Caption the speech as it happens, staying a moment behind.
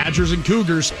Badgers and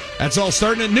Cougars. That's all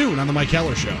starting at noon on the Mike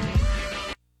Keller Show.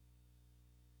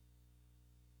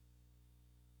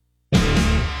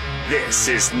 This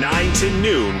is 9 to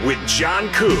noon with John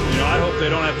Kuhn. I hope they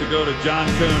don't have to go to John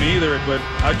Kuhn either, but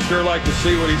I'd sure like to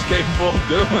see what he's capable of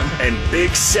doing. And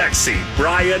big sexy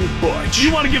Brian Butch.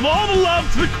 You want to give all the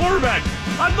love to the quarterback.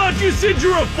 I thought you said you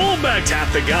were a fullback. Tap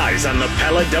the guys on the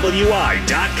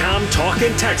PellaWI.com talk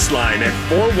and text line at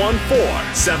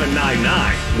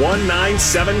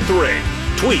 414-799-1973.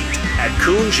 Tweet at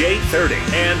CoonJ30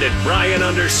 and at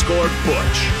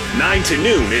Brian_Butch. 9 to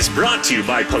noon is brought to you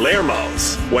by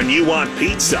Palermo's. When you want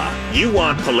pizza, you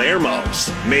want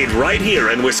Palermo's. Made right here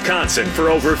in Wisconsin for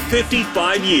over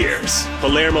 55 years.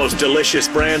 Palermo's delicious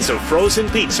brands of frozen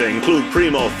pizza include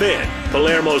Primo Thin,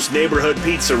 Palermo's Neighborhood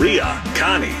Pizzeria,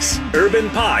 Connie's, Urban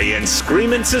Pie, and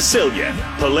Screamin' Sicilian.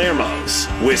 Palermo's,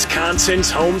 Wisconsin's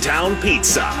hometown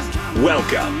pizza.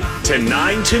 Welcome to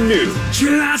 9 to noon. She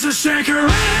likes to shake her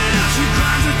ass, she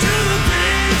climbs it to the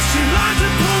beat, she likes to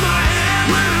pull my hair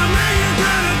when I'm making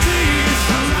gravity.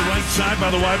 The right side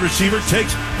by the wide receiver,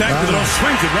 takes back to the middle,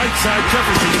 swings it right side,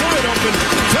 Jefferson wide open,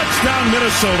 touchdown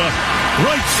Minnesota.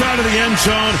 Right side of the end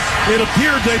zone. It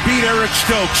appeared they beat Eric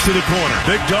Stokes to the corner.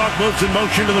 Big Dog moves in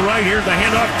motion to the right here. The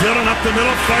handoff, Dillon up the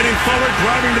middle, fighting forward,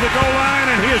 driving to the goal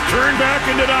line, and he is turned back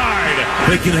and denied.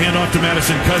 Taking the handoff to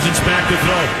Madison. Cousins back to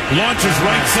throw. Launches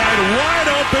right side,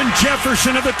 wide open.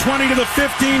 Jefferson of the 20 to the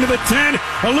 15 to the 10.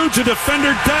 Eludes a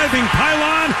defender, diving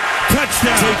pylon.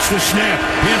 Touchdown. Takes the snap.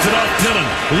 Hands it off Dillon.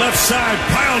 Left side,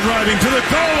 pile driving to the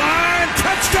goal line.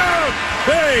 Touchdown!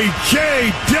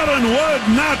 A.J. Dillon would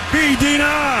not be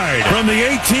denied. From the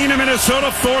 18 of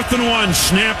Minnesota, 4th and 1.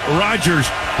 Snap, Rodgers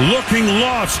looking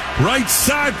lost. Right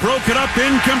side, broke it up,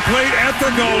 incomplete at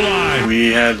the goal line.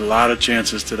 We had a lot of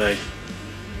chances today.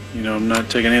 I'm not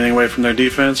taking anything away from their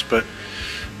defense, but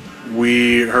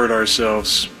we hurt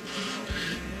ourselves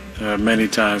many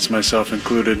times, myself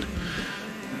included.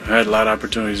 I had a lot of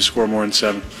opportunities to score more than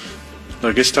 7.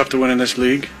 Look, it's tough to win in this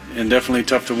league, and definitely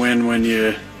tough to win when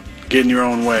you get in your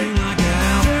own way.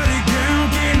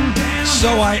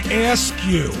 So I ask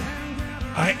you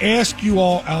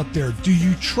all out there, do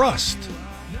you trust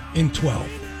in 12?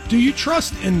 Do you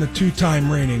trust in the 2-time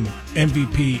reigning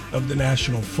MVP of the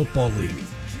National Football League?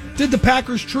 Did the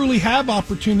Packers truly have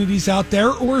opportunities out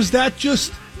there, or is that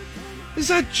just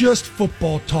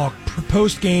football talk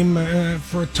post-game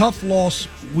for a tough loss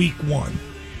week 1?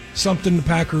 Something the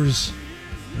Packers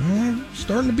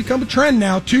starting to become a trend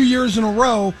now. 2 years in a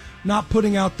row, not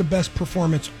putting out the best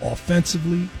performance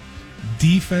offensively,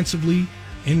 defensively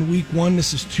in week 1.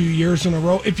 This is 2 years in a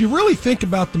row. If you really think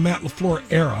about the Matt LaFleur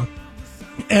era,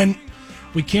 and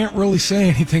we can't really say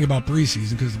anything about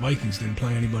preseason because the Vikings didn't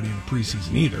play anybody in the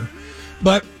preseason either,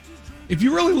 but if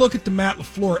you really look at the Matt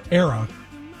LaFleur era,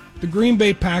 the Green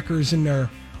Bay Packers in their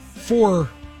 4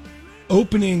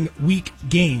 opening week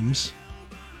games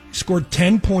scored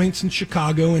 10 points in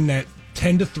Chicago in that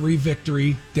 10-3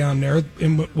 victory down there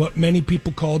in what many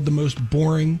people called the most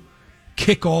boring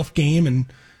kickoff game in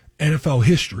NFL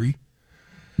history.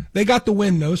 They got the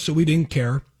win, though, so we didn't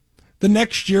care. The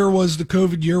next year was the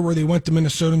COVID year where they went to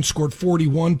Minnesota and scored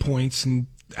 41 points and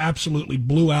absolutely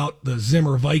blew out the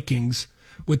Zimmer Vikings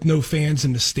with no fans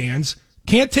in the stands.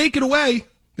 Can't take it away.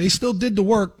 They still did the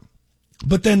work.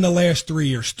 But then the last 3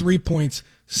 years, 3 points,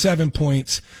 7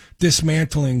 points,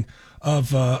 dismantling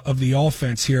of the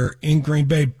offense here in Green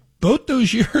Bay. Both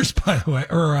those years, by the way,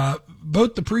 or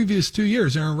both the previous 2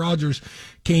 years, Aaron Rodgers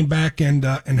came back and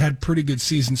had pretty good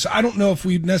seasons. So I don't know if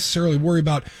we necessarily worry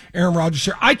about Aaron Rodgers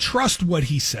here. I trust what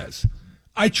he says.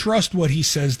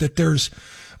 That there's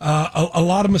a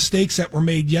lot of mistakes that were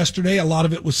made yesterday. A lot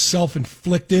of it was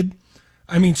self-inflicted.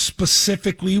 I mean,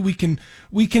 specifically, we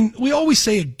always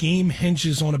say a game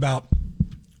hinges on about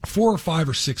 4 or 5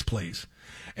 or 6 plays.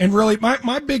 And really,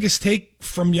 my biggest take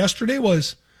from yesterday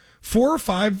was 4 or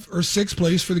 5 or 6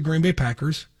 plays for the Green Bay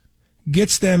Packers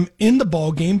gets them in the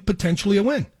ball game, potentially a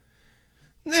win.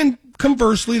 And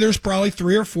conversely, there's probably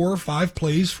 3 or 4 or 5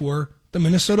 plays for the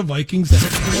Minnesota Vikings that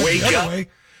the other way,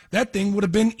 that thing would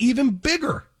have been even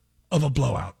bigger of a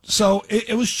blowout. So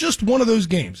it was just one of those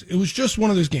games.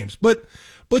 But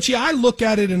yeah, I look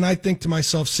at it and I think to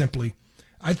myself simply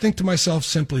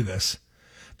this.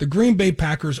 The Green Bay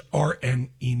Packers are an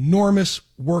enormous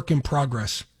work in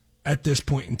progress at this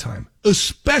point in time,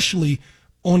 especially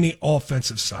on the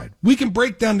offensive side. We can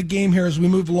break down the game here as we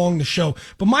move along the show,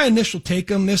 but my initial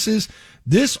take on this is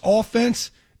this offense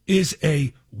is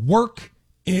a work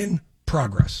in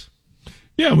progress.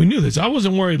 Yeah, we knew this. I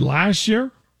wasn't worried last year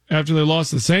after they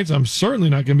lost to the Saints. I'm certainly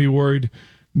not going to be worried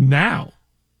now.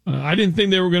 I didn't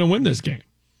think they were going to win this game.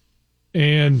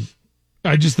 And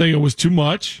I just think it was too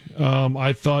much.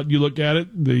 I thought you look at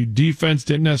it, the defense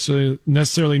didn't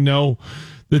necessarily know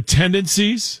the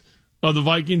tendencies of the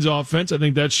Vikings offense. I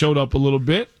think that showed up a little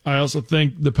bit. I also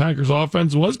think the Packers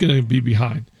offense was going to be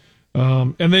behind.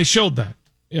 And they showed that.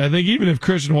 I think even if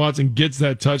Christian Watson gets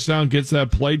that touchdown, gets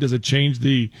that play, does it change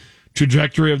the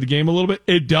trajectory of the game a little bit?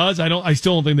 It does. I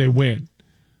still don't think they win.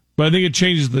 But I think it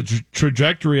changes the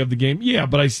trajectory of the game. Yeah,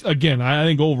 but I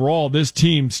think overall this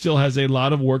team still has a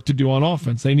lot of work to do on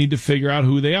offense. They need to figure out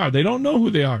who they are. They don't know who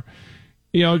they are.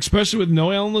 Especially with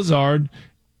no Allen Lazard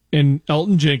and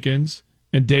Elton Jenkins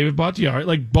and David Bakhtiari.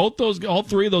 Like all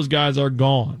three of those guys are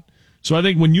gone. So I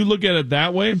think when you look at it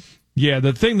that way, yeah,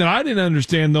 the thing that I didn't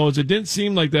understand, though, is it didn't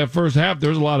seem like that first half there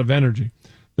was a lot of energy.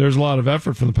 There's a lot of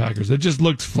effort from the Packers. It just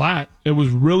looked flat. It was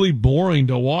really boring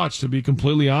to watch, to be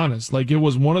completely honest. Like, it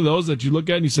was one of those that you look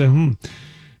at and you say,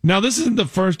 Now, this isn't the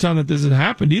first time that this has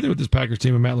happened either with this Packers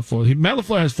team and Matt LaFleur. Matt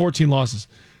LaFleur has 14 losses.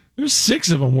 There's 6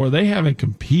 of them where they haven't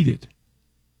competed.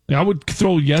 Now, I would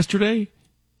throw yesterday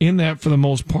in that for the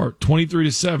most part,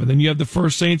 23-7. Then you have the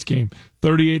first Saints game,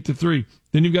 38-3.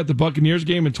 Then you've got the Buccaneers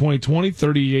game in 2020,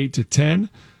 38-10.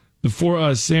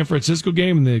 The San Francisco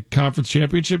game and the conference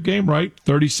championship game, right?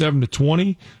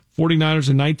 37-20. 49ers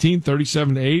in 19,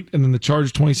 37-8, and then the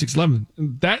Chargers 26-11.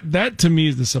 That to me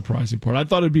is the surprising part. I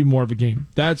thought it'd be more of a game.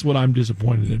 That's what I'm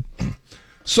disappointed in.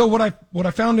 So what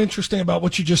I found interesting about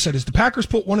what you just said is the Packers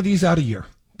put one of these out a year.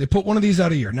 They put one of these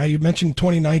out a year. Now, you mentioned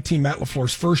 2019, Matt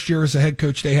LaFleur's first year as a head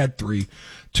coach, they had 3.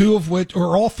 2 of which,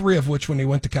 or all 3 of which, when they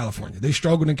went to California. They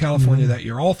struggled in California that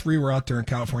year. All 3 were out there in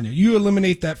California. You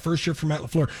eliminate that first year for Matt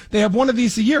LaFleur. They have one of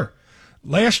these a year.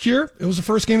 Last year, it was the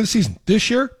first game of the season. This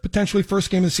year, potentially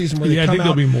first game of the season where they come out. I think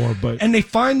there'll be more, but and they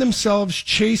find themselves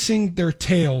chasing their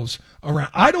tails around.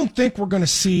 I don't think we're going to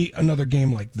see another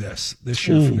game like this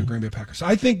year from the Green Bay Packers.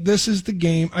 I think this is the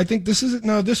game. I think this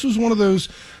was one of those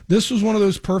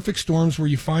perfect storms where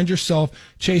you find yourself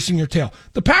chasing your tail.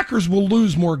 The Packers will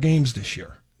lose more games this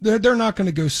year. They're not going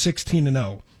to go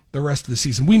 16-0 the rest of the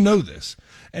season. We know this.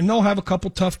 And they'll have a couple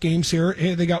tough games here.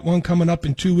 They got one coming up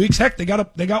in 2 weeks. Heck, they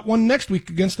got one next week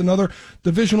against another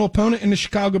divisional opponent in the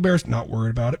Chicago Bears. Not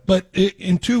worried about it. But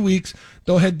in 2 weeks,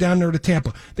 they'll head down there to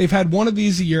Tampa. They've had one of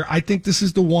these a year. I think this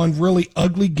is the one really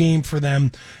ugly game for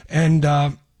them. And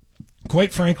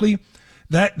quite frankly,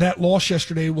 that loss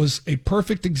yesterday was a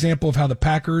perfect example of how the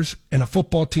Packers and a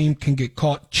football team can get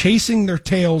caught chasing their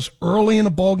tails early in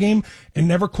a ball game and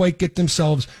never quite get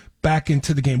themselves back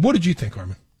into the game. What did you think,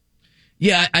 Armin?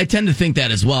 Yeah, I tend to think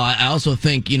that as well. I also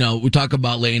think, we talk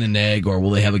about laying an egg or will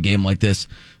they have a game like this?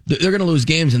 They're going to lose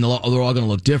games and they're all going to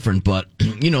look different. But,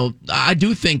 I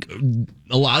do think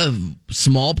a lot of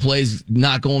small plays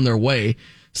not going their way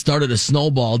started a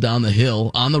snowball down the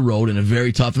hill on the road in a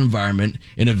very tough environment,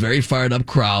 in a very fired up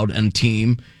crowd and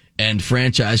team and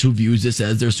franchise who views this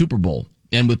as their Super Bowl.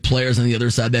 And with players on the other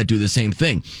side that do the same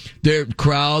thing. Their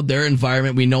crowd, their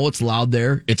environment, we know it's loud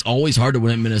there. It's always hard to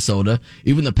win in Minnesota.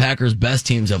 Even the Packers' best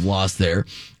teams have lost there.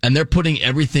 And they're putting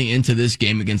everything into this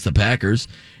game against the Packers.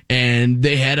 And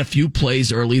they had a few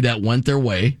plays early that went their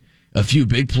way. A few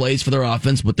big plays for their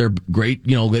offense, but they're great.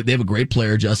 They have a great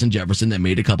player, Justin Jefferson, that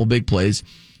made a couple big plays.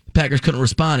 The Packers couldn't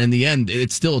respond. In the end,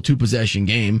 it's still a 2-possession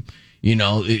game.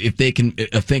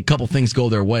 If a couple things go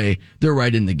their way, they're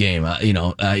right in the game.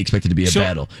 I expect it to be a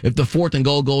battle. If the 4th and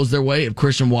goal goes their way, if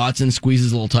Christian Watson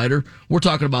squeezes a little tighter, we're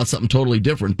talking about something totally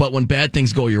different. But when bad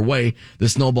things go your way, the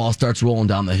snowball starts rolling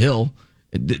down the hill.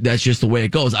 That's just the way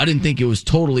it goes. I didn't think it was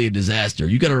totally a disaster.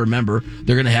 You got to remember,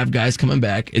 they're going to have guys coming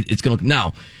back. It's going to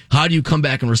now. How do you come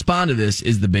back and respond to this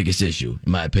is the biggest issue, in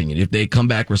my opinion. If they come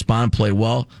back, respond, play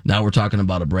well, now we're talking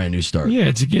about a brand new start. Yeah,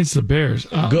 it's against the Bears.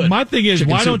 Good. My thing is,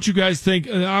 Chicken why soup. don't you guys think?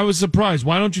 I was surprised.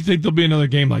 Why don't you think there'll be another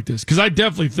game like this? Because I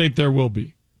definitely think there will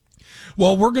be.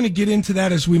 Well, we're going to get into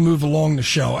that as we move along the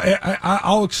show.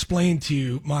 I'll explain to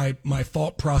you my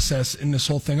thought process in this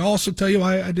whole thing. I'll also tell you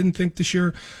I didn't think this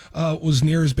year was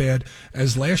near as bad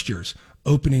as last year's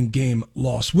opening game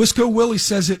loss. Wisco Willie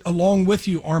says it along with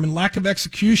you, Armin. Lack of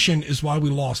execution is why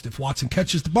we lost. If Watson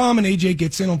catches the bomb and AJ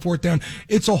gets in on 4th down,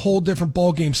 it's a whole different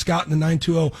ball game. Scott in the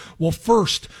 920. Well,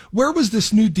 first, where was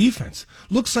this new defense?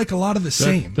 Looks like a lot of the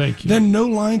same. Thank you. Then no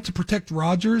line to protect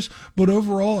Rodgers, but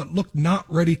overall it looked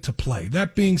not ready to play.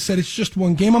 That being said, it's just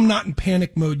one game. I'm not in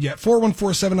panic mode yet.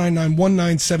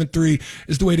 414-799-1973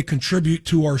 is the way to contribute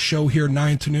to our show here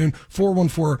 9 to noon.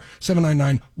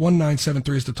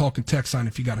 414-799-1973 is the talk and text line.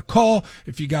 If you got a call,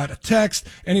 if you got a text,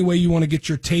 any way you want to get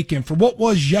your take in for what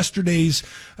was yesterday's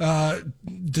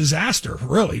disaster,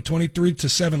 really,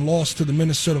 23-7 loss to the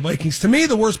Minnesota Vikings. To me,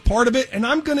 the worst part of it, and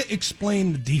I'm going to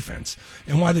explain the defense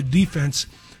and why the defense,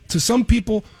 to some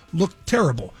people, looked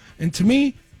terrible. And to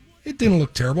me, it didn't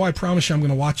look terrible. I promise you I'm going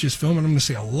to watch this film, and I'm going to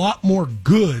see a lot more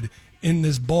good in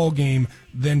this ball game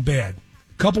than bad.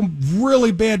 A couple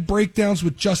really bad breakdowns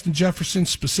with Justin Jefferson,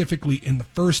 specifically in the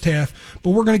first half, but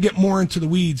we're going to get more into the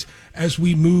weeds as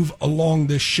we move along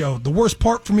this show. The worst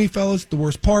part for me, fellas, the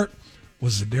worst part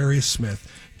was Za'Darius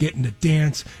Smith getting to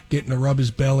dance, getting to rub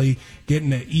his belly, getting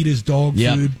to eat his dog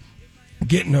food,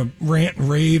 getting to rant and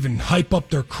rave and hype up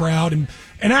their crowd and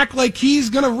act like he's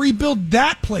going to rebuild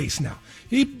that place now.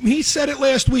 He said it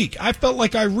last week. I felt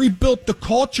like I rebuilt the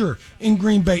culture in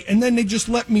Green Bay, and then they just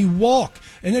let me walk.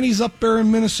 And then he's up there in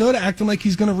Minnesota acting like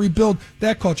he's going to rebuild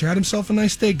that culture. Had himself a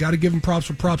nice day. Got to give him props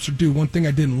for props are due. One thing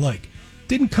I didn't like.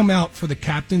 Didn't come out for the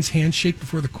captain's handshake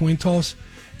before the coin toss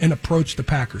and approach the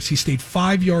Packers. He stayed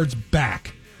 5 yards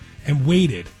back and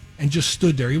waited and just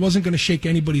stood there. He wasn't going to shake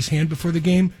anybody's hand before the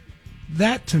game.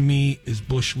 That, to me, is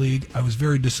Bush League. I was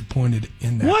very disappointed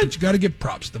in that. What? But you got to give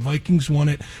props. The Vikings won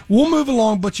it. We'll move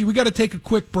along, Butchie. We got to take a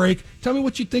quick break. Tell me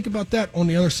what you think about that on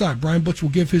the other side. Brian Butch will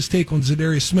give his take on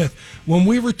Za'Darius Smith. When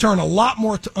we return, a lot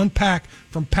more to unpack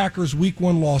from Packers' Week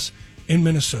 1 loss in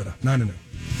Minnesota. 9-0.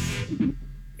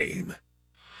 Aim.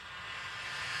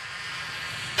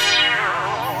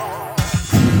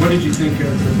 What did you think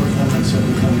of the performance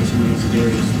of the Cowboys and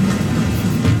Za'Darius?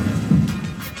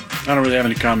 I don't really have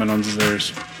any comment on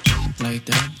Za'Darius. Like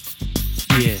that?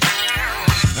 Yeah.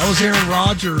 That was Aaron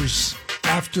Rodgers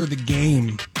after the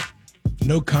game.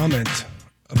 No comment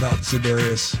about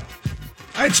Za'Darius.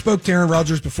 I had spoke to Aaron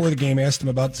Rodgers before the game, asked him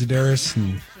about Za'Darius,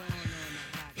 and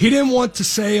he didn't want to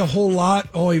say a whole lot.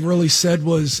 All he really said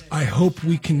was, I hope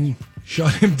we can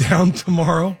shut him down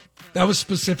tomorrow. That was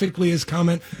specifically his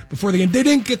comment before the game. They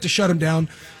didn't get to shut him down.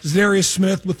 Za'Darius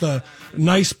Smith with a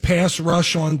nice pass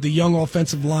rush on the young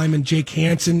offensive lineman, Jake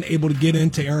Hansen, able to get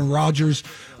into Aaron Rodgers.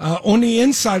 On the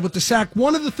inside with the sack,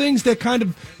 one of the things that kind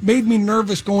of made me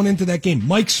nervous going into that game,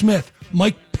 Mike Smith,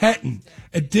 Mike Pettin,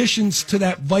 additions to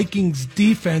that Vikings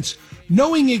defense,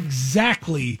 knowing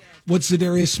exactly what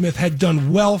Za'Darius Smith had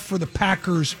done well for the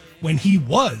Packers when he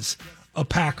was a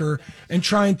Packer and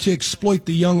trying to exploit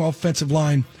the young offensive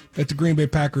line that the Green Bay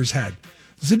Packers had.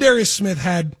 Za'Darius Smith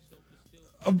had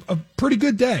a pretty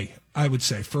good day, I would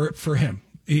say, for him.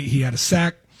 He had a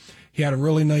sack. He had a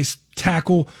really nice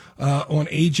tackle on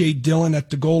A.J. Dillon at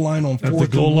the goal line on 4th and 1.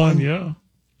 At the goal line, yeah.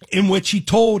 In which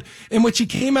he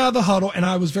came out of the huddle, and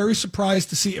I was very surprised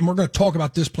to see, and we're going to talk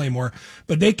about this play more,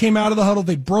 but they came out of the huddle,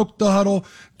 they broke the huddle,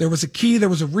 there was a key, there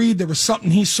was a read, there was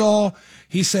something he saw.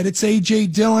 He said, it's A.J.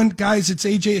 Dillon. Guys, it's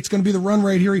A.J. It's going to be the run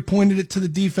right here. He pointed it to the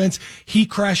defense. He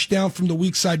crashed down from the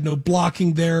weak side, no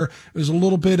blocking there. It was a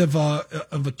little bit of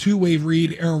a two-way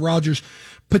read. Aaron Rodgers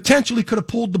potentially could have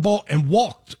pulled the ball and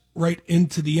walked right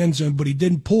into the end zone, but he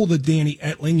didn't pull the Danny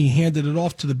Etling. He handed it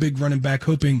off to the big running back,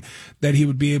 hoping that he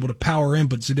would be able to power in,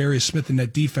 but Za'Darius Smith and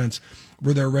that defense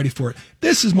were there ready for it.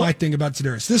 This is my thing about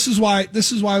Za'Darius. This is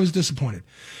why I was disappointed.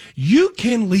 You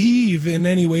can leave in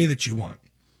any way that you want.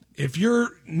 If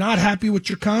you're not happy with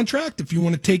your contract, if you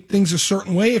want to take things a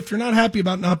certain way, if you're not happy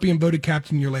about not being voted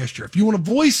captain your last year, if you want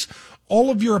to voice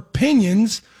all of your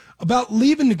opinions about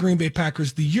leaving the Green Bay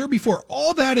Packers the year before,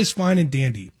 all that is fine and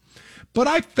dandy. But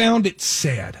I found it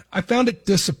sad. I found it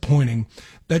disappointing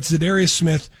that Za'Darius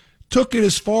Smith took it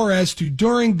as far as to,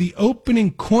 during the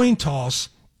opening coin toss,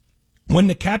 when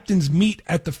the captains meet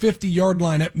at the 50-yard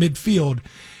line at midfield,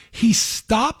 he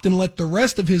stopped and let the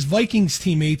rest of his Vikings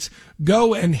teammates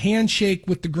go and handshake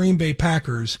with the Green Bay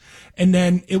Packers. And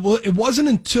then it wasn't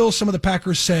until some of the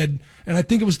Packers said, and I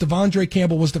think it was Devondre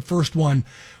Campbell was the first one,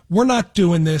 we're not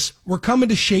doing this. We're coming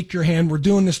to shake your hand. We're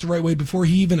doing this the right way, before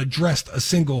he even addressed a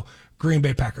single Green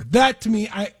Bay Packer. That, to me,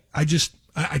 I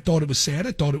thought it was sad.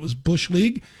 I thought it was Bush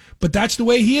League. But that's the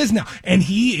way he is now. And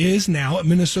he is now a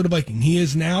Minnesota Viking. He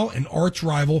is now an arch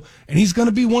rival, and he's going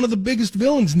to be one of the biggest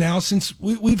villains now since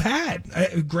we've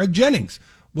had. Greg Jennings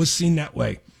was seen that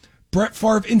way. Brett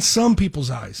Favre, in some people's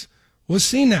eyes, was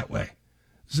seen that way.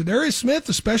 Za'Darius Smith,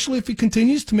 especially if he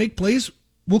continues to make plays,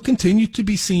 will continue to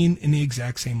be seen in the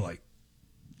exact same light.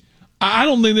 I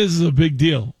don't think this is a big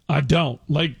deal. I don't.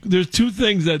 Like, there's two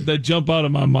things that jump out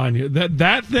of my mind here.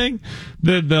 That thing,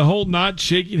 the whole not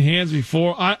shaking hands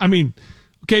before. I mean,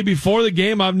 okay, before the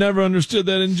game, I've never understood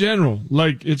that in general.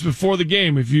 Like, it's before the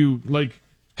game. If you, like,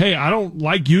 hey, I don't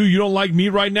like you, you don't like me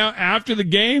right now. After the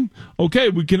game, okay,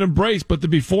 we can embrace. But the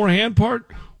beforehand part,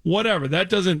 whatever. That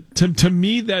doesn't, to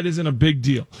me, that isn't a big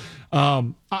deal.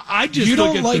 I just you look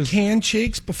don't at like this.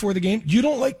 handshakes before the game. You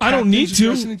don't like. I don't need captains to.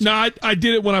 addressing each- No, I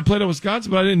did it when I played at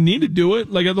Wisconsin, but I didn't need to do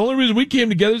it. Like, the only reason we came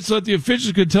together is so that the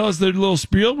officials could tell us their little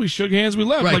spiel. We shook hands, we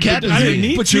left. Right, Like, captains I didn't meeting.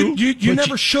 need But to. you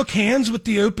never shook hands with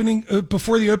the opening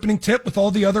before the opening tip with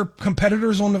all the other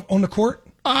competitors on the court.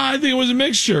 I think it was a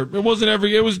mixture. It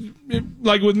wasn't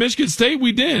like with Michigan State,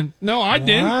 we didn't. No, I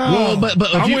didn't. Well, but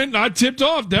if I you- went and I tipped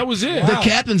off. That was it. The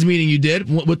captain's meeting you did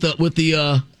with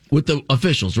the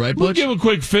officials, right, We'll Butch? give a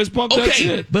quick fist bump. That's Okay,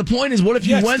 it. but point is, what if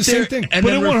you Yeah, it's went the same there thing. and But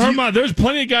then it won't hurt refu- my. There's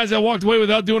plenty of guys that walked away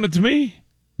without doing it to me.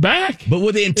 Back. But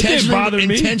were they It didn't bother me.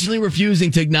 intentionally refusing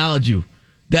to acknowledge you?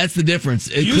 That's the difference.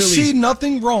 You see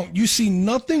nothing wrong. You see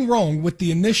nothing wrong with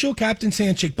the initial captain's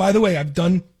handshake. By the way, I've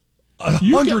done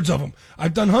hundreds of them.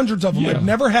 I've done hundreds of them. Yeah. I've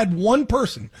never had one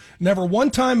person, never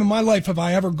one time in my life have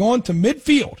I ever gone to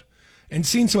midfield and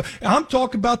seen so. I'm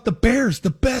talking about the Bears, the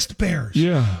best Bears.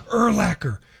 Yeah.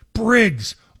 Urlacher,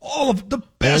 Briggs, all of the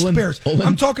best Olin. Bears. Olin.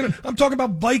 I'm talking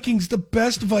about Vikings, the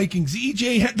best Vikings.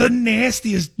 EJ, the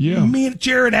nastiest. Yeah. Me and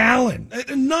Jared Allen.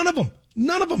 None of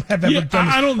them have ever Yeah, done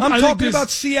this. I don't- I'm I think talking this- about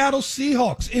Seattle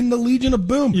Seahawks in the Legion of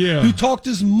Boom, Yeah. who talked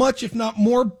as much, if not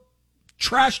more,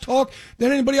 trash talk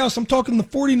than anybody else. I'm talking the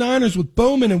 49ers with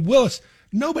Bowman and Willis.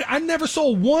 Nobody. I never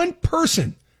saw one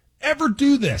person ever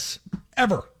do this,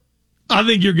 ever. I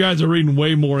think your guys are reading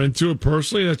way more into it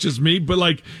personally. That's just me. But,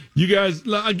 like, you guys,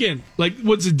 again, like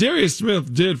what Zadarius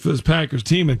Smith did for this Packers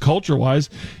team and culture-wise,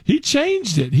 he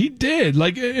changed it. He did.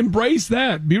 Like, embrace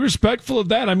that. Be respectful of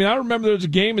that. I mean, I remember there was a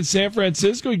game in San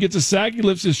Francisco. He gets a sack. He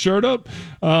lifts his shirt up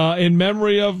in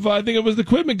memory of, I think it was the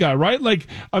equipment guy, right? Like,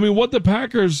 I mean, what the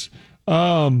Packers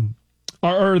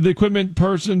or the equipment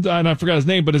person, and I forgot his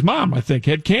name, but his mom, I think,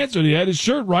 had cancer. He had his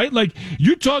shirt, right? Like,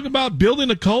 you talk about building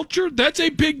a culture, that's a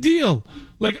big deal.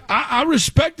 Like, I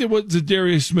respected what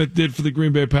Zadarius Smith did for the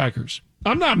Green Bay Packers.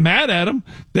 I'm not mad at him.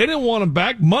 They didn't want him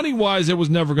back. Money-wise, it was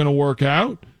never going to work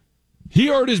out. He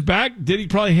hurt his back. Did he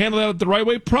probably handle that the right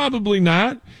way? Probably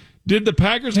not. Did the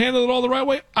Packers handle it all the right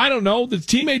way? I don't know. The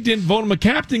teammate didn't vote him a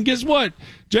captain. Guess what?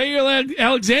 Jair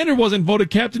Alexander wasn't voted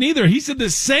captain either. He said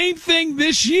the same thing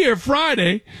this year,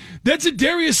 Friday, that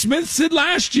Zadarius Smith said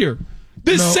last year.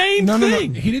 The same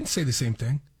thing. No. He didn't say the same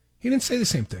thing. He didn't say the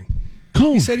same thing.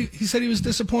 Cool. He said he was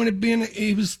disappointed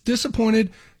he was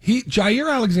disappointed.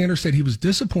 Jair Alexander said he was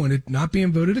disappointed not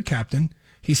being voted a captain.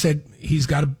 He said he's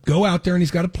got to go out there and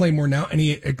he's got to play more now. And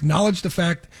he acknowledged the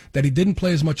fact that he didn't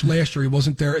play as much last year. He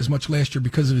wasn't there as much last year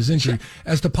because of his injury,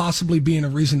 as to possibly being a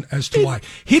reason as to why.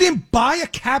 He didn't buy a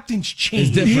captain's chain. It's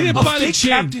different. He didn't A buy the fake chain.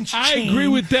 captain's I chain. agree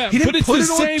with that. He didn't But it's put the it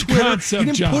on same Twitter. concept, He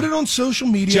didn't John. put it on social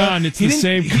media. John, it's He the didn't-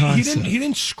 same concept. He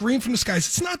didn't scream from the skies.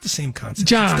 It's not the same concept. It's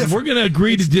John, different. we're going to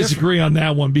agree It's to disagree on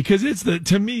that one because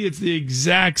to me it's the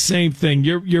exact same thing.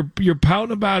 You're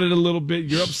pouting about it a little bit.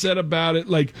 You're upset about it.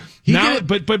 Like now,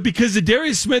 but because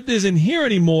Zadarius Smith isn't here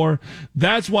anymore,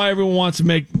 that's why everyone wants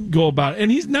to go about it. And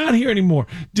he's not here anymore.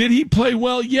 Did he play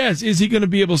well? Yes. Is he going to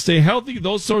be able to stay healthy?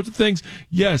 Those sorts of things?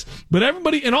 Yes. But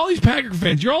everybody and all these Packer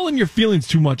fans, you're all in your feelings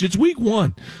too much. It's week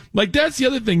 1. Like that's the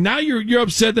other thing. Now you're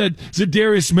upset that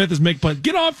Zadarius Smith is making plays.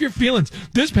 Get off your feelings.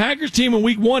 This Packers team in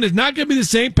week 1 is not going to be the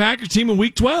same Packers team in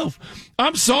week 12.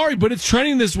 I'm sorry, but it's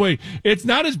trending this way. It's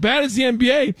not as bad as the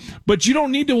NBA, but you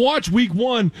don't need to watch week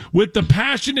 1 with the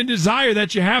passion and desire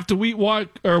that you have to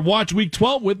watch week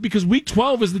 12 with, because week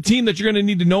 12 is the team that you're going to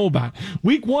need to know about.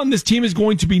 Week 1, this team is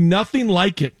going to be nothing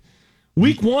like it.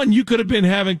 Week 1, you could have been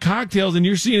having cocktails and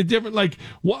you're seeing a different,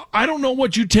 I don't know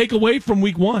what you take away from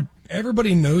week 1.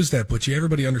 Everybody knows that, Butchie.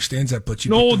 Everybody understands that, Butchie.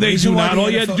 No, But the they reason do why not. the All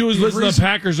you had to do is the listen to reason-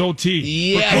 Packers OT.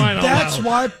 Yeah. That's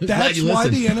why listened.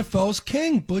 the NFL's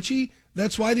king, Butchie.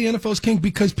 That's why the NFL's king,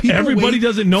 because Everybody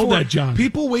doesn't know that, John.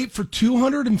 People wait for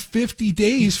 250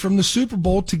 days from the Super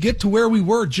Bowl to get to where we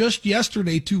were just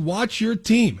yesterday to watch your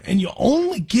team. And you're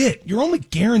only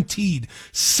guaranteed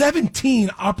 17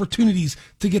 opportunities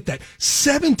to get that.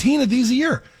 17 of these a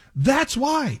year. That's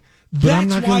why. But I'm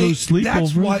not gonna lose sleep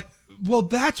over it.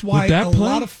 That's why that a play?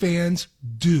 lot of fans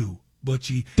do,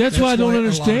 Butchie. That's why I don't a lot of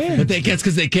understand. fans But they guess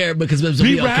because they care. Because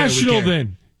Be rational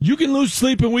then. You can lose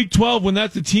sleep in week 12 when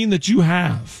that's the team that you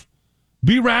have.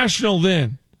 Be rational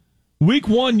then. Week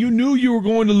 1, you knew you were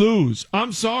going to lose.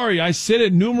 I'm sorry. I said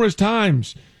it numerous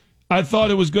times. I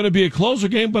thought it was going to be a closer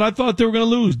game, but I thought they were going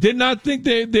to lose. Did not think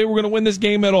they were going to win this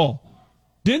game at all.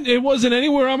 It wasn't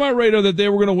anywhere on my radar that they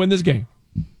were going to win this game.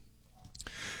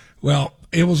 Well,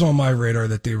 it was on my radar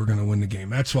that they were going to win the game.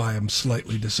 That's why I'm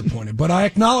slightly disappointed. But I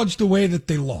acknowledge the way that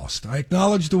they lost. I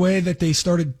acknowledge the way that they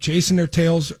started chasing their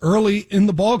tails early in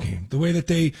the ball game, the way that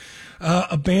they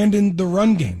abandoned the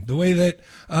run game, the way that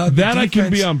I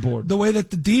can be on board. The way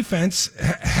that the defense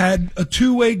had a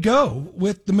two-way go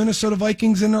with the Minnesota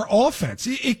Vikings in their offense.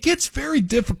 It gets very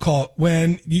difficult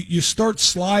when you start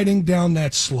sliding down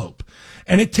that slope.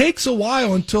 And it takes a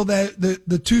while until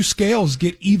the two scales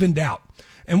get evened out.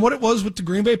 And what it was with the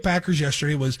Green Bay Packers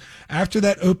yesterday was after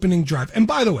that opening drive. And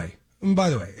by the way,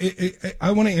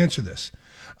 I want to answer this.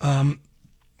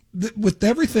 With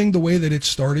everything the way that it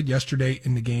started yesterday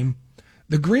in the game,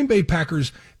 the Green Bay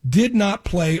Packers did not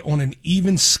play on an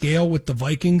even scale with the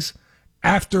Vikings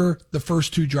after the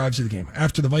first two drives of the game,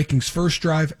 after the Vikings' first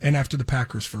drive and after the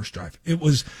Packers' first drive. It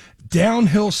was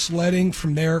downhill sledding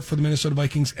from there for the Minnesota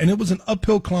Vikings, and it was an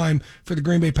uphill climb for the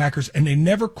Green Bay Packers, and they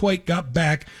never quite got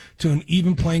back to an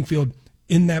even playing field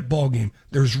in that ball game.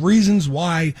 There's reasons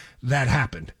why that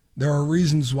happened. There are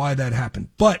reasons why that happened.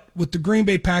 But with the Green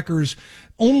Bay Packers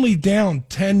only down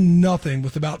 10-0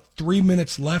 with about 3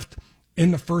 minutes left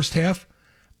in the first half,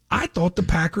 I thought the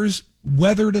Packers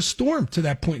weathered a storm to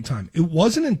that point in time. It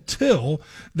wasn't until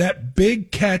that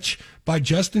big catch by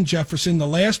Justin Jefferson, the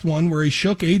last one where he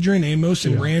shook Adrian Amos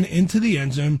and ran into the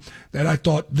end zone, that I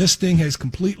thought this thing has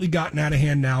completely gotten out of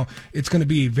hand now. It's going to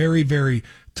be a very, very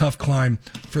tough climb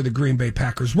for the Green Bay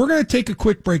Packers. We're going to take a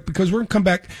quick break because we're going to come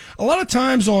back. A lot of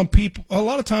time on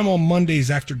Mondays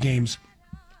after games,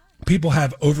 people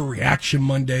have overreaction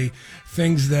Monday,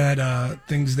 things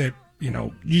that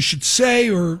you should say,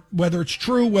 or whether it's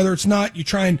true, whether it's not. You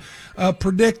try and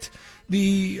predict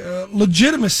the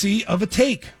legitimacy of a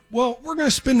take. Well, we're going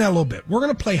to spin that a little bit. We're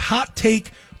going to play hot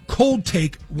take, cold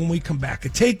take when we come back. A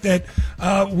take that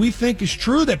we think is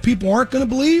true, that people aren't going to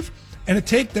believe, and a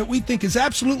take that we think is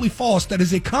absolutely false, that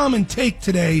is a common take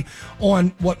today on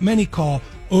what many call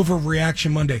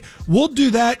Overreaction Monday. We'll do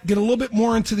that, get a little bit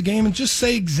more into the game, and just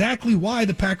say exactly why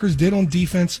the Packers did on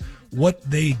defense what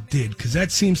they did, because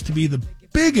that seems to be the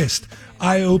biggest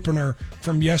eye-opener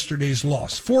from yesterday's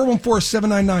loss.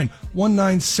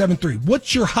 414-799-1973.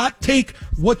 What's your hot take?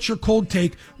 What's your cold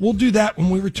take? We'll do that when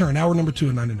we return. Hour number 2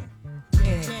 at 9 to 9.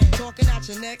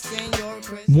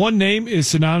 One name is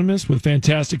synonymous with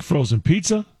fantastic frozen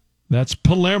pizza. That's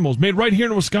Palermo's, made right here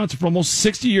in Wisconsin for almost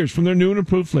 60 years, from their new and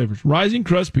improved flavors, rising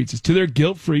crust pizzas to their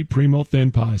guilt-free Primo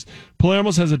thin pies.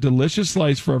 Palermo's has a delicious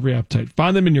slice for every appetite.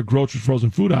 Find them in your grocer's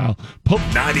frozen food aisle.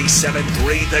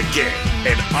 97.3 The Game,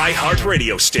 an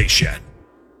iHeartRadio station.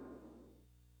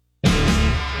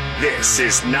 This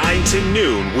is 9 to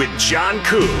Noon with John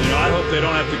Kuhn. I hope they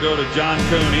don't have to go to John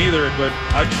Kuhn either, but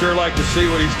I'd sure like to see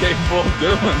what he's capable of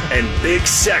doing. And big,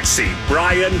 sexy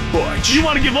Brian Butch. You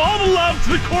want to give all the love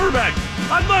to the quarterback.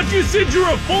 I thought you said you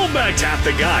were a fullback. Tap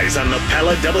the guys on the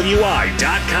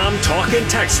PellaWI.com talk and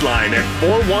text line at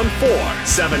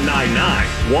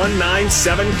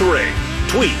 414-799-1973.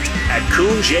 Tweet at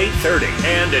CoonJ30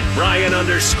 and at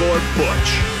Brian_Butch.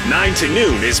 9 to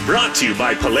Noon is brought to you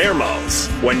by Palermo's.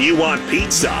 When you want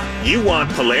pizza, you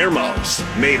want Palermo's.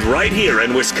 Made right here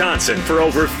in Wisconsin for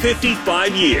over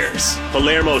 55 years.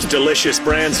 Palermo's delicious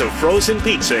brands of frozen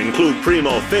pizza include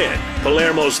Primo Thin,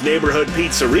 Palermo's Neighborhood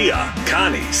Pizzeria,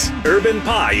 Connie's, Urban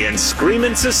Pie, and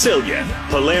Screamin' Sicilian.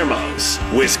 Palermo's,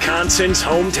 Wisconsin's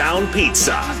hometown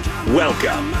pizza.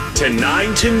 Welcome to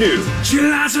 9 to Noon. She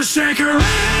likes to shake her ass.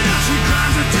 She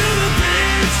climbs it to the beach.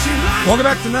 She likes Welcome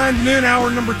back to 9 to Noon, hour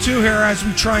number 2 here, as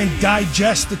we try and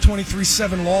digest the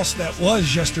 23-7 loss that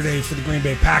was yesterday for the Green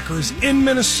Bay Packers in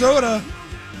Minnesota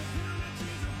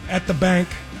at the bank.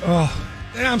 Oh,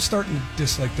 and I'm starting to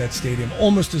dislike that stadium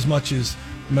almost as much as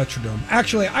the Metrodome.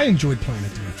 Actually, I enjoyed playing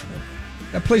at the Metrodome.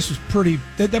 That place was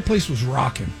that place was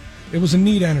rocking. It was a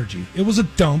neat energy. It was a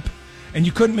dump, and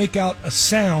you couldn't make out a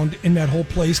sound in that whole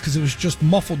place because it was just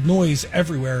muffled noise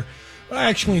everywhere. But I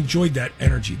actually enjoyed that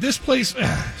energy. This place,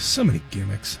 so many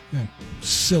gimmicks.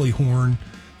 Silly horn,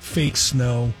 fake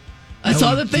snow. I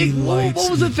saw the fake. lights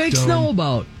What was the fake dome. snow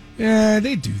about? Yeah,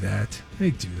 they do that.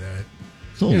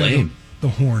 So lame. The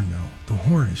horn, though. The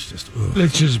horn is just, ugh.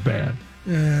 It's just bad.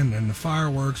 And then the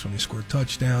fireworks when you score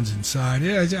touchdowns inside.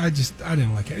 Yeah, I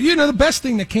didn't like it. You know, the best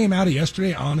thing that came out of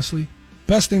yesterday, honestly,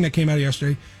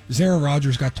 is Aaron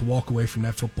Rodgers got to walk away from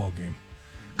that football game.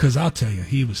 Because I'll tell you,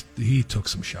 he took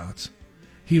some shots.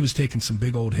 He was taking some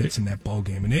big old hits in that ball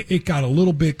game, and it got a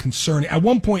little bit concerning. At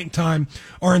one point in time,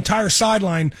 our entire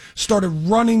sideline started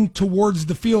running towards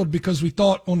the field because we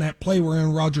thought on that play where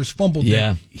Aaron Rodgers fumbled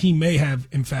that he may have,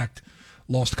 in fact,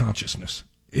 lost consciousness.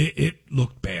 It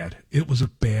looked bad. It was a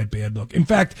bad look. In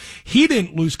fact, he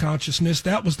didn't lose consciousness.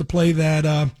 That was the play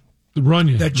that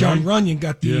Runyon, that John right? Runyon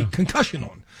got the concussion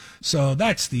on. So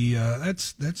that's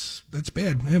that's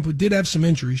bad. And we did have some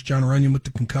injuries. John Runyon with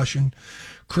the concussion,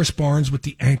 Chris Barnes with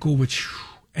the ankle, which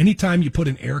anytime you put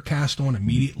an air cast on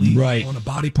immediately on a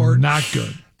body part, not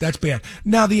good. That's bad.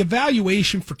 Now, the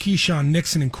evaluation for Keyshawn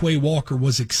Nixon and Quay Walker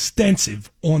was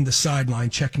extensive on the sideline,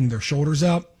 checking their shoulders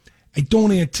out. I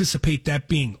don't anticipate that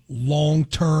being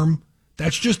long-term.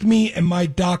 That's just me and my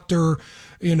Dr.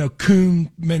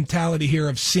 Kuhn mentality here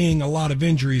of seeing a lot of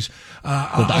injuries.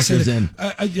 The doctor's in.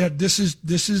 This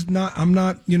is not, I'm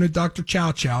not, Dr.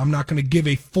 Chow Chow. I'm not going to give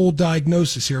a full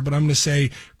diagnosis here, but I'm going to say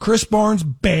Chris Barnes,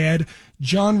 bad.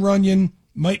 John Runyon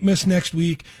might miss next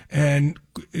week, and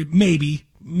maybe,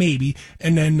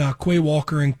 and then Quay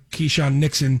Walker and Keyshawn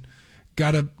Nixon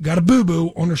got a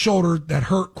boo-boo on their shoulder that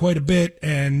hurt quite a bit,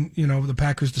 and the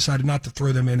Packers decided not to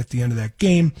throw them in at the end of that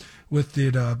game, with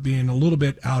it being a little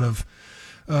bit out of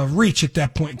reach at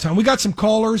that point in time. We got some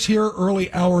callers here,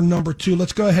 early hour number 2.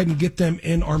 Let's go ahead and get them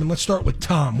in, Armin. Let's start with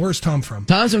Tom. Where's Tom from?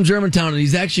 Tom's from Germantown, and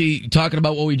he's actually talking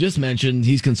about what we just mentioned.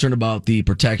 He's concerned about the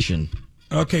protection.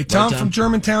 Okay, Tom from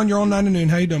Germantown. You're on 9 to Noon.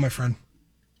 How you doing, my friend?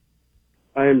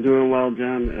 I am doing well,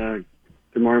 John.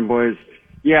 Good morning, boys.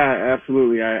 Yeah,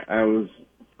 absolutely. I was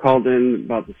called in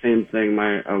about the same thing.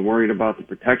 I'm worried about the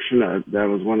protection. That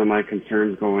was one of my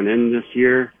concerns going in this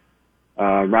year.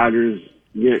 Rodgers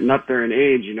getting up there in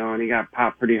age, and he got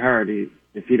popped pretty hard.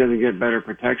 If he doesn't get better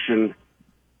protection,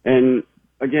 and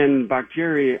again,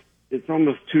 Bakhtiari, it's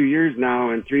almost 2 years now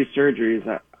and 3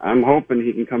 surgeries. I'm hoping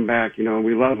he can come back. We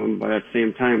love him, but at the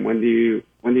same time, when do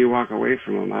you walk away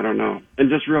from him? I don't know. And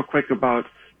just real quick about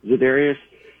Za'Darius,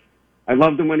 I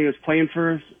loved him when he was playing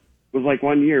for us. It was like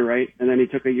 1 year, right? And then he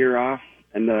took a year off,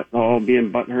 and the whole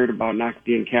being butthurt about not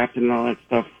being captain and all that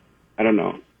stuff. I don't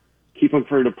know. Keep him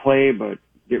for the play, but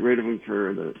get rid of him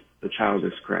for the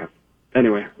childish crap.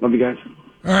 Anyway, love you guys.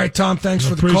 All right, Tom, thanks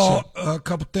for the call. A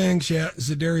couple things. Yeah,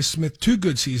 Za'Darius Smith, 2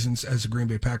 good seasons as a Green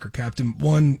Bay Packer captain.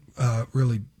 1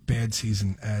 really bad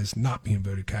season as not being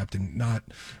voted captain, not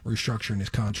restructuring his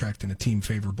contract in a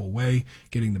team-favorable way,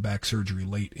 getting the back surgery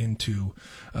late into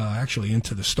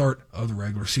the start of the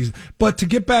regular season. But to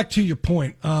get back to your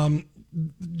point,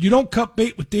 you don't cut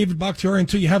bait with David Bakhtiari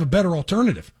until you have a better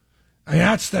alternative. I mean,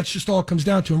 that's just all it comes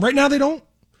down to. And right now they don't.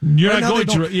 You're not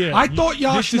going to. Yeah. I thought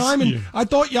Yosh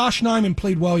Nijman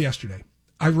played well yesterday.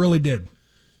 I really did.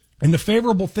 And the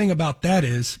favorable thing about that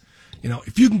is,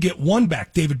 if you can get one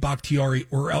back, David Bakhtiari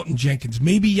or Elton Jenkins,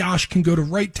 maybe Yosh can go to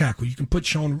right tackle. You can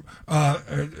put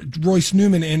Royce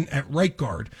Newman in at right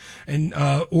guard, and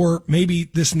or maybe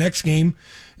this next game,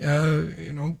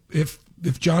 if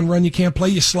John Runyon can't play,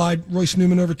 you slide Royce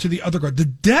Newman over to the other guard. The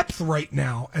depth right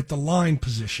now at the line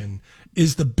position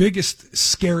is the biggest,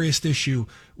 scariest issue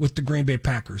with the Green Bay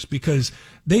Packers, because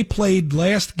they played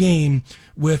last game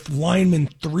with linemen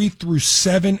 3 through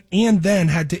 7 and then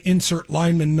had to insert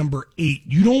lineman number 8.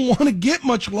 You don't want to get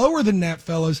much lower than that,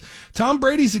 fellas. Tom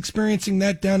Brady's experiencing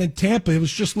that down in Tampa. It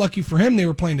was just lucky for him they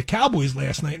were playing the Cowboys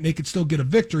last night and they could still get a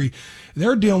victory.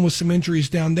 They're dealing with some injuries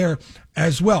down there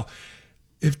as well.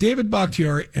 If David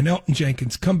Bakhtiari and Elton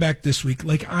Jenkins come back this week,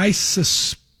 like I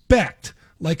suspect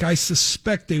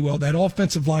they will, that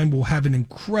offensive line will have an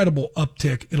incredible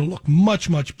uptick. It'll look much,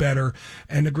 much better,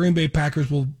 and the Green Bay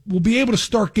Packers will be able to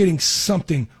start getting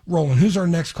something rolling. Who's our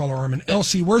next caller, Armin?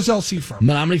 LC. Where's LC from?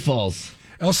 Menominee Falls.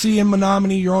 LC in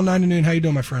Menominee. You're on 9 to Noon. How you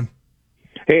doing, my friend?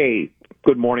 Hey,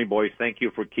 good morning, boys. Thank you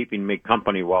for keeping me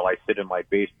company while I sit in my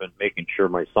basement making sure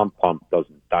my sump pump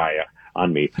doesn't die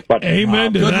on me. But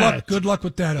amen to that. Good luck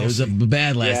with that, LC. It was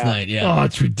bad last night, yeah. Oh,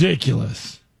 it's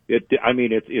ridiculous.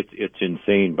 It's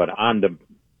insane. But on the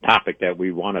topic that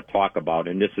we want to talk about,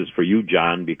 and this is for you,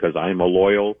 John, because I'm a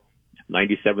loyal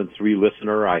 97.3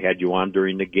 listener. I had you on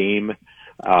during the game.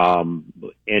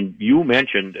 And you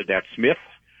mentioned that Smith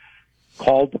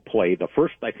called the play,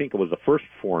 I think it was the first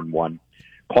foreign one,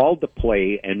 called the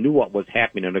play and knew what was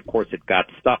happening, and of course it got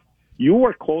stuck. You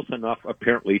were close enough,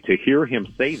 apparently, to hear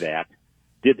him say that.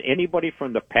 Did anybody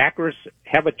from the Packers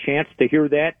have a chance to hear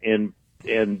that and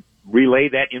relay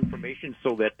that information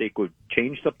so that they could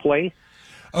change the play?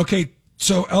 Okay,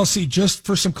 so LC, just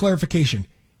for some clarification,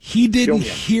 he didn't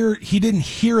hear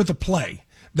the play.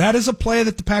 That is a play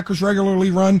that the Packers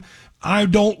regularly run. I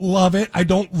don't love it. I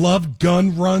don't love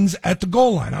gun runs at the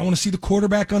goal line. I want to see the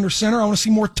quarterback under center. I want to see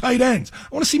more tight ends.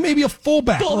 I want to see maybe a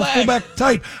fullback or a fullback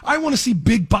type. I want to see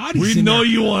big bodies. We know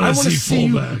you want to see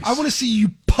fullbacks. I want to see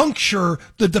you puncture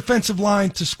the defensive line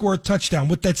to score a touchdown.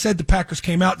 With that said, the Packers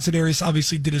came out. Za'Darius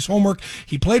obviously did his homework.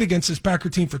 He played against this Packer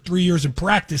team for 3 years in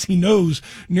practice. He knows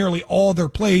nearly all their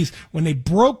plays. When they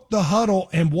broke the huddle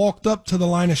and walked up to the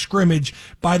line of scrimmage,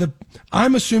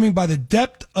 I'm assuming by the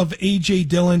depth of A.J.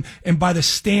 Dillon and by the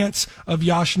stance of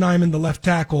Yosh Nijman, the left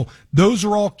tackle, those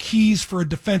are all keys for a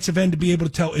defensive end to be able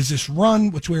to tell, is this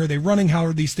run? Which way are they running? How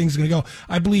are these things going to go?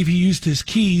 I believe he used his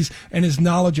keys and his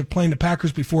knowledge of playing the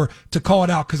Packers before to call it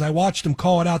out, because I watched him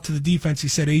call it out to the defense. He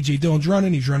said, A.J. Dillon's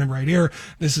running. He's running right here.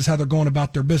 This is how they're going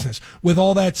about their business. With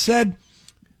all that said,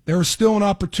 there was still an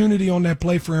opportunity on that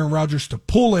play for Aaron Rodgers to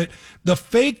pull it.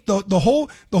 The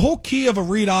whole key of a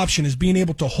read option is being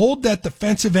able to hold that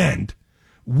defensive end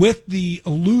with the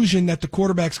illusion that the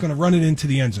quarterback's going to run it into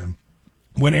the end zone.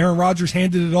 When Aaron Rodgers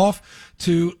handed it off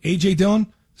to A.J.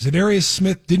 Dillon, Za'Darius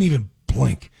Smith didn't even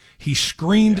blink. He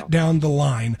screamed down the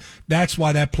line. That's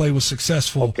why that play was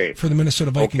successful for the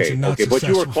Minnesota Vikings and not successful. But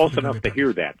you were close enough to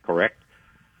hear that, correct?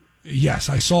 Yes,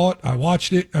 I saw it. I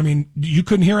watched it. I mean, you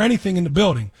couldn't hear anything in the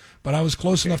building, but I was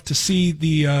close enough to see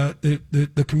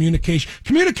the communication.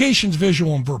 Communication's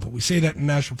visual and verbal. We say that in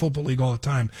the National Football League all the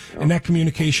time, and that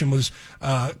communication was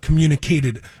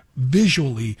communicated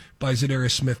visually by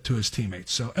Za'Darius Smith to his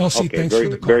teammates. So, LC, thanks for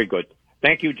the call. Very good.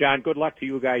 Thank you, John. Good luck to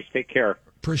you guys. Take care.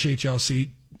 Appreciate you, LC.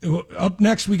 Up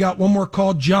next, we got one more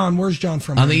call. John, where's John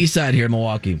from? On the east side here in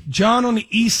Milwaukee. John on the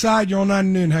east side. You're on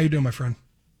 9 noon. How you doing, my friend?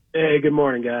 Hey, good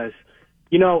morning, guys.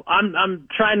 You know, I'm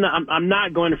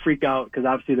not going to freak out because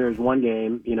obviously there's one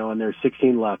game, you know, and there's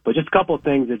 16 left. But just a couple of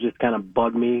things that just kind of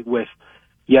bug me with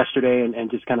yesterday and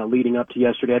just kind of leading up to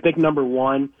yesterday. I think number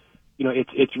one, you know,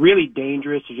 it's really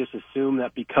dangerous to just assume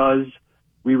that because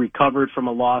we recovered from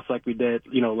a loss like we did,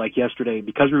 you know, like yesterday,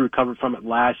 because we recovered from it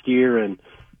last year and,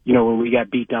 you know, when we got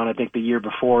beat down, I think the year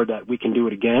before, that we can do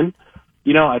it again.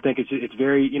 You know, I think it's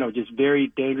very, you know, just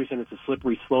very dangerous, and it's a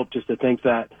slippery slope just to think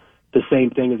that the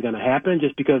same thing is going to happen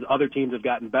just because other teams have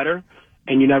gotten better,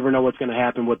 and you never know what's going to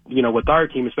happen with, you know, with our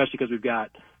team, especially because we've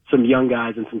got some young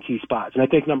guys in some key spots. And I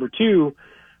think number two,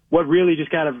 what really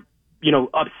just kind of, you know,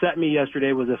 upset me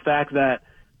yesterday was the fact that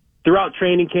throughout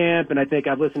training camp, and I think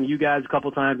I've listened to you guys a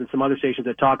couple times and some other stations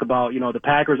that talk about, you know, the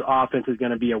Packers offense is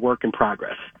going to be a work in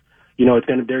progress. You know,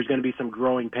 there's going to be some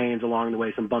growing pains along the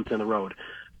way, some bumps in the road.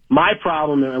 My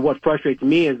problem and what frustrates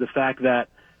me is the fact that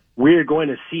we're going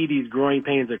to see these growing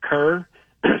pains occur,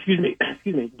 excuse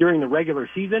me, during the regular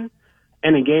season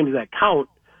and in games that count,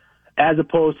 as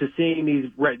opposed to seeing these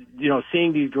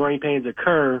growing pains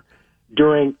occur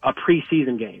during a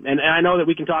preseason game. And I know that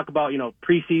we can talk about, you know,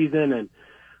 preseason and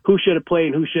who should have played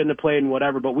and who shouldn't have played and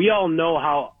whatever, but we all know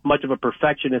how much of a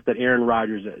perfectionist that Aaron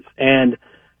Rodgers is. And,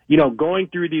 you know, going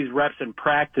through these reps in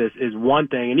practice is one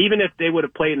thing. And even if they would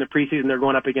have played in the preseason, they're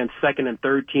going up against second and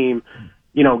third team,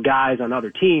 you know, guys on other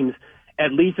teams.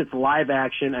 At least it's live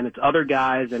action and it's other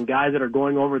guys and guys that are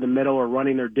going over the middle or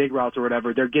running their dig routes or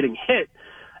whatever. They're getting hit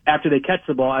after they catch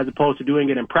the ball as opposed to doing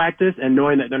it in practice and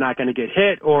knowing that they're not going to get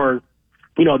hit or,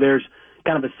 you know, there's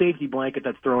kind of a safety blanket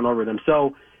that's thrown over them.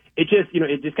 So it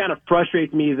just kind of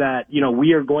frustrates me that, you know,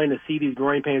 we are going to see these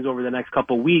growing pains over the next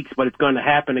couple of weeks, but it's going to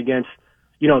happen against,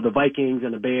 you know, the Vikings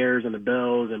and the Bears and the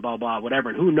Bills and blah, blah, whatever.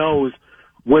 And who knows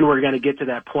when we're going to get to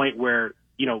that point where,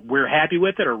 you know, we're happy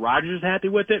with it or Rodgers is happy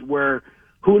with it, where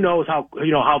who knows how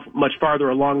much farther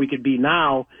along we could be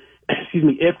now,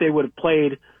 if they would have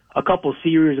played a couple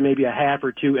series, maybe a half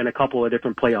or two, and a couple of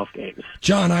different playoff games.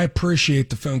 John, I appreciate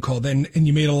the phone call. And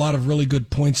you made a lot of really good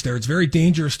points there. It's very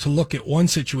dangerous to look at one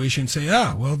situation and say,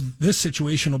 well, this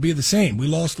situation will be the same. We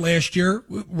lost last year.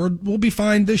 We'll be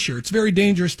fine this year. It's very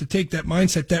dangerous to take that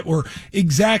mindset that we're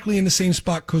exactly in the same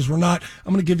spot because we're not.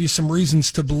 I'm going to give you some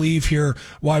reasons to believe here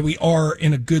why we are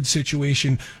in a good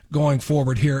situation going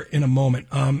forward here in a moment.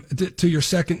 To your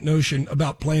second notion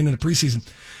about playing in the preseason,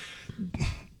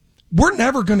 we're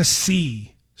never going to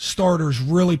see starters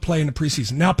really play in the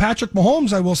preseason. Now, Patrick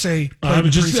Mahomes, I will say, played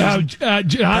in preseason.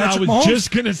 I was just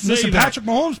going to say that. Patrick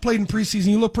Mahomes played in preseason.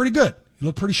 You look pretty good. You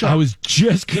look pretty sharp. I was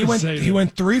just going to say that. He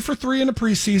went 3 for 3 in the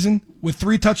preseason with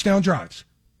 3 touchdown drives.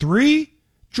 3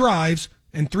 drives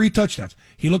and 3 touchdowns.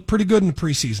 He looked pretty good in the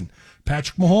preseason.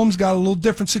 Patrick Mahomes got a little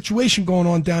different situation going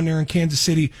on down there in Kansas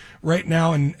City right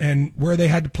now and where they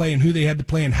had to play and who they had to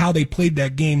play and how they played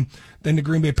that game than the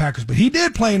Green Bay Packers. But he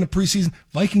did play in the preseason.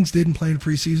 Vikings didn't play in the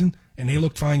preseason, and they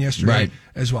looked fine yesterday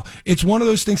as well. It's one of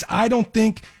those things I don't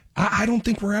think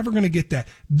we're ever going to get that.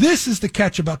 This is the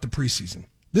catch about the preseason.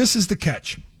 This is the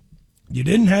catch. You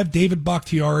didn't have David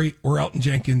Bakhtiari or Elton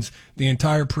Jenkins the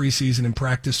entire preseason in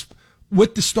practice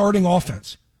with the starting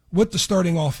offense.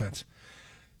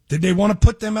 Did they want to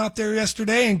put them out there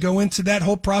yesterday and go into that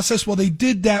whole process? Well, they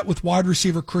did that with wide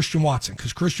receiver Christian Watson,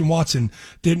 because Christian Watson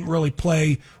didn't really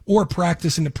play or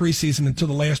practice in the preseason until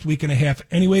the last week and a half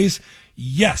anyways.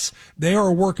 Yes, they are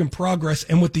a work in progress,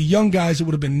 and with the young guys, it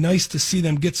would have been nice to see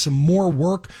them get some more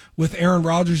work with Aaron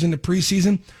Rodgers in the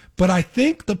preseason. But I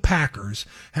think the Packers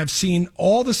have seen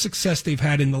all the success they've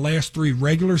had in the last 3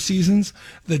 regular seasons,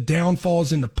 the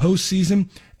downfalls in the postseason,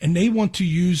 and they want to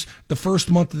use the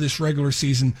first month of this regular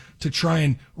season to try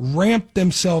and ramp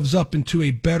themselves up into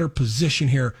a better position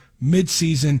here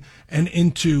midseason and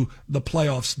into the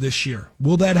playoffs this year.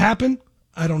 Will that happen?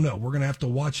 I don't know. We're going to have to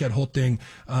watch that whole thing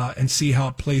and see how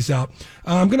it plays out.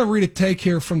 I'm going to read a take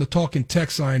here from the Talking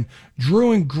Text line.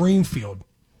 Drew in Greenfield.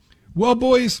 Well,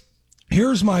 boys,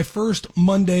 here's my first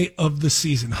Monday of the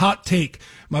season. Hot take.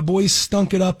 My boys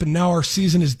stunk it up, and now our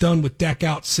season is done with Dak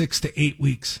out 6 to 8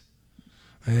 weeks.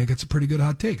 I think it's a pretty good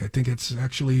hot take. I think it's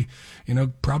actually,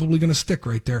 probably going to stick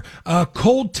right there.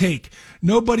 Cold take.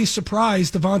 Nobody's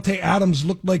surprised Davante Adams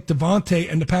looked like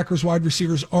Davante, and the Packers wide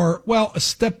receivers are, a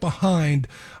step behind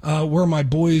where my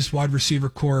boys' wide receiver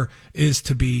core is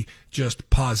to be just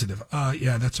positive.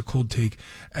 Yeah, that's a cold take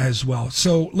as well.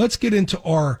 So let's get into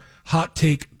our hot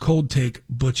take, cold take,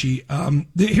 Butchie.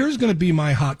 Here's going to be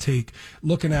my hot take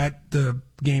looking at the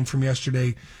game from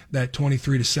yesterday, that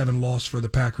 23-7 loss for the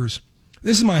Packers.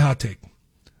 This is my hot take.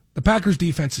 The Packers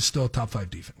defense is still a top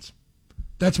 5 defense.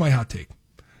 That's my hot take.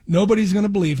 Nobody's going to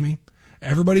believe me.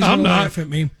 Everybody's going to laugh at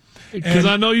me. Because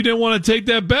I know you didn't want to take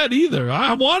that bet either.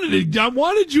 I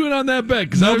wanted you in on that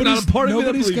bet because I'm not a part of it.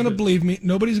 Nobody's going to believe me.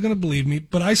 Nobody's going to believe me.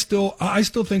 But I still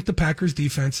think the Packers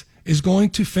defense is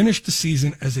going to finish the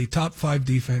season as a top 5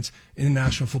 defense in the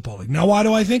National Football League. Now, why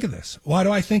do I think of this? Why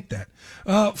do I think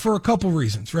that? For a couple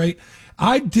reasons, right?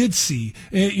 I did see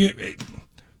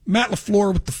Matt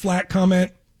LaFleur with the flat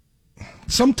comment.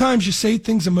 Sometimes you say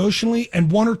things emotionally,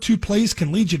 and 1 or 2 plays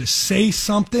can lead you to say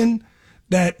something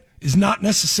that is not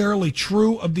necessarily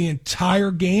true of the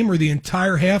entire game or the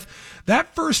entire half.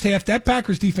 That first half, that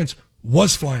Packers defense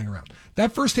was flying around.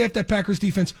 That first half, that Packers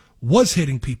defense was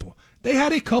hitting people. They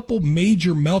had a couple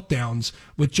major meltdowns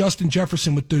with Justin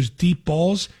Jefferson with those deep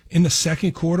balls in the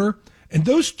second quarter, and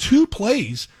those 2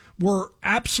 plays were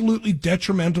absolutely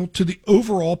detrimental to the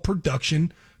overall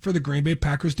production for the Green Bay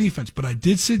Packers defense. But I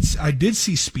did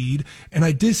see speed, and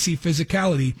I did see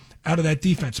physicality out of that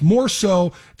defense, more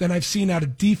so than I've seen out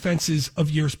of defenses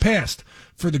of years past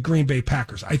for the Green Bay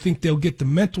Packers. I think they'll get the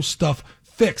mental stuff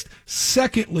fixed.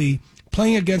 Secondly,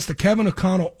 playing against the Kevin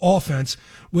O'Connell offense,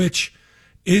 which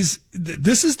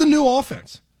this is the new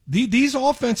offense. These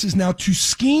offenses now to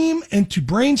scheme and to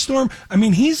brainstorm. I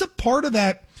mean, he's a part of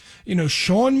that.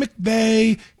 Sean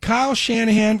McVay, Kyle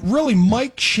Shanahan, really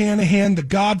Mike Shanahan, the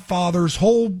Godfather's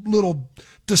whole little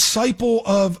disciple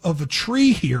of a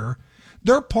tree here.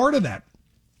 They're part of that.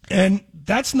 And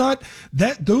that's not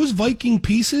that those Viking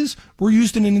pieces were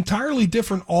used in an entirely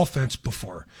different offense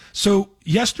before. So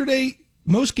yesterday,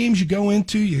 most games you go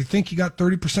into, you think you got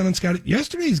 30% unscouted.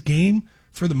 Yesterday's game,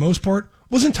 for the most part,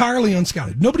 was entirely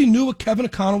unscouted. Nobody knew what Kevin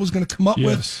O'Connell was going to come up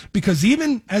with, because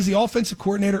even as the offensive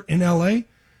coordinator in LA,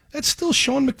 that's still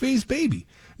Sean McVay's baby.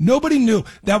 Nobody knew.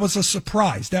 That was a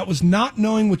surprise. That was not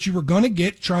knowing what you were going to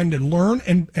get, trying to learn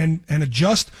and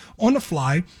adjust on the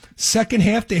fly. Second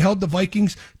half, they held the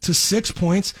Vikings to 6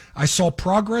 points. I saw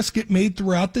progress get made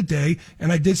throughout the day,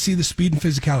 and I did see the speed and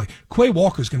physicality. Quay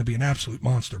Walker's going to be an absolute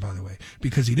monster, by the way,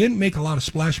 because he didn't make a lot of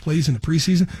splash plays in the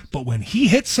preseason, but when he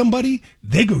hits somebody,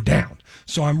 they go down.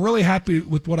 So I'm really happy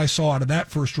with what I saw out of that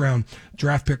first round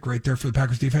draft pick right there for the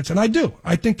Packers defense. And I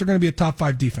think they're going to be a top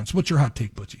 5 defense. What's your hot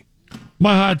take, Butchie?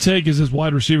 My hot take is this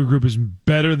wide receiver group is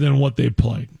better than what they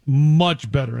played.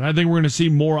 Much better. And I think we're going to see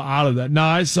more out of that. Now,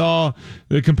 I saw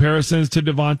the comparisons to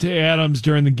Davante Adams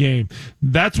during the game.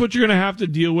 That's what you're going to have to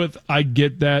deal with. I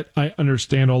get that. I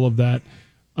understand all of that.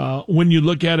 When you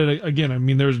look at it, again, I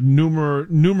mean, there's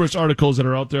numerous articles that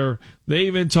are out there. They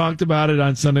even talked about it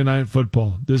on Sunday Night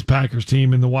Football, this Packers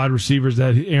team and the wide receivers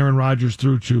that Aaron Rodgers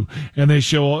threw to. And they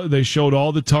showed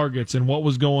all the targets and what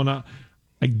was going on.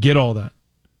 I get all that.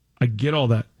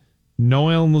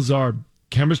 No Allen Lazard.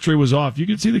 Chemistry was off. You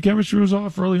could see the chemistry was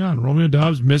off early on. Romeo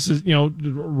Doubs misses,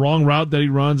 wrong route that he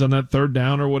runs on that third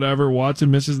down or whatever.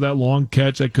 Watson misses that long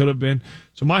catch that could have been.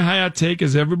 So my hot take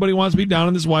is everybody wants to be down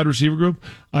in this wide receiver group.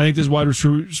 I think this wide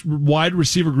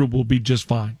receiver group will be just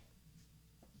fine.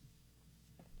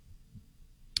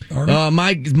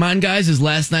 Mine, guys, is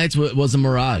last night's was a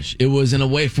mirage. It was, in a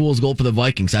way, fool's gold for the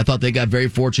Vikings. I thought they got very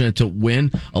fortunate to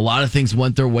win. A lot of things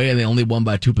went their way, and they only won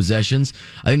by 2 possessions.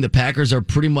 I think the Packers are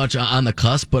pretty much on the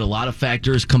cusp, but a lot of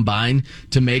factors combined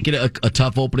to make it a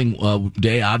tough opening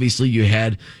day. Obviously, you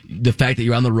had the fact that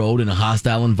you're on the road in a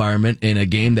hostile environment in a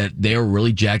game that they are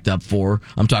really jacked up for.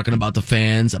 I'm talking about the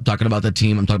fans. I'm talking about the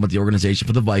team. I'm talking about the organization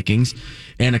for the Vikings.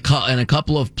 And a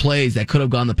couple of plays that could have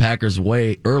gone the Packers'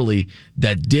 way early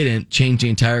that didn't change the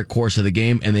entire course of the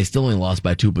game, and they still only lost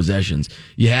by 2 possessions.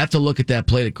 You have to look at that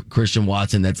play to Christian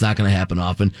Watson. That's not going to happen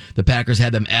often. The Packers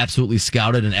had them absolutely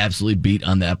scouted and absolutely beat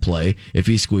on that play if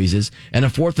he squeezes. And a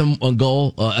 4th and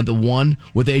goal at the 1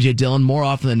 with A.J. Dillon, more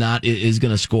often than not, is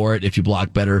going to score it if you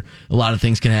block better. A lot of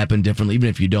things can happen differently. Even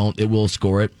if you don't, it will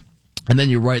score it. And then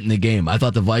you're right in the game. I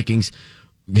thought the Vikings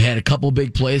had a couple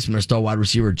big plays from their star wide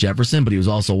receiver Jefferson, but he was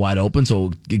also wide open,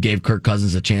 so it gave Kirk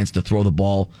Cousins a chance to throw the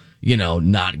ball,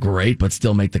 not great, but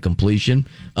still make the completion.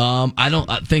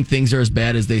 I think things are as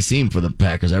bad as they seem for the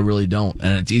Packers. I really don't.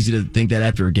 And it's easy to think that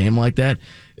after a game like that.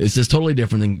 It's just totally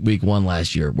different than week 1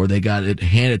 last year, where they got it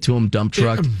handed to them, dump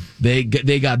trucked. They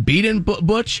got beaten,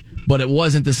 Butch, but it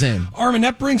wasn't the same. Armin,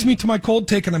 that brings me to my cold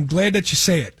take, and I'm glad that you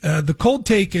say it. The cold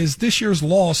take is this year's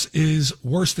loss is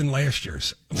worse than last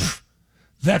year's.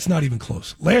 That's not even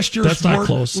close. Last year's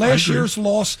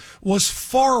loss was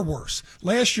far worse.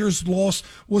 Last year's loss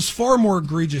was far more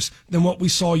egregious than what we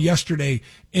saw yesterday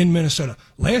in Minnesota.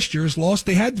 Last year's loss,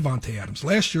 they had Devontae Adams.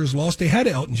 Last year's loss, they had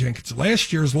Elton Jenkins.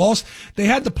 Last year's loss, they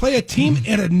had to play a team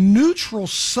at a neutral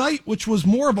site, which was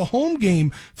more of a home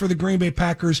game for the Green Bay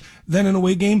Packers than an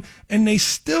away game, and they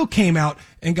still came out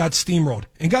and got steamrolled.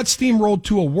 And got steamrolled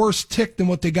to a worse tick than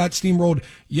what they got steamrolled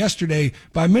yesterday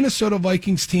by a Minnesota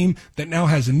Vikings team that now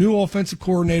has a new offensive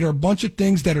coordinator, a bunch of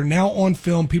things that are now on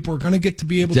film. People are going to get to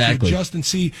be able to adjust and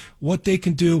see what they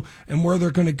can do and where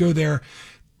they're going to go there.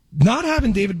 Not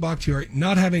having David Bakhtiari,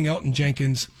 not having Elton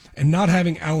Jenkins, and not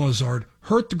having Allen Lazard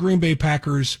hurt the Green Bay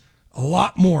Packers a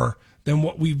lot more than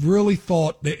what we really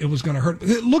thought that it was going to hurt.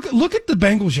 Look at the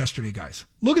Bengals yesterday, guys.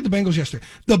 Look at the Bengals yesterday.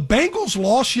 The Bengals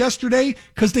lost yesterday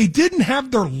because they didn't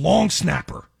have their long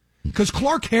snapper. Because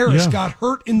Clark Harris got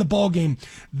hurt in the ball game.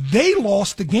 They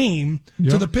lost the game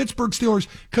to the Pittsburgh Steelers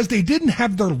because they didn't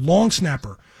have their long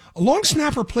snapper. A long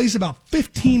snapper plays about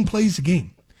 15 plays a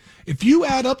game. If you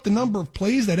add up the number of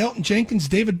plays that Elton Jenkins,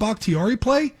 David Bakhtiari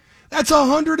play, that's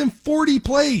 140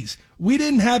 plays. We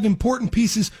didn't have important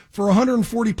pieces for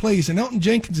 140 plays, and Elton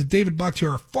Jenkins and David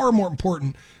Bakhtiari are far more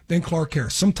important than Clark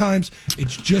Harris. Sometimes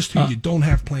it's just who you don't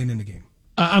have playing in the game.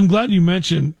 I'm glad you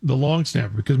mentioned the long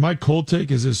snapper, because my cold take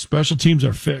is his special teams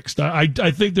are fixed. I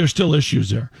think there's still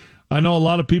issues there. I know a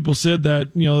lot of people said that,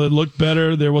 it looked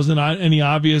better. There wasn't any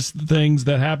obvious things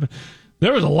that happened.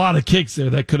 There was a lot of kicks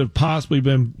there that could have possibly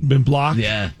been blocked.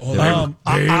 Yeah. They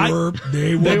were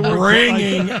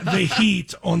bringing the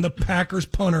heat on the Packers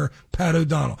punter, Pat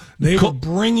O'Donnell. They were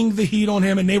bringing the heat on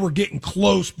him, and they were getting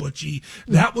close, Butchie.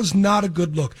 That was not a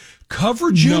good look.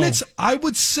 Coverage units, I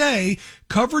would say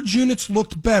coverage units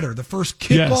looked better. The first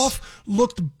kickoff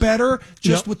looked better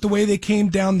just with the way they came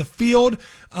down the field.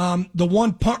 The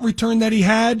one punt return that he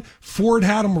had, Ford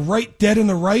had him right dead in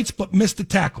the rights, but missed the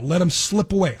tackle, let him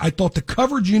slip away. I thought the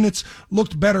coverage units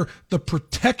looked better. The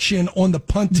protection on the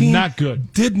punt team not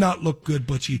good. Did not look good,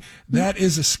 Butchie. That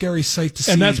is a scary sight to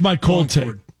see. And that's my cold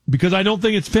take, because I don't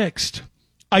think it's fixed.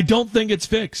 I don't think it's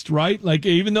fixed, right? Like,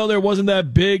 even though there wasn't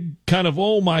that big kind of,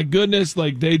 oh my goodness,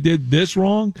 like they did this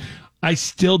wrong, I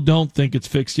still don't think it's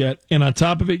fixed yet. And on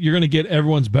top of it, you're going to get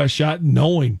everyone's best shot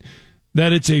knowing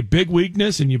that it's a big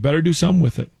weakness and you better do something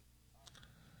with it.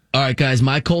 All right, guys,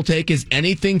 my cold take is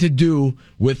anything to do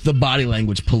with the body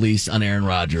language police on Aaron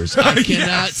Rodgers. I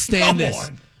cannot stand this.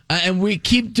 And we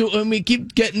keep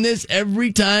getting this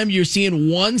every time you're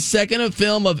seeing 1 second of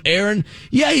film of Aaron.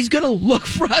 Yeah, he's going to look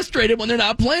frustrated when they're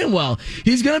not playing well.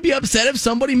 He's going to be upset if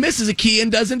somebody misses a key and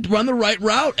doesn't run the right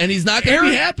route, and he's not going to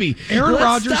be happy. Let's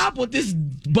Rodgers, stop with this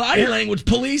body language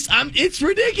police. It's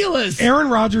ridiculous. Aaron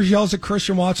Rodgers yells at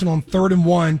Christian Watson on 3rd and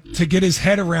 1 to get his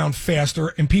head around faster,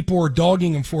 and people are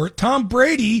dogging him for it. Tom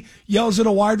Brady yells at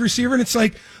a wide receiver, and it's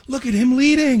like, look at him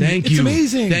leading. It's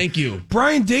amazing. Thank you.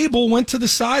 Brian Dable went to the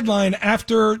sideline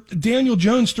after Daniel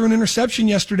Jones threw an interception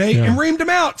yesterday and reamed him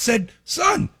out. Said,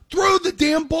 son, throw the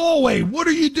damn ball away. What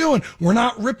are you doing? We're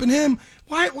not ripping him.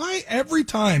 Why every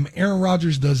time Aaron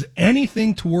Rodgers does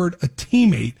anything toward a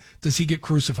teammate does he get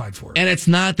crucified for it? And it's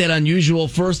not that unusual,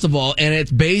 first of all, and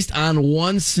it's based on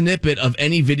one snippet of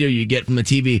any video you get from the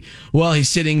TV. Well, he's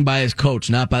sitting by his coach,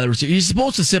 not by the receiver. You're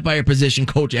supposed to sit by your position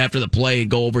coach after the play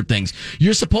and go over things.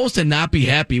 You're supposed to not be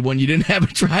happy when you didn't have a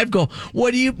drive goal.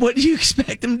 What do you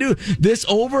expect him to do? This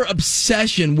over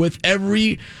obsession with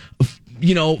every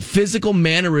physical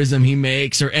mannerism he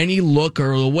makes, or any look,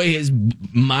 or the way his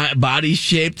body's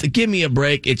shaped. Give me a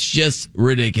break. It's just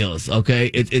ridiculous, okay?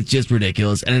 It's just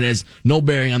ridiculous, and it has no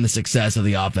bearing on the success of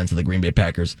the offense of the Green Bay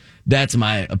Packers. That's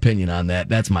my opinion on that.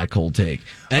 That's my cold take.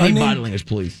 Any body language,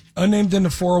 please. Unnamed in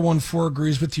the 414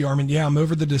 agrees with you, Armin. Yeah, I'm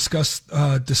over the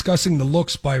discussing the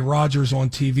looks by Rodgers on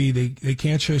TV. They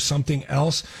can't show something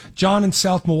else. John in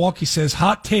South Milwaukee says,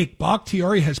 hot take,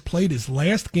 Bakhtiari has played his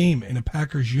last game in a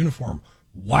Packers uniform.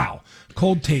 Wow.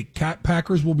 Cold take.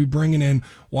 Packers will be bringing in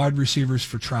wide receivers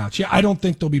for tryouts. Yeah, I don't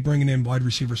think they'll be bringing in wide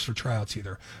receivers for tryouts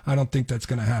either. I don't think that's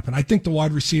going to happen. I think the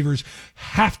wide receivers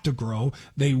have to grow.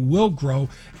 They will grow.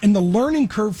 And the learning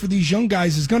curve for these young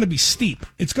guys is going to be steep.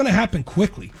 It's going to happen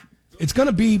quickly. It's going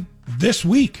to be this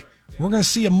week. We're going to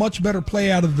see a much better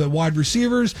play out of the wide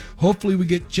receivers. Hopefully we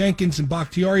get Jenkins and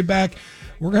Bakhtiari back.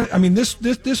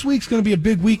 This week's going to be a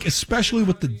big week, especially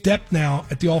with the depth now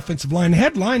at the offensive line. They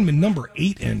had lineman number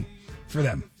 8 in for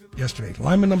them yesterday.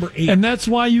 Lineman number 8. And that's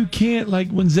why you can't, like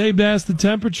when Zabe asked the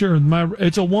temperature,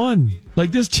 it's a 1.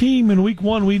 Like this team in week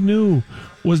 1 we knew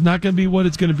was not going to be what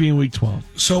it's going to be in week 12.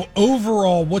 So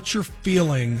overall, what's your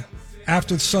feeling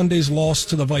after Sunday's loss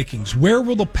to the Vikings? Where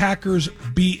will the Packers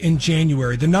be in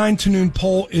January? The 9 to noon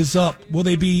poll is up. Will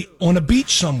they be on a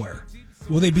beach somewhere?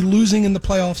 Will they be losing in the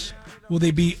playoffs? Will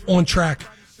they be on track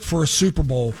for a Super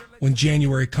Bowl when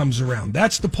January comes around?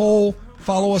 That's the poll.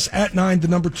 Follow us at 9 to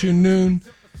number 2 noon.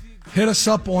 Hit us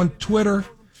up on Twitter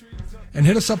and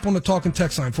hit us up on the talk and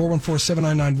text line,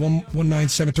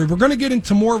 414-799-1973. We're going to get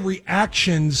into more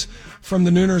reactions from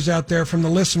the Nooners out there, from the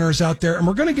listeners out there, and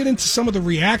we're going to get into some of the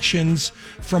reactions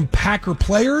from Packer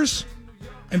players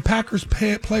and Packers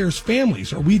players'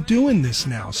 families. Are we doing this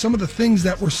now? Some of the things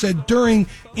that were said during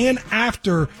and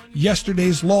after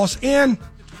yesterday's loss, and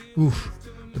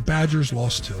the Badgers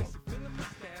lost too.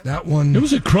 That one. It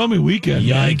was a crummy weekend.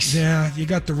 Yikes. Man. Yeah, you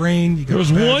got the rain. You got there was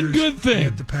the Badgers, one good thing. You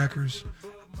got the Packers.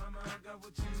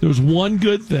 There was one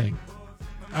good thing.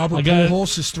 Albert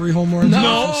Pujols is 3 home runs.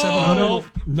 No,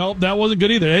 that wasn't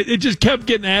good either. It just kept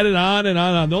getting added on and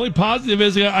on and on. The only positive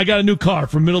is I got a new car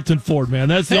from Middleton Ford, man.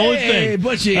 That's the only thing.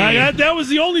 Butchie. That was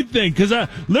the only thing, because I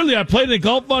played in a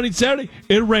golf outing Saturday.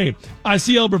 It rained. I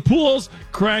see Albert Pujols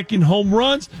cracking home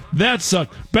runs. That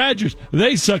sucked. Badgers,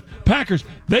 they sucked. Packers,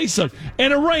 they sucked.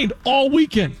 And it rained all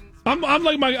weekend. I'm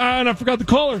like and I forgot the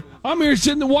caller. I'm here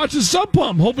sitting and watching Sub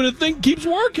Pump, hoping the thing keeps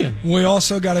working. We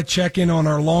also got to check in on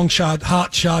our long shot,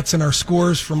 hot shots, and our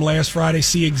scores from last Friday.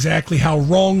 See exactly how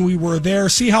wrong we were there.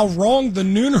 See how wrong the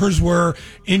Nooners were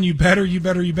in You Better, You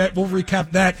Better, You Bet. We'll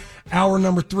recap that hour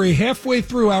number 3. Halfway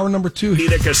through hour number 2.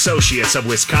 Orthopedic Associates of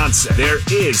Wisconsin. There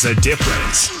is a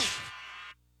difference.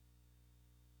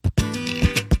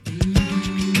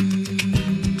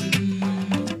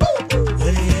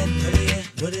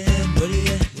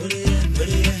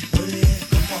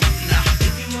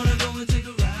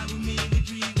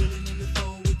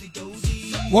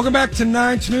 Welcome back to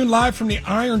 9 to noon, live from the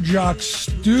Iron Jock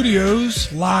Studios,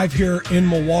 live here in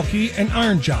Milwaukee. And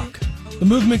Iron Jock, the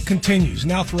movement continues.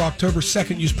 Now through October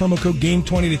 2nd, use promo code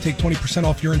GAME20 to take 20%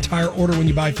 off your entire order when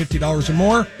you buy $50 or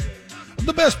more of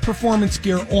the best performance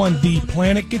gear on the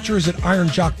planet. Get yours at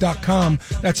ironjock.com.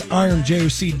 That's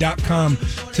ironjoc.com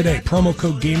today. Promo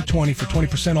code GAME20 for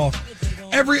 20%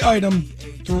 off every item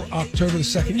through October the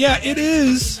 2nd. Yeah, it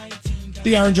is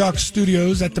the Iron Jock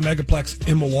Studios at the Megaplex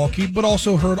in Milwaukee, but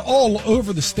also heard all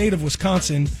over the state of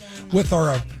Wisconsin with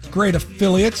our great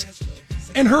affiliates,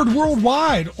 and heard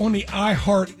worldwide on the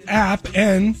iHeart app.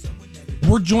 And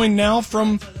we're joined now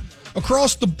from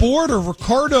across the border.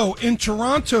 Ricardo in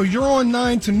Toronto, you're on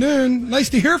 9 to noon. Nice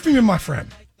to hear from you, my friend.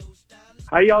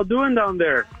 How y'all doing down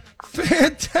there?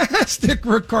 Fantastic,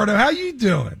 Ricardo. How you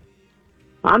doing?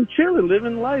 I'm chilling,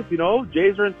 living life,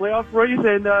 Jays are in playoff race,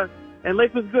 and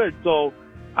life is good. So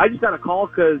I just got a call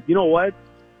because, you know what?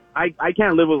 I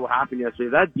can't live with what happened yesterday.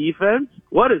 That defense,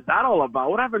 what is that all about?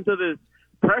 What happened to this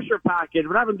pressure package?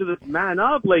 What happened to this man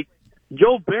up? Like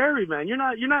Joe Barry, man, you're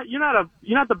not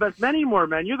the best man anymore,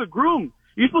 man. You're the groom.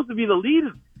 You're supposed to be the lead.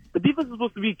 The defense is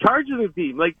supposed to be charging the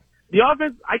team. Like the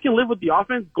offense, I can live with the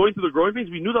offense going through the growing pains.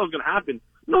 We knew that was going to happen.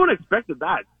 No one expected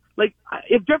that. Like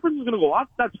if Jefferson's going to go off,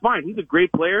 that's fine. He's a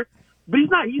great player, but he's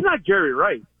not Jerry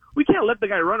Rice. We can't let the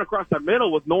guy run across the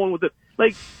middle with no one with it.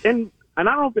 Like, and and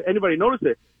I don't know if anybody noticed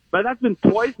it, but that's been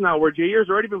twice now where Jair's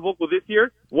already been vocal this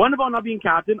year. One about not being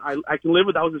captain, I can live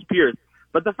with, that was his peers.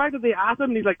 But the fact that they asked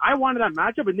him, and he's like, I wanted that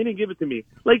matchup, and they didn't give it to me.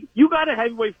 Like, you got a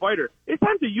heavyweight fighter. It's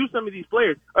time to use some of these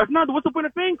players. Or if not, what's the point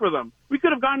of paying for them? We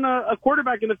could have gotten a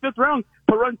quarterback in the 5th round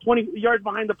to run 20 yards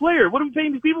behind the player. What are we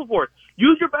paying these people for?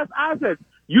 Use your best assets.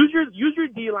 Use your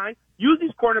D-line. Use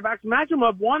these cornerbacks. Match them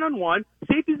up one-on-one.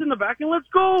 Safeties in the back, and let's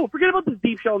go. Forget about this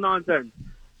deep shell nonsense.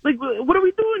 Like, what are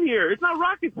we doing here? It's not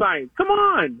rocket science. Come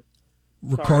on.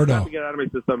 Ricardo. Sorry, I have to get out of my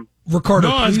system. Ricardo,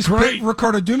 No, please, it's great.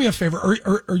 Ricardo, do me a favor.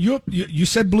 Are you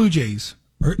said Blue Jays?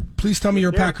 Please tell me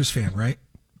you're a Packers fan, right?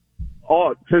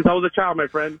 Oh, since I was a child, my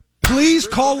friend. Please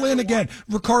call in again.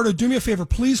 Ricardo, do me a favor.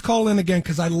 Please call in again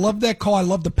because I love that call. I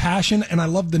love the passion, and I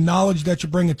love the knowledge that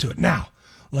you're bringing to it. Now,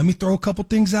 let me throw a couple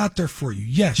things out there for you.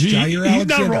 Yes, Jair he's not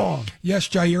Alexander. wrong. Yes,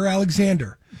 Jair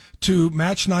Alexander to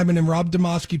Matt Schneidman and Rob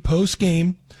Demoski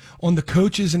post-game on the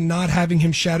coaches and not having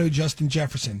him shadow Justin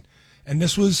Jefferson. And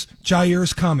this was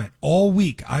Jair's comment. All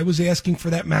week, I was asking for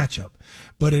that matchup.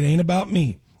 But it ain't about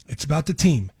me. It's about the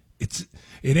team. It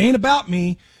ain't about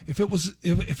me. If it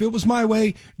was my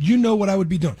way, you know what I would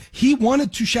be doing. He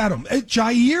wanted to shadow him.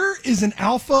 Jair is an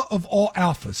alpha of all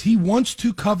alphas. He wants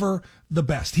to cover the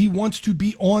best. He wants to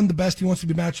be on the best. He wants to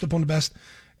be matched up on the best.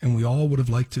 And we all would have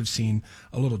liked to have seen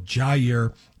a little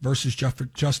Jair versus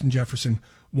Justin Jefferson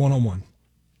one-on-one.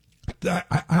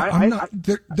 I'm not,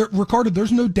 Ricardo,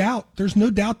 there's no doubt. There's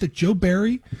no doubt that Joe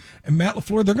Barry and Matt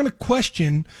LaFleur, they're going to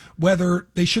question whether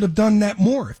they should have done that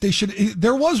more. If they should,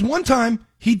 there was one time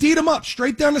he D'd him up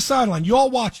straight down the sideline. You all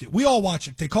watched it. We all watched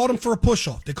it. They called him for a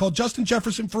push-off. They called Justin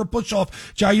Jefferson for a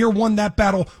push-off. Jair won that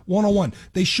battle one-on-one.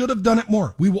 They should have done it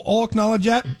more. We will all acknowledge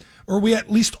that, or we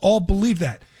at least all believe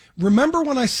that. Remember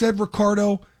when I said,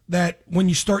 Ricardo, that when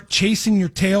you start chasing your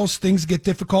tails, things get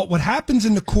difficult? What happens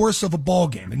in the course of a ball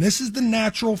game, and this is the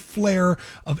natural flair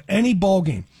of any ball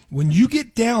game, when you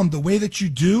get down the way that you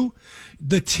do,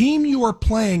 the team you are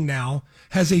playing now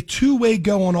has a two-way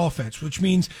go on offense, which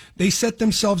means they set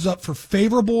themselves up for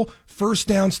favorable first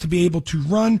downs to be able to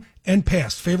run and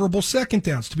pass, favorable second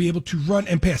downs to be able to run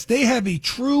and pass. They have a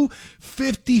true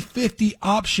 50-50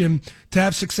 option to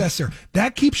have success there.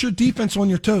 That keeps your defense on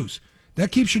your toes.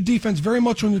 That keeps your defense very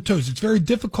much on your toes. It's very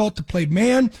difficult to play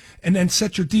man and then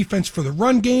set your defense for the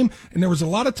run game. And there was a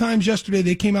lot of times yesterday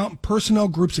they came out in personnel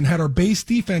groups and had our base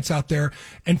defense out there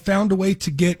and found a way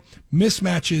to get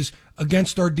mismatches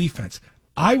against our defense.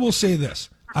 I will say this.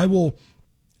 I will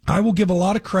give a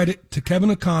lot of credit to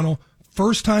Kevin O'Connell,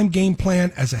 first-time game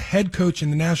plan as a head coach in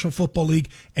the National Football League,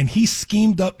 and he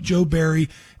schemed up Joe Barry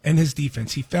and his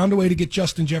defense. He found a way to get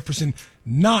Justin Jefferson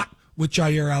not with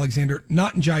Jair Alexander,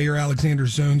 not in Jair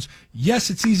Alexander's zones. Yes,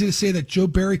 it's easy to say that Joe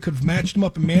Barry could have matched him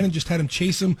up in man and just had him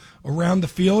chase him around the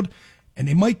field, and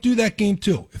they might do that game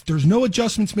two. If there's no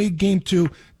adjustments made game two,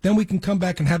 then we can come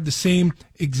back and have the same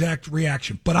exact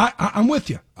reaction. But I'm with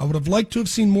you. I would have liked to have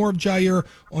seen more of Jair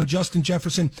on Justin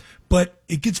Jefferson, but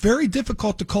it gets very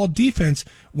difficult to call defense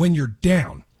when you're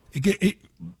down. The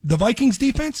Vikings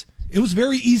defense, it was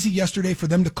very easy yesterday for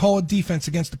them to call a defense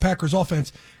against the Packers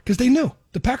offense because they knew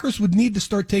the Packers would need to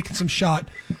start taking some shot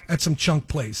at some chunk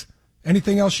plays.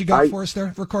 Anything else you got for us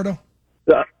there, Ricardo?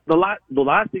 The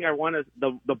last thing I want is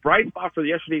the bright spot for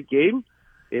yesterday's game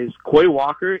is Quay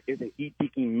Walker is a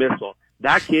heat-seeking missile.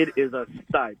 That kid is a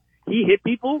stud. He hit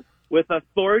people with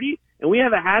authority, and we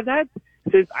haven't had that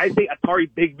since, I say, Atari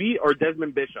Bigby or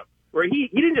Desmond Bishop, where he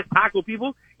didn't just tackle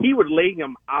people, he would lay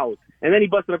them out. And then he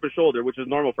busted up his shoulder, which is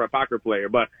normal for a Packer player.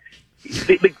 But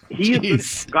he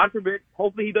is, God forbid,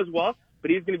 hopefully he does well,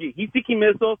 but he's going to be a heat-seeking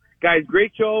missile. Guys,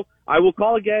 great show. I will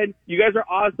call again. You guys are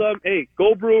awesome. Hey,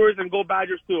 go Brewers and go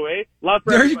Badgers too, eh? Love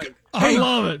for everybody. I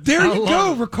love it. There you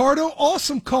go, Ricardo.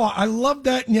 Awesome call. I love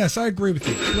that. And yes, I agree with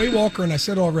you. Quay Walker, and I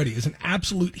said already, is an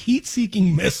absolute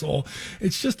heat-seeking missile.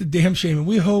 It's just a damn shame, and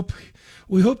we hope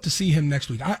to see him next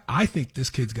week. I think this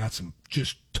kid's got some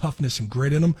just toughness and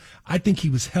grit in him. I think he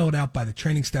was held out by the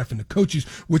training staff and the coaches,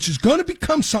 which is going to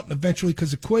become something eventually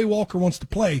because if Quay Walker wants to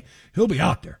play, he'll be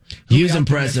out there. He was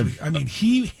impressive. I mean,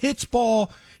 he hits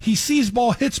ball, he sees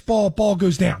ball, hits ball, ball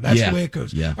goes down. That's the way it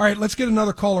goes. Yeah. All right, let's get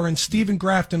another caller in. Stephen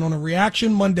Grafton on a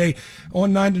Reaction Monday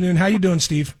on 9 to noon. How you doing,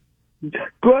 Steve?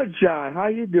 Good, John. How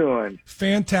you doing?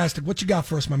 Fantastic. What you got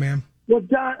for us, my man? Well,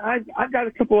 John, I've got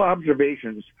a couple of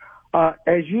observations.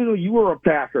 As you know, you were a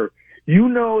Packer. You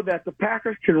know that the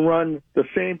Packers can run the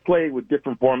same play with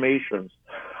different formations.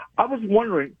 I was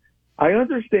wondering, I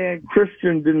understand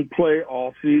Christian didn't play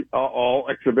all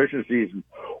exhibition season.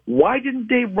 Why didn't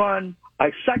they run a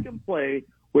second play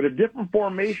with a different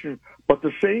formation but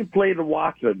the same play to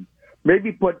Watson?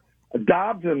 Maybe put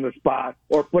Dobbs in the spot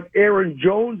or put Aaron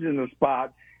Jones in the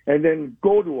spot and then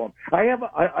go to him. I have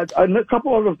a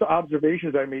couple of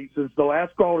observations I made since the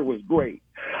last caller was great.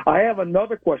 I have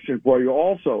another question for you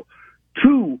also.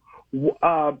 2,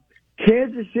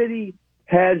 Kansas City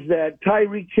has that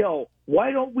Tyreek Hill.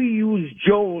 Why don't we use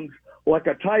Jones like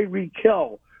a Tyreek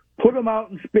Hill? Put him out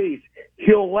in space.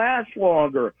 He'll last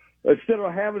longer instead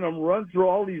of having him run through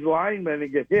all these linemen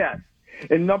and get hit.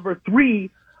 And number 3,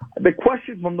 the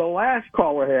question from the last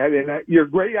caller had, and your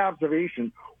great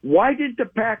observation, why did the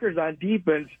Packers on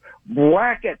defense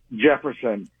bracket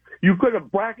Jefferson? You could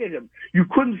have bracketed him. You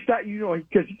couldn't stop,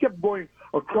 because he kept going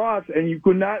across and you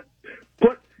could not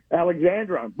put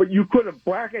Alexander on, but you could have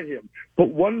bracketed him, put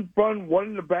one in front, one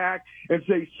in the back, and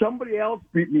say, somebody else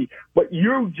beat me, but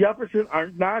you, Jefferson, are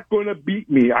not going to beat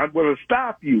me. I'm going to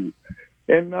stop you.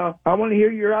 And I want to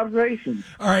hear your observations.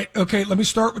 All right, okay, let me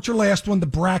start with your last one, the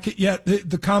bracket. Yeah,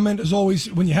 the comment is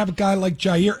always, when you have a guy like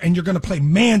Jair and you're going to play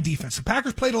man defense. The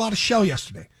Packers played a lot of shell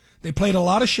yesterday. They played a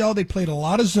lot of shell. They played a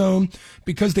lot of zone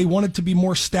because they wanted to be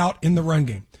more stout in the run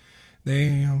game.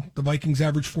 The Vikings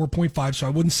averaged 4.5, so I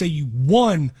wouldn't say you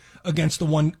won against the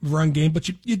one run game, but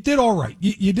you did all right.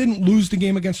 You didn't lose the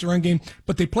game against the run game,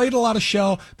 but they played a lot of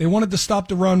shell. They wanted to stop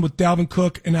the run with Dalvin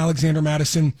Cook and Alexander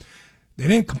Mattison. They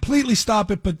didn't completely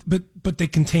stop it, but they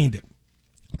contained it.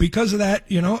 Because of that,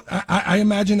 I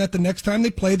imagine that the next time they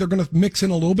play, they're going to mix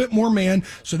in a little bit more man.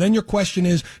 So then your question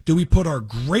is, do we put our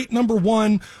great number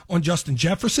 1 on Justin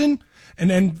Jefferson and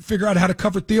then figure out how to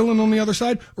cover Thielen on the other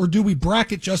side? Or do we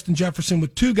bracket Justin Jefferson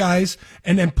with 2 guys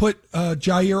and then put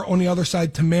Jair on the other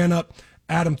side to man up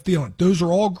Adam Thielen? Those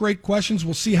are all great questions.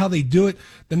 We'll see how they do it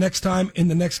the next time in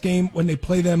the next game when they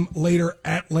play them later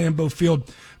at Lambeau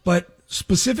Field. But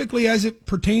specifically as it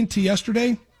pertained to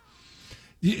yesterday,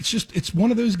 it's one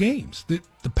of those games that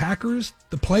the Packers,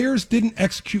 the players didn't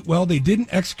execute well. They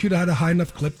didn't execute at a high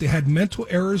enough clip. They had mental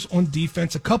errors on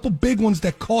defense, a couple big ones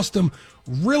that cost them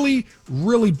really,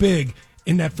 really big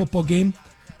in that football game.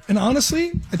 And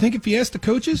honestly, I think if you ask the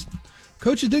coaches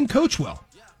didn't coach well.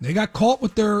 They got caught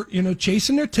with their,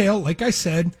 chasing their tail, like I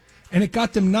said, and it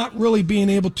got them not really being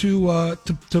able to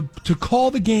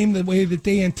call the game the way that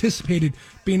they anticipated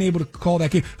being able to call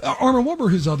that game. Armin, what were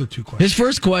his other 2 questions? His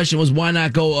first question was, why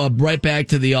not go right back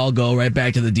to the right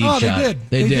back to the deep shot?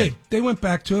 They did. They went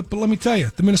back to it, but let me tell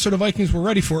you, the Minnesota Vikings were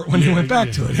ready for it when they went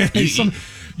back to it.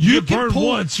 You burn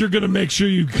once, you're going to make sure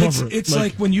you cover it. It's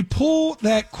like when you pull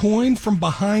that coin from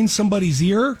behind somebody's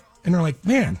ear, and they're like,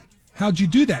 man, how'd you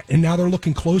do that? And now they're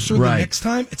looking closer the next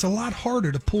time. It's a lot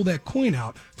harder to pull that coin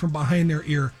out from behind their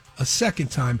ear a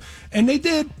second time. And they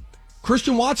did.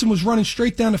 Christian Watson was running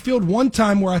straight down the field one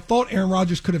time where I thought Aaron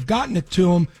Rodgers could have gotten it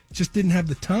to him, just didn't have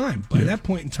the time. By that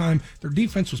point in time, their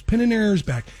defense was pinning their ears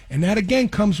back. And that, again,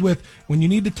 comes with when you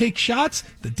need to take shots,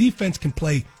 the defense can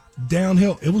play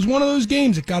downhill. It was one of those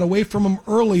games that got away from them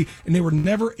early, and they were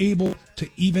never able to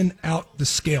even out the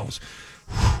scales.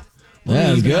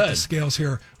 That was good. The scales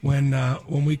here when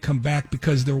we come back,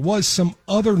 because there was some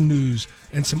other news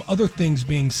and some other things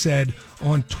being said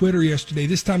on Twitter yesterday.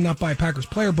 This time not by a Packers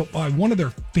player, but by one of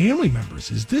their family members.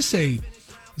 Is this a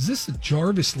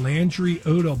Jarvis Landry,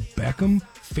 Odell Beckham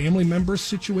family member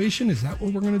situation? Is that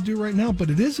what we're going to do right now?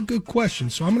 But it is a good question,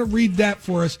 so I'm going to read that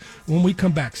for us when we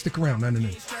come back. Stick around. 9 to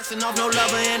noon. Stressing off no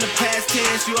lover in the past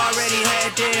tense. You already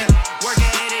had them. Work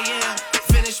at 8 a.m.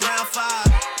 Finish round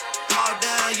 5. All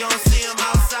down, you don't see them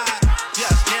outside. Yeah,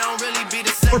 they don't really be the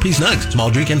same. 4-piece nugs,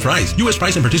 small drink, and fries. U.S.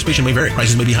 price and participation may vary.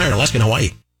 Prices may be higher in Alaska and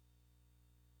Hawaii.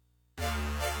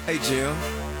 Hey, Jim.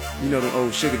 You know the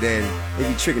old sugar daddy. They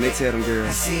be tricking, they tell them girls.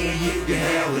 I said you can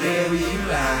have whatever you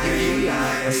like.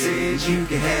 I said you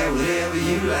can have whatever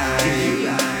you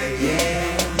like.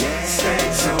 Yeah.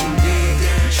 Sex on dick,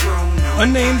 control no.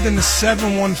 Unnamed in the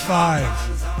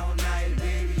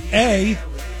 715.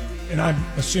 And I'm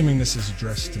assuming this is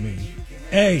addressed to me.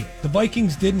 A, the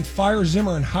Vikings didn't fire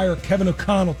Zimmer and hire Kevin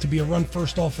O'Connell to be a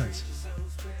run-first offense.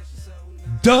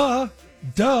 Duh,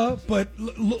 but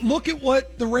look at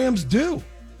what the Rams do.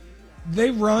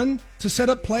 They run to set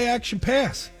up play-action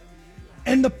pass.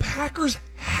 And the Packers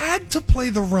had to play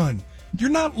the run. You're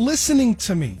not listening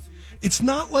to me. It's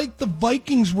not like the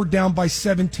Vikings were down by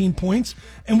 17 points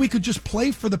and we could just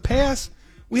play for the pass.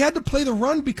 We had to play the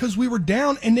run because we were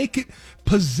down, and they could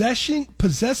possessing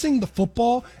the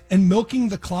football and milking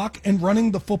the clock and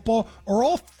running the football are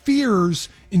all fears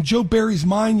in Joe Barry's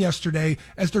mind yesterday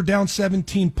as they're down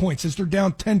 17 points, as they're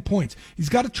down 10 points. He's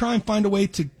got to try and find a way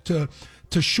to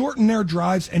shorten their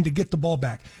drives and to get the ball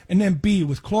back. And then B,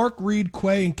 with Clark, Reed,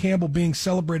 Quay, and Campbell being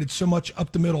celebrated so much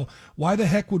up the middle, why the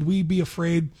heck would we be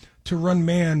afraid to run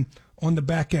man on the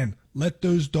back end? Let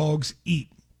those dogs eat.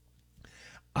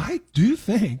 I do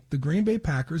think the Green Bay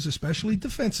Packers, especially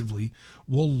defensively,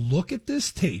 will look at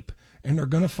this tape and they're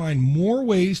going to find more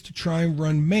ways to try and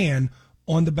run man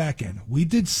on the back end. We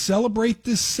did celebrate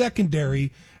this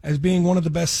secondary as being one of the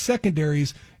best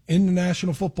secondaries in the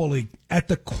National Football League at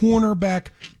the cornerback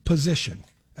position.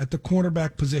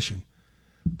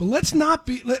 But let's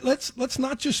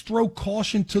not just throw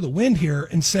caution to the wind here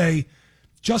and say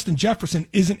Justin Jefferson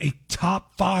isn't a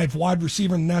top 5 wide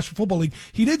receiver in the National Football League.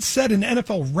 He did set an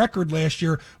NFL record last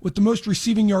year with the most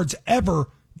receiving yards ever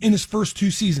in his first 2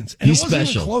 seasons. And He's it wasn't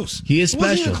special. Even close. He is it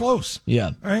wasn't special. Even close.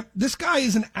 Yeah. All right. This guy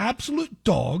is an absolute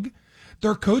dog.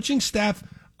 Their coaching staff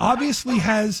obviously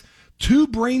has 2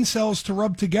 brain cells to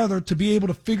rub together to be able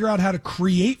to figure out how to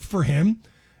create for him.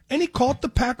 And he caught the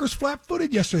Packers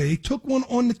flat-footed yesterday. He took one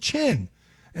on the chin.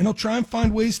 And he'll try and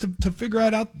find ways to figure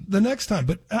it out the next time.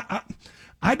 But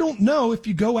I don't know if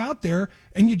you go out there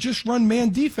and you just run man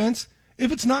defense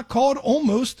if it's not called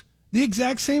almost the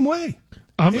exact same way.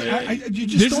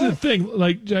 This is the thing.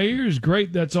 Like, Jair is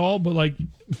great, that's all. But, like,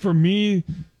 for me,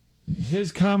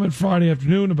 his comment Friday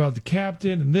afternoon about the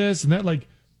captain and this and that, like,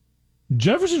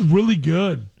 Jefferson's really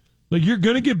good. Like, you're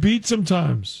going to get beat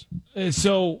sometimes. And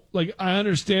so, like, I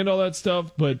understand all that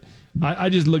stuff, but I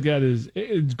just look at it as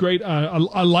it's great. I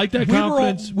like that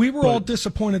confidence. We were all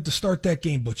disappointed to start that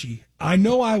game, Butchie. I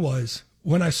know I was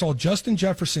when I saw Justin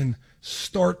Jefferson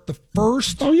start the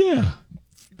first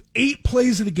 8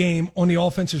 plays of the game on the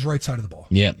offense's right side of the ball.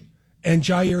 Yeah. And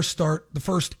Jair start the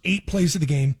first 8 plays of the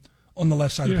game on the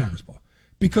left side of the Packers ball.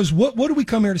 Because what do we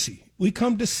come here to see? We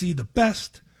come to see the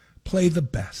best play the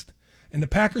best. And the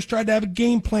Packers tried to have a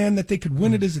game plan that they could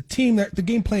win it as a team. The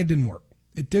game plan didn't work.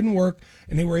 It didn't work,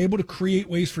 and they were able to create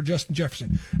ways for Justin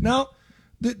Jefferson. Now,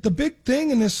 the big thing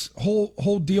in this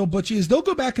whole deal, Butchie, is they'll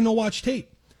go back and they'll watch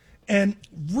tape. And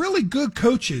really good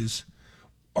coaches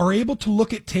are able to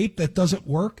look at tape that doesn't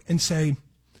work and say,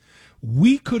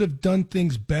 we could have done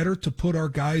things better to put our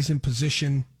guys in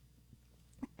position,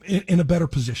 in a better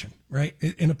position, right?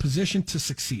 In a position to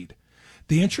succeed.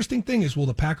 The interesting thing is, will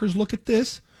the Packers look at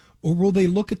this, or will they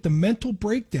look at the mental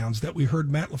breakdowns that we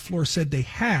heard Matt LaFleur said they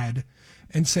had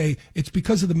and say it's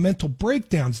because of the mental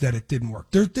breakdowns that it didn't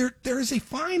work? There is a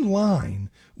fine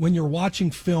line when you're watching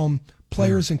film,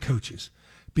 players and coaches,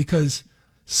 because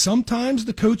sometimes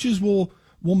the coaches will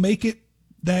make it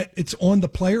that it's on the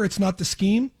player, it's not the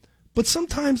scheme, but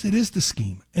sometimes it is the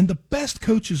scheme. And the best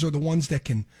coaches are the ones that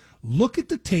can look at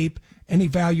the tape and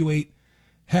evaluate,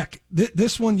 heck,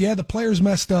 this one, the players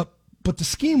messed up, but the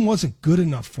scheme wasn't good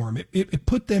enough for them. It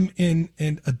put them in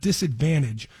a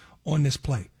disadvantage on this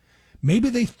play.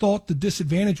 Maybe they thought the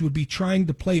disadvantage would be trying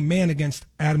to play man against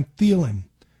Adam Thielen,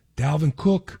 Dalvin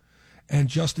Cook, and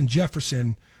Justin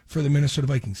Jefferson for the Minnesota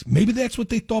Vikings. Maybe that's what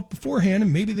they thought beforehand,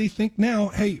 and maybe they think now,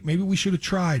 hey, maybe we should have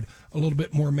tried a little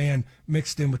bit more man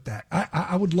mixed in with that.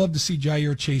 I would love to see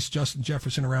Jair chase Justin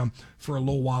Jefferson around for a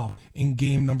little while in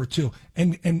game number 2.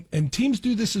 And teams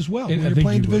do this as well. When you're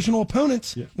playing divisional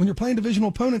opponents,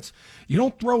 you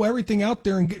don't throw everything out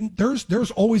there and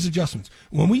there's always adjustments.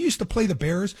 When we used to play the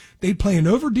Bears, they'd play an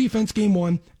over defense game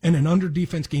 1 and an under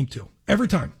defense game 2. Every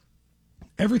time.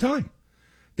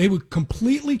 They would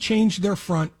completely change their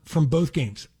front from both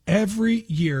games. Every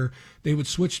year, they would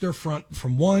switch their front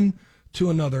from one to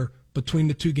another between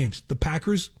the 2 games. The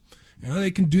Packers, they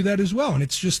can do that as well. And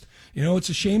it's just, it's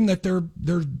a shame that their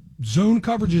zone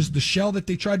coverages, the shell that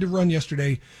they tried to run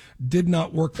yesterday, did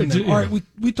not work for them. All right,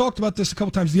 we talked about this a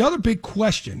couple times. The other big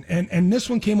question, and this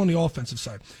one came on the offensive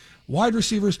side. Wide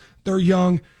receivers, they're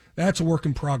young. That's a work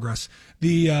in progress.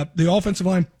 The offensive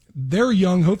line, they're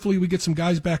young. Hopefully we get some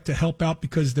guys back to help out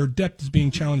because their depth is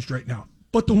being challenged right now.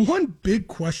 But the one big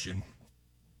question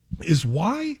is,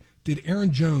 why did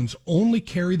Aaron Jones only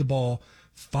carry the ball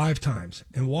 5 times?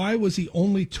 And why was he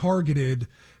only targeted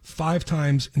 5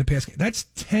 times in the pass game? That's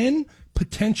 10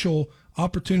 potential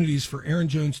opportunities for Aaron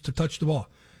Jones to touch the ball.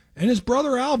 And his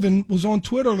brother Alvin was on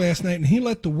Twitter last night, and he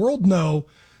let the world know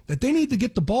that they need to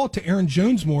get the ball to Aaron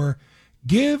Jones more.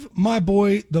 Give my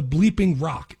boy the bleeping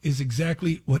rock is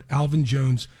exactly what Alvin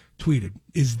Jones tweeted.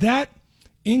 Is that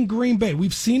in Green Bay?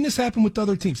 We've seen this happen with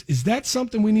other teams. Is that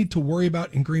something we need to worry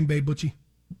about in Green Bay, Butchie?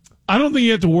 I don't think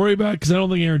you have to worry about it because I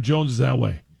don't think Aaron Jones is that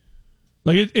way.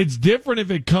 Like, it's different if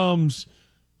it comes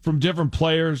from different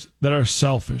players that are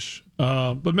selfish.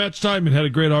 But Matt Steinman had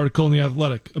a great article in The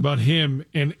Athletic about him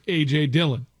and A.J.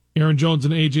 Dillon. Aaron Jones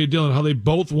and A.J. Dillon, how they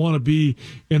both want to be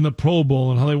in the Pro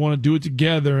Bowl and how they want to do it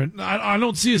together. And I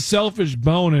don't see a selfish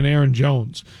bone in Aaron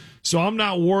Jones. So I'm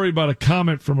not worried about a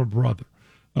comment from a brother.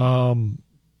 I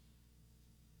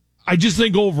just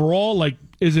think overall, like,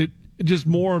 is it just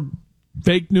more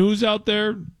fake news out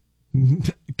there?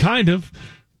 Kind of.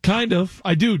 Kind of.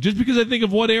 I do. Just because I think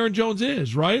of what Aaron Jones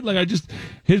is, right? Like,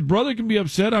 his brother can be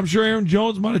upset. I'm sure Aaron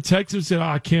Jones might have texted and said,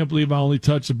 I can't believe I only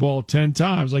touched the ball 10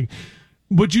 times. Like,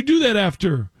 but you do that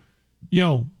after,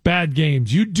 bad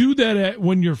games. You do that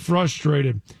when you're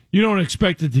frustrated. You don't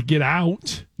expect it to get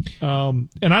out. And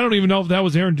I don't even know if that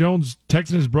was Aaron Jones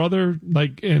texting his brother,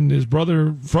 and his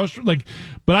brother frustrated.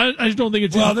 But I just don't think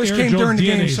it's this Aaron came Jones during the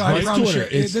game, DNA, so I right? promise you.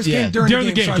 This came during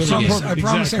the game, so I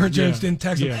promise Aaron Jones didn't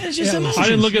text him. I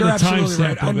didn't look at the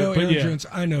timestamp of it.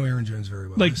 I know Aaron Jones very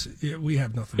well. We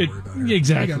have nothing to worry about here.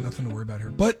 Exactly. We got nothing to worry about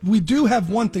here. But we do have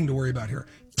one thing to worry about here.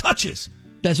 Touches.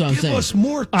 That's what I'm saying. Give us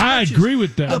more touches. I agree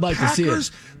with that. I'd like to see it.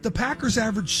 The Packers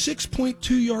averaged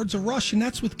 6.2 yards a rush, and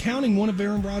that's with counting one of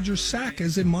Aaron Rodgers' sack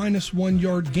as a -1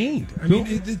 yard gained. I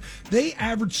mean, they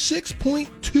averaged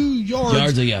 6.2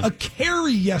 yards a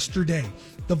carry yesterday.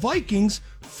 The Vikings,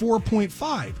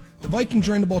 4.5. The Vikings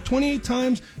ran the ball 28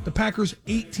 times, the Packers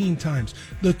 18 times.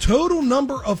 The total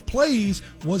number of plays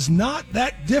was not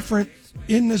that different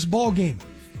in this ball game.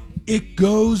 It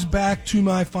goes back to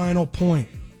my final point.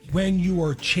 When you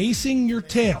are chasing your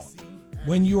tail,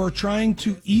 when you are trying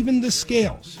to even the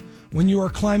scales, when you are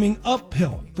climbing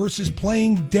uphill versus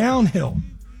playing downhill,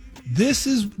 this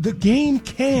is the game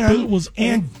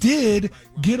and did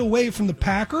get away from the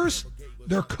Packers,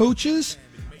 their coaches,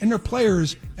 and their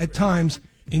players at times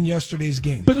in yesterday's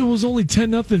game. But it was only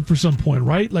 10-0 for some point,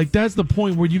 right? Like, that's the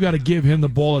point where you got to give him the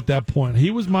ball at that point. He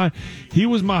was my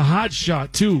hot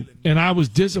shot too, and I was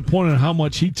disappointed in how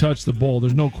much he touched the ball.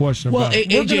 There's no question about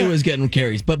it. Well, AJ was getting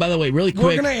carries, but by the way, really quick,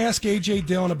 we're going to ask AJ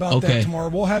Dillon about that tomorrow.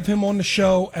 We'll have him on the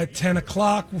show at 10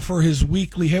 o'clock for his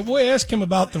weekly hit. We'll ask him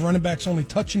about the running backs only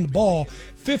touching the ball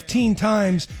 15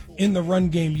 times in the run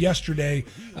game yesterday.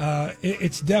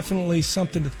 It's definitely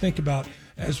something to think about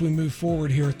as we move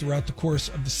forward here throughout the course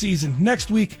of the season. Next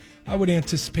week, I would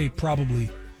anticipate probably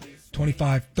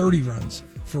 25, 30 runs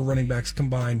for running backs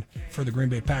combined for the Green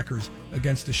Bay Packers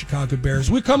against the Chicago Bears.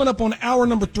 We're coming up on hour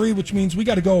number 3, which means we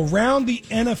got to go around the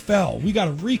NFL. We got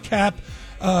to recap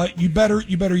You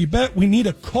Bet. We need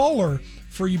a caller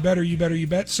for You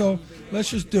Bet. So let's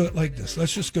just do it like this.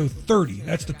 Let's just go 30.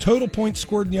 That's the total points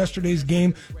scored in yesterday's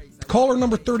game. Caller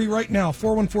number 30 right now,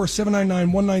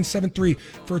 414-799-1973,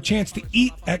 for a chance to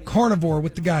eat at Carnivore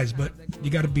with the guys, but you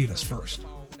got to beat us first.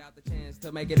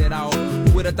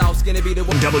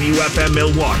 WFM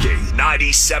Milwaukee,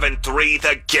 97.3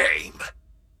 The Game.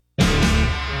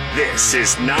 This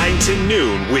is 9 to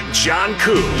Noon with John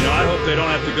Kuhn. I hope they don't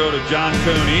have to go to John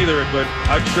Kuhn either, but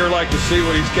I'd sure like to see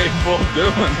what he's capable of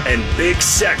doing. And big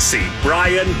sexy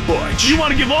Brian Butch. You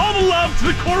want to give all the love to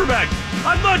the quarterback.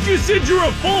 I thought you said you were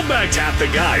a fullback. Tap the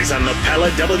guys on the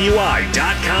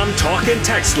PellaWI.com talk and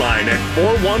text line at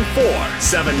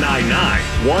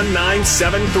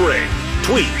 414-799-1973.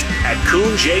 Tweet at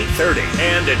CoonJ30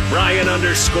 and at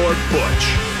Brian_Butch.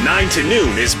 9 to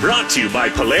Noon is brought to you by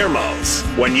Palermo's.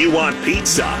 When you want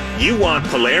pizza, you want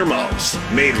Palermo's.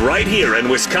 Made right here in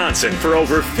Wisconsin for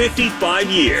over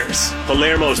 55 years.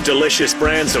 Palermo's delicious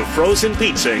brands of frozen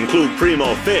pizza include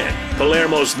Primo Thin,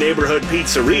 Palermo's Neighborhood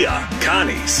Pizzeria,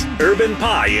 Connie's, Urban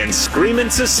Pie, and Screamin'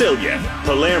 Sicilian.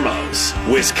 Palermo's,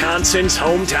 Wisconsin's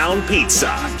hometown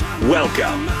pizza.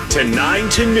 Welcome to 9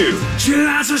 to Noon. She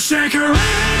likes to shake her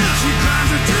ass. She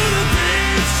climbs into the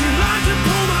bed. She likes to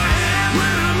pull my hair when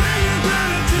I make her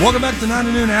gravity. Welcome back to 9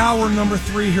 to Noon, hour number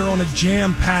 3 here on a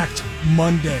jam-packed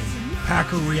Monday.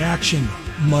 Packer Reaction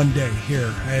Monday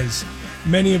here, as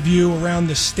many of you around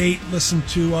the state listen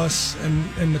to us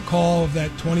and the call of that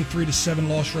 23-7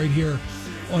 loss right here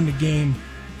on the game.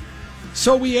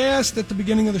 So we asked at the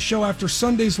beginning of the show, after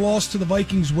Sunday's loss to the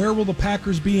Vikings, where will the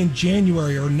Packers be in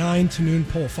January? Our 9 to Noon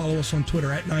poll. Follow us on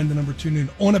Twitter at 9-2 Noon.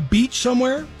 On a beach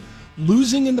somewhere,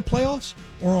 losing in the playoffs,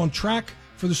 or on track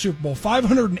for the Super Bowl?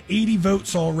 580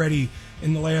 votes already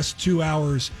in the last 2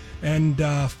 hours, and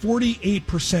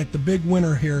 48%, the big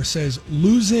winner here, says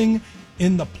losing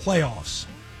in the playoffs.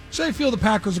 So they feel the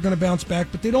Packers are going to bounce back,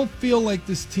 but they don't feel like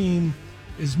this team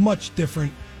is much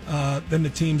different than the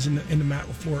teams in the Matt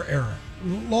LaFleur era.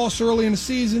 Lost early in the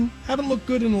season, haven't looked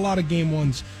good in a lot of game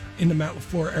ones in the Matt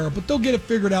LaFleur era, but they'll get it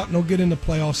figured out and they'll get in the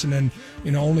playoffs, and then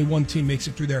only one team makes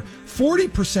it through there.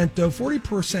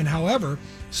 40%, however,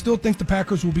 still think the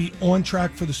Packers will be on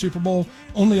track for the Super Bowl.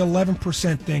 Only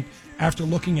 11% think, after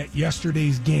looking at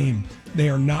yesterday's game, they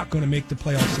are not going to make the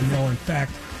playoffs and they'll in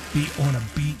fact be on a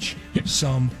beach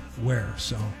somewhere.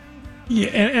 So. Yeah,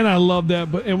 and I love that,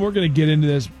 and we're going to get into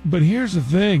this. But here's the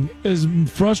thing: as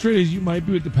frustrated as you might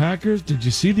be with the Packers, did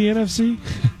you see the NFC?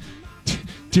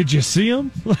 Did you see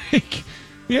them?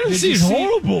 Yeah, it's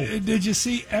horrible. Did you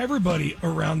see everybody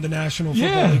around the National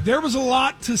Football League? There was a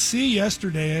lot to see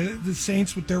yesterday. The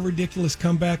Saints with their ridiculous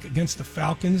comeback against the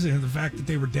Falcons and the fact that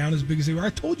they were down as big as they were. I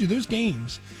told you, those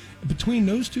games between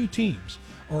those two teams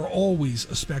are always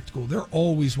a spectacle. They're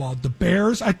always wild. The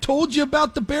Bears, I told you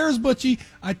about the Bears, Butchie.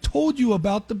 I told you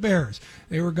about the Bears.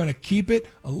 They were going to keep it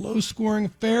a low-scoring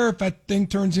affair. If that thing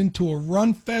turns into a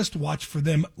run fest, watch for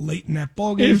them late in that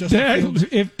ballgame.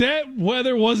 If that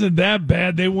weather wasn't that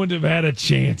bad, they wouldn't have had a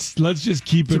chance. Let's just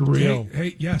keep it real.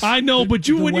 Hey, yes. I know, but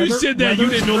when you said that, you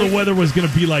didn't know the weather was going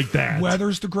to be like that.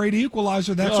 Weather's the great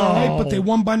equalizer. That's all right, but they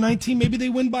won by 19. Maybe they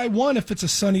win by 1 if it's a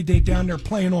sunny day down there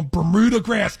playing on Bermuda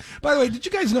grass. By the way, did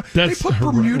you guys know they put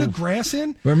Bermuda grass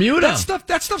in? Bermuda.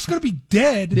 That stuff's going to be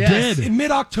dead in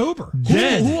mid-October.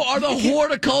 Who are the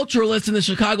horticulturalists in the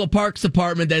Chicago Parks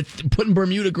Department that's putting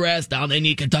Bermuda grass down? They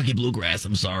need Kentucky bluegrass.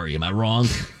 I'm sorry. Am I wrong?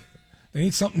 They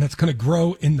need something that's going to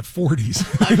grow in the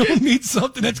 40s. They don't need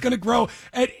something that's going to grow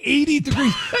at 80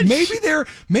 degrees. Maybe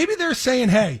they're saying,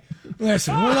 hey,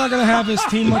 listen, we're not going to have this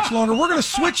team much longer. We're going to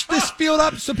switch this field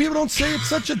up so people don't say it's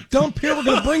such a dump here. We're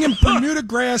going to bring in Bermuda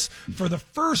grass for the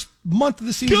first month of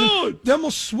the season. Good. Then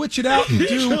we'll switch it out and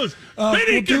do. They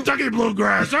need Kentucky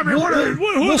bluegrass. I mean,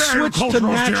 we'll switch to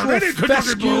natural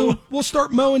fescue. We'll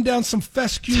start mowing down some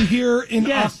fescue here in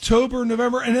October,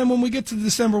 November, and then when we get to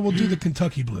December, we'll do the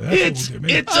Kentucky blue. That's what we'll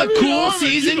do. It's a cool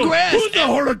season grass. Who's the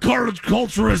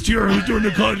horticulturist here who's doing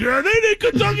the country? They need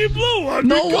Kentucky blue.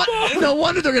 No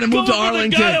wonder they're going to move to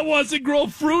Arlington. The guy that wants to grow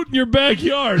fruit in your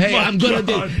backyard. Hey,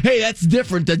 Hey, that's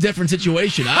different. A different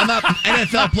situation. I'm not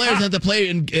NFL players have to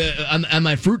play on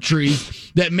my fruit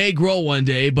trees that may grow one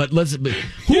day. But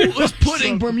who is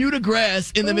putting Bermuda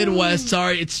grass in the Midwest?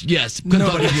 Sorry, it's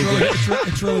Kentucky.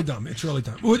 It's really dumb. It's really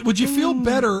dumb. Would you feel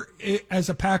better as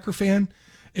a Packer fan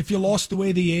if you lost the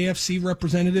way the AFC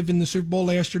representative in the Super Bowl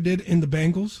last year did in the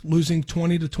Bengals, losing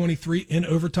 20-23 in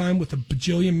overtime with a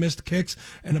bajillion missed kicks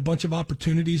and a bunch of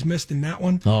opportunities missed in that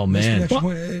one? Oh, man.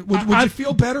 Would you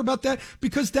feel better about that?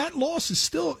 Because that loss is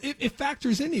still, it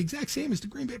factors in the exact same as the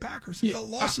Green Bay Packers. A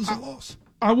loss is a loss.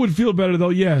 I would feel better, though,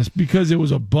 yes, because it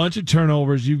was a bunch of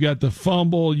turnovers. You got the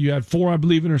fumble. You had 4, I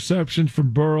believe, interceptions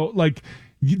from Burrow. Like,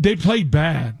 they played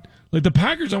bad. Like, the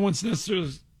Packers, I wouldn't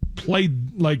necessarily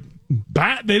played, like,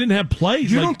 bad. They didn't have plays.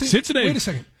 Cincinnati.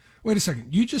 Wait a second.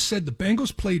 You just said the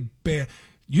Bengals played bad.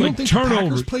 You don't think the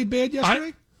Packers played bad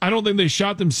yesterday? I don't think they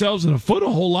shot themselves in the foot a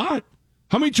whole lot.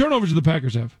 How many turnovers do the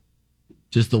Packers have?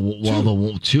 Just the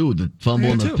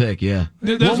fumble and the pick,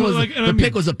 the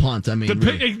pick was a punt. I mean,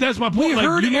 that's my point.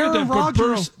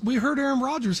 We heard Aaron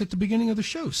Rodgers at the beginning of the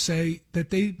show say that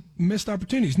they missed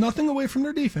opportunities. Nothing away from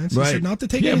their defense. He said not to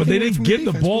take anything but they away didn't from get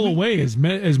their the ball away as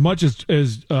much as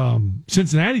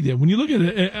Cincinnati did. When you look at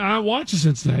it, I watched the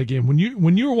Cincinnati game. When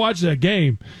you were watching that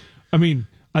game, I mean,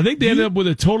 I think they ended up with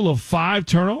a total of 5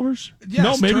 turnovers. Yes,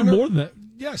 no, maybe more than that.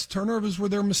 Yes, turnovers were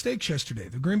their mistakes yesterday.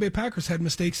 The Green Bay Packers had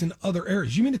mistakes in other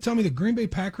areas. You mean to tell me the Green Bay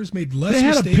Packers made less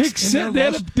mistakes in their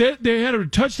loss? They had a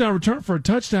touchdown return for a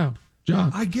touchdown,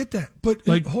 John. I get that. But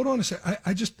hold on a second.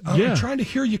 I'm trying to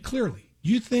hear you clearly.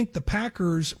 You think the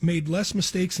Packers made less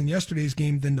mistakes in yesterday's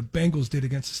game than the Bengals did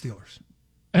against the Steelers?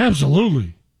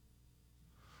 Absolutely.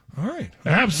 All right.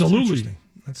 Absolutely.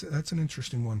 That's an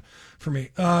interesting one for me.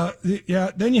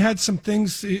 Then you had some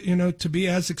things, to be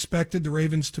as expected. The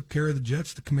Ravens took care of the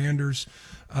Jets, the Commanders.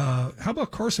 How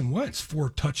about Carson Wentz?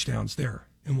 4 touchdowns there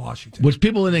in Washington. Which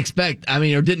people didn't expect,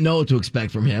 or didn't know what to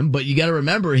expect from him. But you got to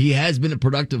remember, he has been a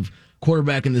productive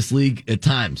quarterback in this league at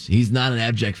times. He's not an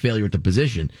abject failure at the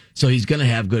position, so he's going to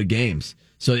have good games.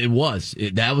 So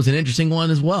that was an interesting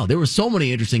one as well. There were so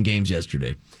many interesting games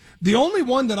yesterday. The only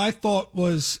one that I thought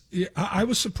I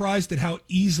was surprised at how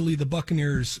easily the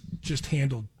Buccaneers just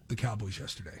handled the Cowboys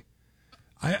yesterday.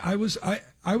 I was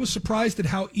surprised at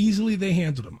how easily they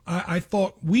handled them. I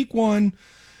thought week 1,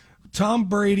 Tom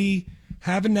Brady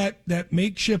having that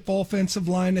makeshift offensive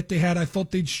line that they had, I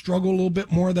thought they'd struggle a little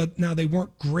bit more. Now they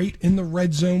weren't great in the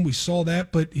red zone. We saw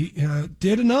that, but he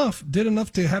did enough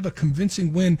to have a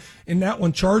convincing win in that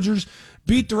one. Chargers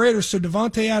beat the Raiders. So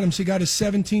Devontae Adams, he got his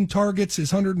 17 targets,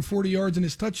 his 140 yards, and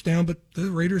his touchdown, but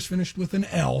the Raiders finished with an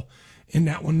L in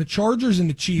that one. The Chargers and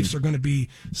the Chiefs are going to be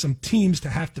some teams to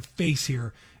have to face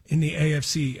here in the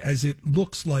AFC, as it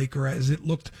looks like, or as it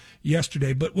looked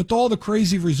yesterday. But with all the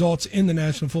crazy results in the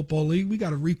National Football League, we got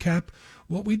to recap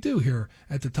what we do here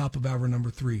at the top of hour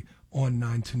number 3 on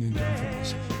 9 to noon during football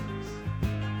season.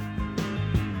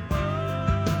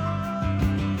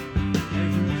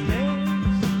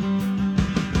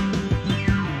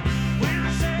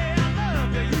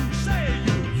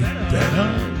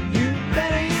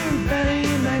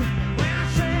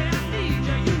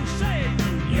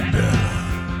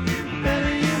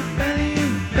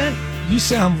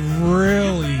 sound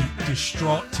really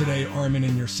distraught today, Armin,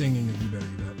 in your singing of You Better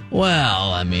You Bet.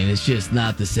 Well, I mean, it's just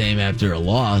not the same after a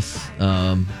loss.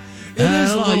 It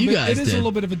is a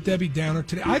little bit of a Debbie Downer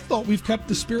today. I thought we've kept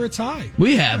the spirits high.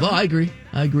 We have. Oh, I agree.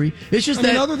 It's just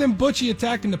other than Butchie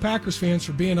attacking the Packers fans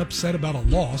for being upset about a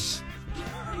loss.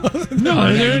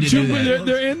 No,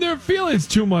 they're in their feelings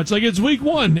too much. Like, it's week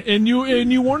 1, and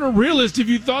you weren't a realist if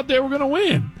you thought they were going to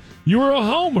win. You were a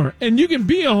homer, and you can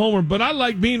be a homer, but I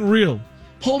like being real.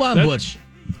 Hold on, Butch.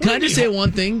 Can I just say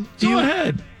one thing to you? Go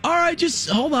ahead. All right, just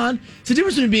hold on. It's the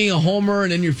difference between being a homer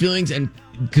and in your feelings, and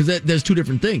because there's two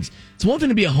different things. It's one thing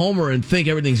to be a homer and think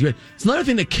everything's good. It's another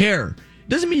thing to care. It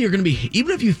doesn't mean you're going to be,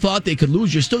 even if you thought they could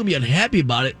lose, you're still going to be unhappy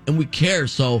about it, and we care.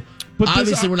 So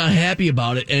obviously we're not happy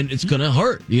about it, and it's going to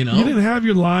hurt, You didn't have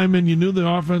your linemen. You knew the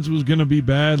offense was going to be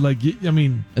bad.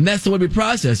 And that's the way we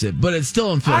process it, but it's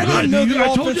still unfair. I didn't know the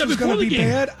offense was going to be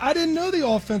bad. I didn't know the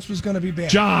offense was going to be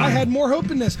bad. John. I had more hope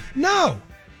in this. No,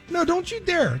 don't you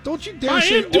dare. Don't you dare I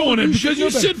say, am doing it you because you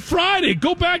should know said Friday.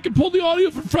 Go back and pull the audio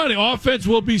from Friday. Offense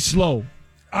will be slow.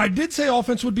 I did say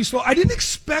offense would be slow. I didn't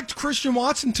expect Christian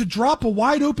Watson to drop a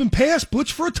wide open pass,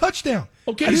 Butch, for a touchdown.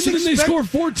 Okay, so then they score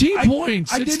 14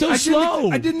 points. It's still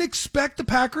slow. I didn't expect the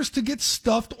Packers to get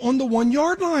stuffed on the 1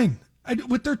 yard line.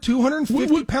 With their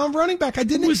 250-pound running back, I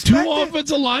didn't expect it. With 2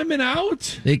 offensive linemen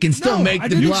out? They can still make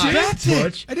the blocks,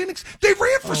 Butch. They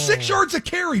ran for 6 yards a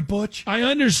carry, Butch. I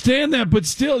understand that, but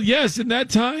still, yes, in that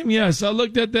time, yes. I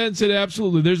looked at that and said,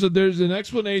 absolutely. There's an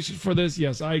explanation for this.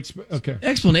 Yes, I expect. Okay,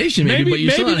 explanation maybe, but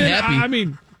you're still unhappy. I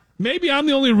mean, maybe I'm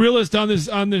the only realist on this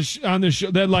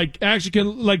show that actually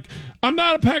can I'm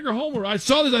not a Packer homer. I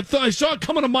saw this. I saw it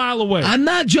coming a mile away. I'm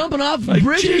not jumping off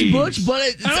bridges, Butch.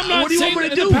 But what do you want me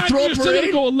to do? The Packers are still going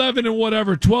to go 11 and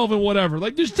whatever, 12 and whatever.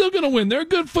 They're still going to win. They're a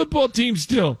good football team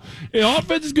still. The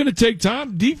offense is going to take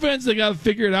time. Defense, they got to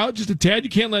figure it out just a tad. You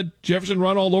can't let Jefferson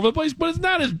run all over the place, but it's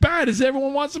not as bad as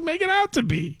everyone wants to make it out to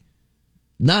be.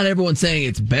 Not everyone's saying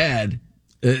it's bad.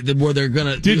 Where they're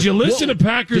gonna. Did you listen to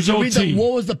Packers OT?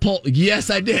 What was the poll?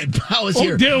 Yes, I did. I was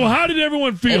here. How did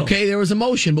everyone feel? Okay, there was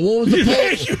emotion, but what was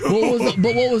the poll?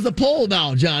 What was the poll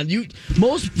now, John?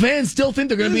 Most fans still think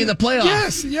they're going to be in the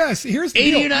playoffs. Yes. Here's the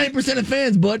 80 or 90% of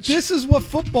fans, Butch. This is what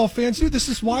football fans do. This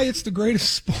is why it's the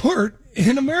greatest sport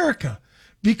in America.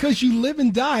 Because you live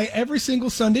and die every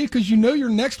single Sunday because you know your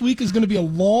next week is going to be a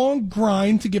long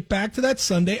grind to get back to that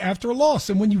Sunday after a loss.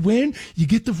 And when you win, you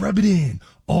get to rub it in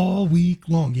all week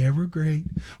long. Yeah, we're great.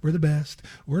 We're the best.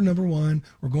 We're number 1.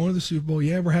 We're going to the Super Bowl.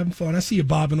 Yeah, we're having fun. I see you,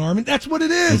 Bob and Armin. That's what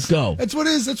it is. Let's go. That's what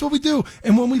it is. That's what we do.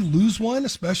 And when we lose one,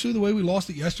 especially the way we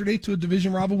lost it yesterday to a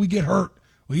division rival, we get hurt.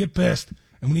 We get pissed.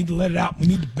 And we need to let it out. We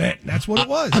need to vent. That's what it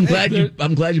was. I'm glad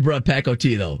you brought up Pack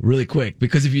OT though, really quick,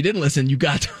 because if you didn't listen,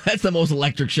 that's the most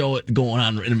electric show going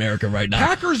on in America right now.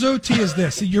 Packers OT is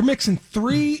this. You're mixing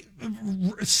 3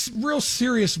 real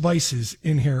serious vices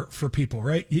in here for people,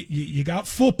 right? You got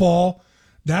football.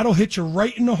 That'll hit you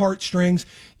right in the heartstrings.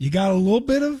 You got a little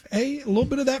bit of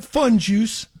that fun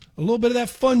juice,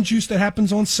 that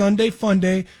happens on Sunday, Fun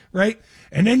Day, right?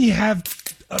 And then you have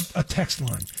a text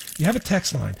line. You have a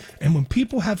text line. And when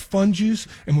people have fun juice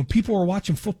and when people are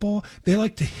watching football, they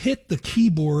like to hit the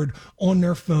keyboard on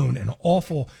their phone an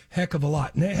awful heck of a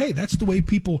lot. And hey, that's the way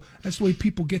people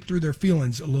get through their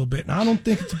feelings a little bit. And I don't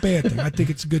think it's a bad thing. I think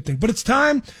it's a good thing. But it's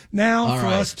time now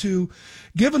us to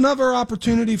give another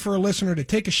opportunity for a listener to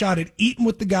take a shot at eating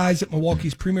with the guys at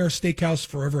Milwaukee's premier steakhouse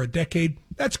for over a decade.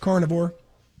 That's Carnivore.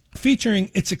 Featuring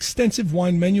its extensive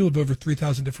wine menu of over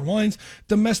 3,000 different wines,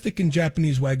 domestic and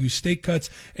Japanese Wagyu steak cuts,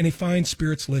 and a fine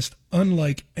spirits list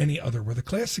unlike any other, where the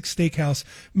classic steakhouse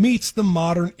meets the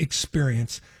modern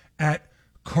experience at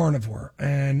Carnivore.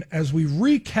 And as we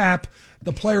recap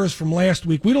the players from last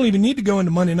week, we don't even need to go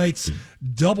into Monday night's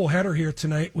doubleheader here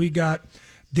tonight. We got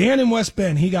Dan in West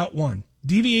Bend, he got 1.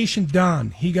 Deviation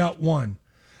Don, he got 1.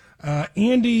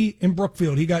 Andy in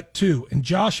Brookfield, he got 2. And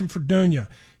Josh in Fredonia,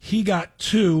 he got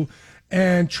 2,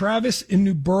 and Travis in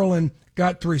New Berlin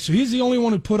got 3. So he's the only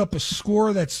one who put up a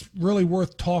score that's really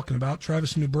worth talking about,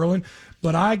 Travis in New Berlin.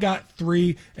 But I got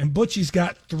 3, and Butchie's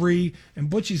got 3, and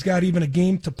Butchie's got even a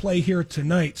game to play here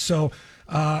tonight. So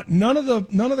none of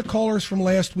the callers from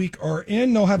last week are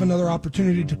in. They'll have another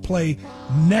opportunity to play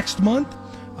next month.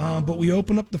 But we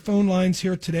open up the phone lines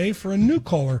here today for a new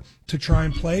caller to try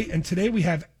and play. And today we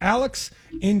have Alex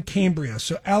in Cambria.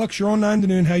 So Alex, you're on 9 to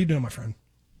noon. How you doing, my friend?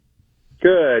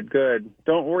 Good.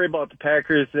 Don't worry about the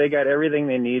Packers. They got everything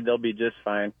they need. They'll be just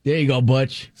fine. There you go,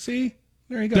 Butch. See?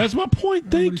 There you go. That's my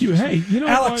point. Thank you. Hey, you know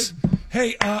Alex. What?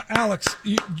 Hey, Alex,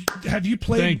 have you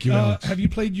played? Thank you, Alex. Have you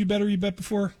played You Better You Bet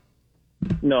before?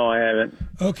 No, I haven't.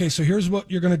 Okay, so here's what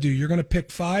you're going to do. You're going to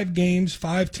pick 5 games,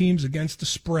 5 teams against the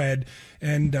spread,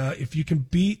 and if you can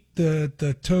beat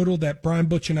the total that Brian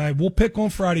Butch and I will pick on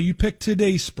Friday, you pick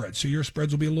today's spread. So your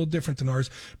spreads will be a little different than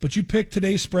ours, but you pick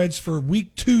today's spreads for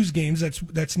week 2's games.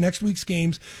 That's next week's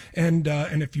games, and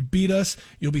if you beat us,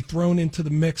 you'll be thrown into the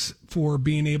mix for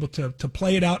being able to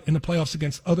play it out in the playoffs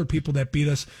against other people that beat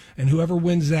us, and whoever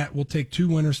wins that will take 2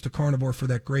 winners to Carnivore for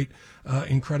that great,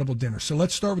 incredible dinner. So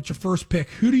let's start with your first pick.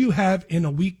 Who do you have in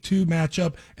a week 2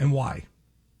 matchup, and why?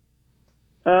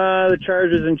 The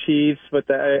Chargers and Chiefs, but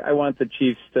I want the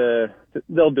Chiefs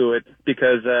they'll do it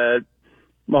because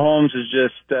Mahomes is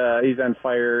just he's on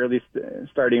fire, at least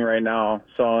starting right now.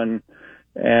 So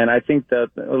and I think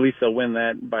that at least they'll win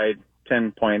that by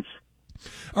 10 points.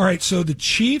 All right, so the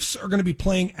Chiefs are going to be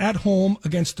playing at home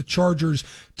against the Chargers.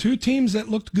 2 teams that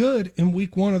looked good in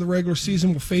week 1 of the regular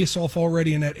season will face off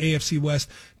already in that AFC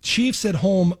West. Chiefs at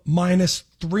home minus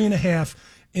 3.5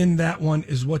 in that one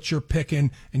is what you're picking,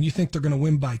 and you think they're going to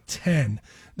win by 10.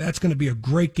 That's going to be a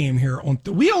great game here.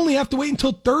 We only have to wait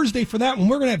until Thursday for that one.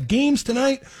 We're going to have games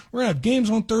tonight. We're going to have games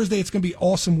on Thursday. It's going to be an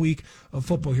awesome week of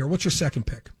football here. What's your second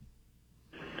pick?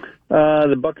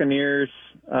 The Buccaneers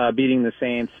beating the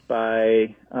Saints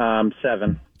by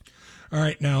 7. All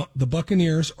right, now the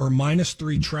Buccaneers are minus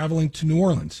 3 traveling to New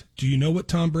Orleans. Do you know what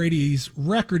Tom Brady's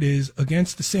record is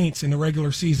against the Saints in the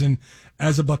regular season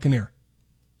as a Buccaneer?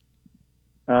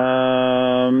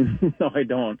 No, I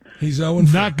don't. He's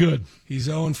 0-4. Not good. He's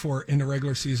 0-4 in the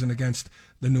regular season against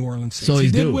the New Orleans Saints. So he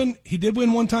did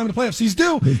win one time in the playoffs. He's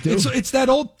due. It's that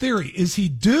old theory. Is he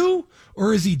due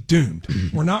or is he doomed?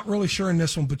 We're not really sure in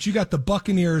this one, but you got the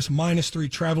Buccaneers minus 3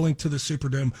 traveling to the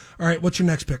Superdome. All right, what's your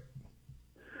next pick?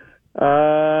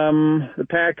 The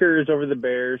Packers over the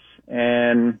Bears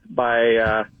and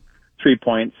by 3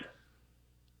 points.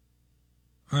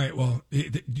 All right, well,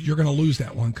 you're going to lose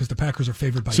that one because the Packers are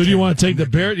favored by 10. So do you want to take the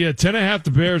Bears? Yeah, 10.5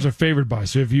 the Bears are favored by.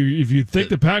 So if you think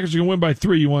the Packers are going to win by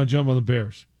 3, you want to jump on the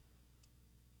Bears?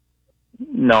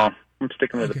 No, I'm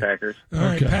sticking with the Packers. All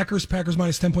right, Packers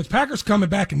minus 10 points. Packers coming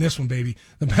back in this one, baby.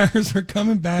 The Packers are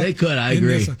coming back. They could, I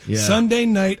agree. Yeah. Sunday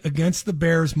night against the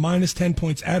Bears, minus 10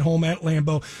 points at home at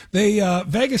Lambeau.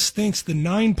 Vegas thinks the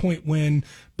 9-point win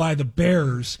by the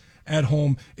Bears at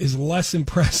home is less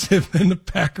impressive than the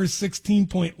Packers'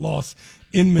 16-point loss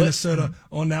in Minnesota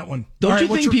on that one. Don't you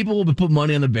think people will put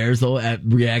money on the Bears, though, at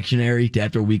reactionary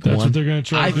after week 1? That's what they're going to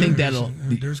try. I think there's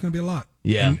going to be a lot.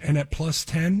 Yeah. And at plus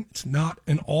 10, it's not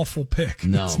an awful pick.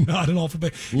 No. It's not an awful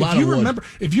pick.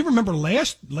 If you remember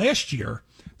last year,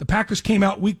 the Packers came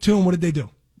out week 2, and what did they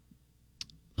do?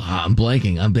 I'm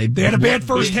blanking. They had a bad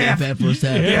first half.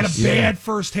 They had a bad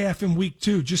first half in week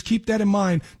 2. Just keep that in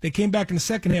mind. They came back in the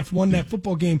second half, won that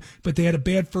football game, but they had a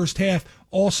bad first half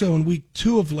also in week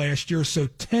 2 of last year. So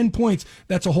 10 points,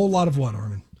 that's a whole lot of wood,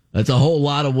 Armin. That's a whole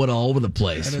lot of wood all over the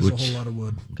place. That is a whole lot of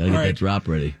wood. Got to get that drop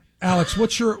ready. Alex,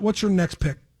 what's your next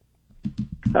pick?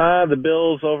 The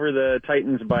Bills over the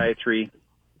Titans by 3.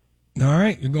 All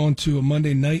right, you're going to a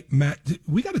Monday night. Matt,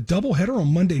 we got a doubleheader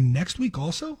on Monday next week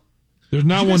also? There's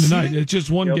not one tonight. It's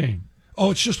just one game.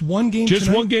 Oh, it's just one game Just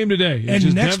tonight? one game today. It's and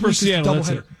just next Denver, week is Seattle. That's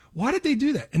doubleheader. it. Why did they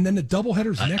do that? And then the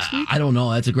doubleheader's next week? I don't know.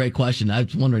 That's a great question. I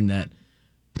was wondering that.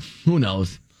 Who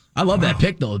knows? I love that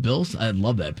pick, though, Bills. I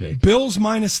love that pick. Bills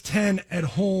minus 10 at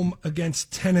home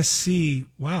against Tennessee.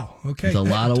 Wow. Okay. It's a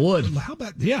lot of wood. How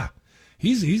about, yeah.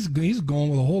 He's going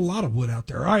with a whole lot of wood out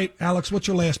there. All right, Alex, what's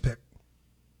your last pick?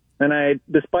 And I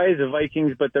despise the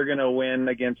Vikings, but they're going to win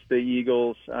against the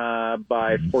Eagles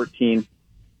by 14.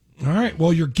 All right.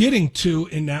 Well, you're getting 2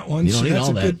 in that one, You don't so need that's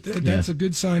all a that. good. That's a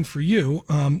good sign for you.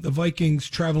 The Vikings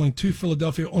traveling to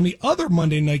Philadelphia on the other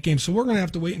Monday night game, so we're going to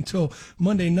have to wait until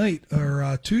Monday night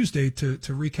or Tuesday to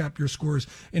recap your scores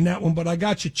in that one. But I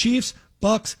got you: Chiefs,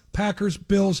 Bucks, Packers,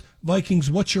 Bills, Vikings.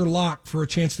 What's your lock for a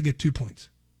chance to get 2 points?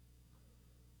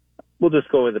 We'll just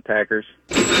go with the Packers.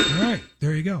 All right,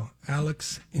 there you go.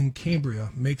 Alex in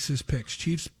Cambria makes his picks.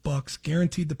 Chiefs, Bucks,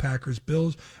 guaranteed the Packers,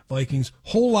 Bills, Vikings.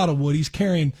 Whole lot of wood. He's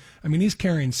carrying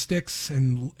sticks,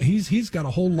 and he's got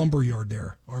a whole lumber yard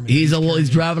there. Armin. He's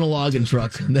driving a logging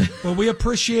truck. Well, we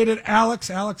appreciate it, Alex.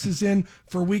 Alex is in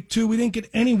for week 2. We didn't get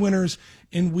any winners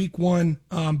in week 1.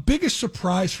 Biggest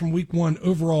surprise from week 1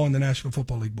 overall in the National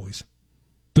Football League, boys.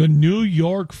 The New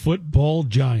York Football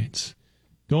Giants.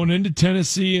 Going into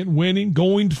Tennessee and winning,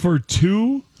 going for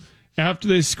 2 after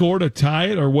they scored a tie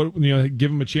it, or give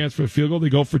them a chance for a field goal. They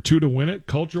go for 2 to win it.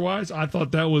 Culture-wise, I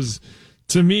thought that was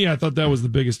To me, I thought that was the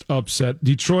biggest upset.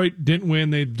 Detroit didn't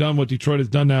win. They've done what Detroit has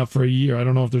done now for a year. I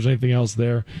don't know if there's anything else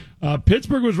there.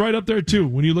 Pittsburgh was right up there, too,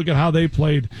 when you look at how they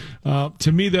played.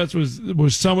 To me, that was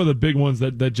some of the big ones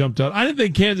that jumped out. I didn't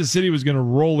think Kansas City was going to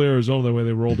roll Arizona the way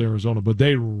they rolled Arizona, but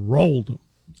they rolled them.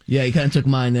 Yeah, you kind of took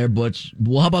mine there, Butch.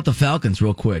 Well, how about the Falcons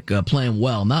real quick? Playing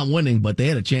well, not winning, but they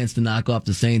had a chance to knock off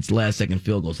the Saints last-second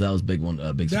field goal, so that was a big one.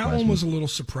 Big surprise. That one was a little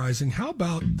surprising. How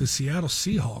about the Seattle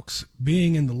Seahawks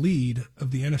being in the lead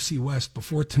of the NFC West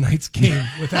before tonight's game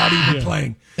without even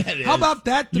playing? How about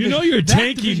that division? You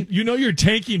know you're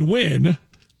tanking win.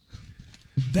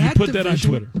 You put that on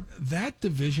Twitter. That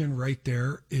division right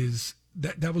there is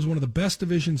that was one of the best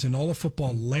divisions in all of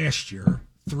football last year.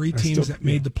 3 teams that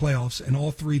made the playoffs, and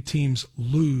all 3 teams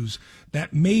lose.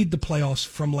 That made the playoffs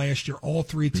from last year. All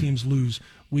 3 teams lose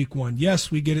week 1.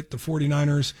 Yes, we get it. The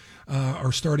 49ers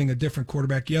are starting a different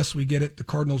quarterback. Yes, we get it. The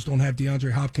Cardinals don't have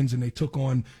DeAndre Hopkins, and they took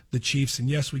on the Chiefs. And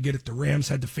yes, we get it. The Rams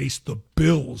had to face the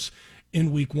Bills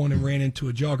in week 1 and ran into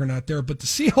a juggernaut there. But the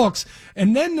Seahawks,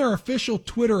 and then their official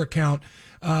Twitter account,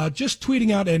 just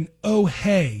tweeting out an "oh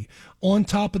hey" on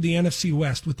top of the NFC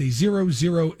West with a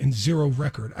 0-0-0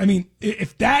 record. I mean,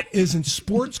 if that isn't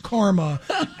sports karma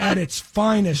at its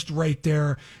finest right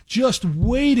there, just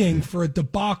waiting for a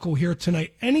debacle here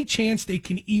tonight. Any chance they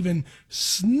can even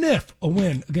sniff a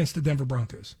win against the Denver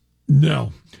Broncos?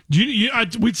 No.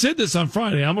 We said this on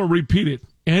Friday. I'm going to repeat it.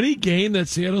 Any game that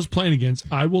Seattle's playing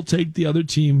against, I will take the other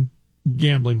team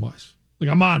gambling-wise.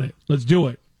 Like, I'm on it. Let's do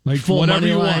it. Like, full whatever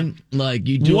money you line, want. like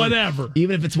you do whatever.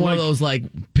 Even if it's one of those like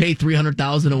pay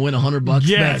 $300,000 and win $100.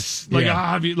 Yes,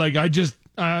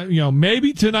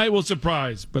 maybe tonight will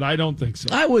surprise, but I don't think so.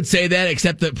 I would say that,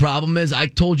 except the problem is I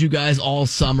told you guys all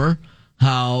summer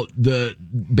how the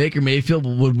Baker Mayfield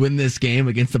would win this game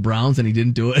against the Browns, and he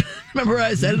didn't do it. Remember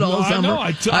I said it all summer?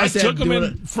 I took him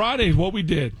in Friday. What we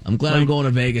did. I'm glad I'm going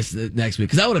to Vegas next week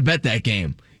because I would have bet that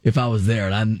game if I was there,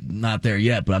 and I'm not there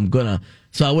yet, but I'm gonna.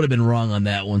 So I would have been wrong on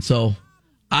that one. So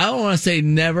I don't want to say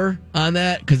never on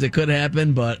that because it could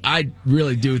happen, but I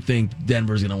really do think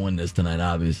Denver's going to win this tonight,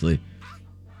 obviously.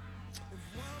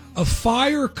 A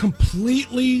fire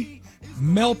completely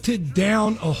melted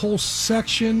down a whole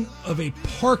section of a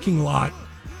parking lot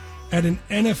at an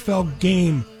NFL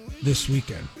game this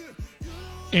weekend.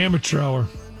 Amateur hour.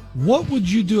 What would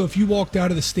you do if you walked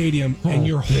out of the stadium and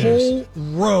your whole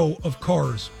row of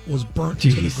cars was burnt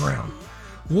to the ground?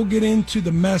 We'll get into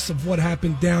the mess of what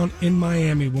happened down in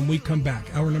Miami when we come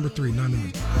back. Hour number 3, 9 to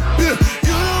me.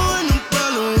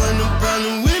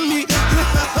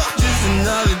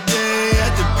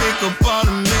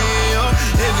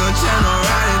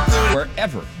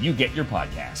 Wherever you get your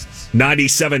podcasts.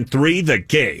 97.3 The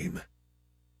Game.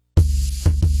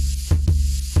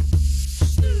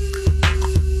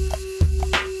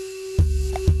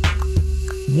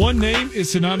 One name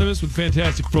is synonymous with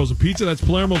fantastic frozen pizza. That's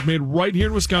Palermo's, made right here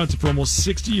in Wisconsin for almost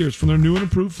 60 years. From their new and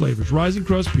improved flavors, rising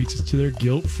crust pizzas, to their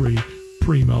guilt-free,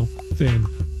 primo, thin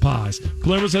pies.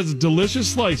 Palermo's has a delicious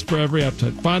slice for every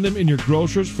appetite. Find them in your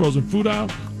grocer's frozen food aisle.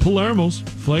 Palermo's,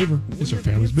 flavor is our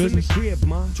family's business.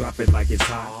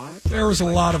 There was a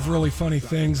lot of really funny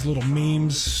things, little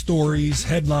memes, stories,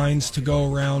 headlines to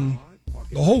go around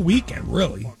the whole weekend,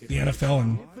 really. The NFL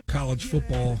and college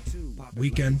football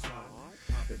weekend.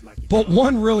 But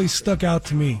one really stuck out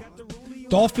to me.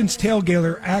 Dolphins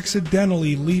tailgater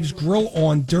accidentally leaves grill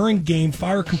on during game.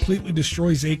 Fire completely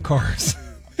destroys 8 cars.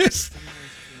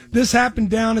 This happened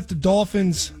down at the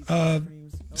Dolphins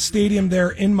stadium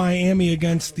there in Miami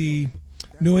against the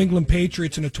New England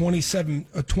Patriots in a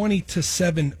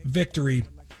 20-7 victory.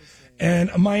 And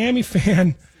a Miami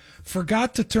fan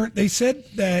forgot to turn. They said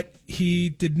that he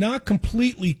did not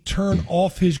completely turn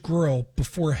off his grill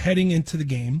before heading into the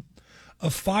game. A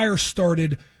fire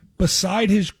started beside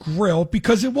his grill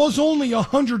because it was only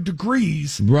 100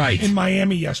 degrees in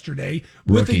Miami yesterday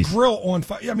with a grill on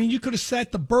fire. I mean, you could have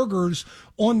set the burgers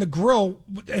on the grill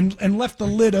and left the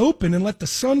lid open and let the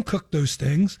sun cook those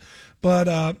things.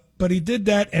 But he did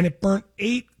that, and it burnt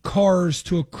 8 cars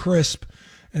to a crisp.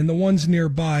 And the ones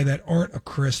nearby that aren't a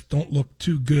crisp don't look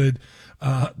too good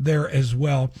there as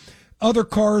well. Other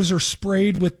cars are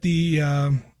sprayed with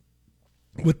the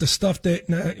stuff that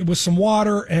with some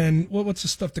water and what's the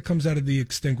stuff that comes out of the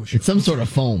extinguisher? It's some sort of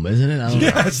foam, isn't it? I don't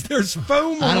know. There's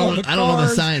foam. I don't know the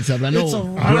science of it. I know it's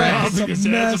grass. It's a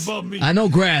mess. I know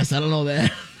grass. I don't know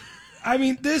that. I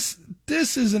mean, this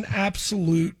is an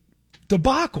absolute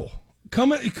debacle.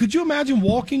 Could you imagine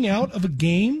walking out of a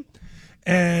game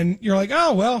and you're like,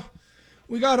 oh well,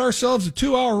 we got ourselves a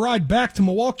 2-hour ride back to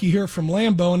Milwaukee here from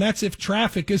Lambeau, and that's if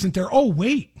traffic isn't there. Oh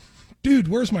wait. dude,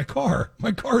 where's my car?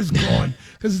 My car is gone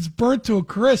because it's burnt to a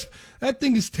crisp. That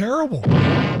thing is terrible.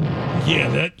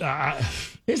 Yeah, that.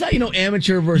 Here's how you know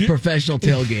amateur versus professional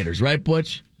tailgaters, right,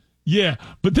 Butch? Yeah,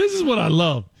 but this is what I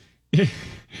love.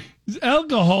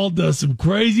 Alcohol does some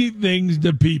crazy things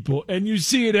to people, and you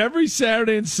see it every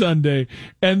Saturday and Sunday,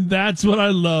 and that's what I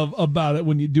love about it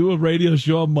when you do a radio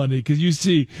show on Monday, because you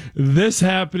see this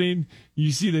happening.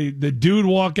 You see the dude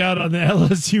walk out on the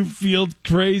LSU field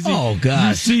crazy. Oh,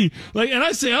 gosh. You see, and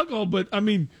I say alcohol, but I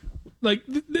mean,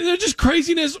 there's just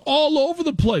craziness all over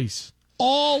the place.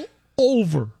 All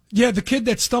over. Yeah, the kid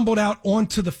that stumbled out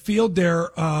onto the field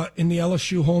there in the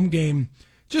LSU home game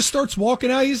just starts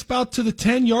walking out. He's about to the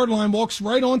 10-yard line, walks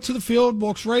right onto the field,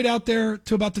 walks right out there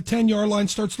to about the 10-yard line,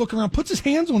 starts looking around, puts his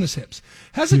hands on his hips,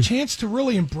 has a chance to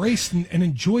really embrace and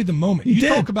enjoy the moment. You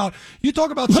talk about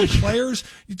some players,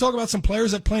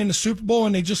 that play in the Super Bowl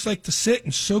and they just like to sit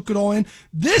and soak it all in.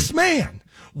 This man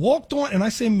walked on, and I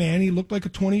say man, he looked like a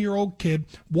 20-year-old kid,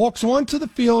 walks onto the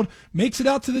field, makes it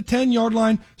out to the 10-yard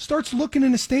line, starts looking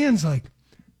in the stands like,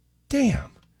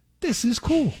 damn, this is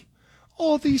cool.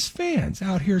 All these fans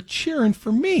out here cheering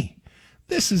for me.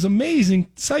 This is amazing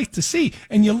sight to see.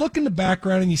 And you look in the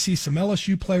background and you see some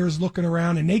LSU players looking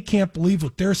around and they can't believe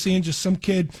what they're seeing, just some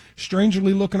kid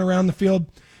strangely looking around the field.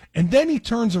 And then he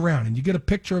turns around and you get a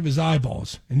picture of his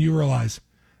eyeballs and you realize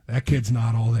that kid's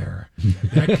not all there.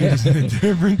 That kid's in a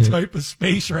different type of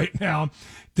space right now.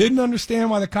 Didn't understand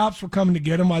why the cops were coming to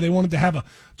get him, why they wanted to have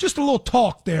just a little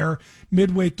talk there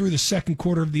midway through the second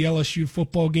quarter of the LSU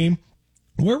football game.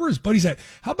 Where were his buddies at?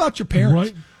 How about your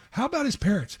parents? Right. How about his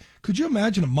parents? Could you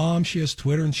imagine a mom, she has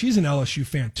Twitter, and she's an LSU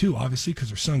fan too, obviously, because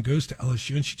her son goes to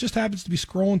LSU, and she just happens to be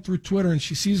scrolling through Twitter, and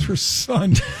she sees her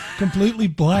son completely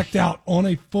blacked out on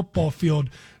a football field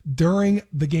during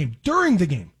the game. During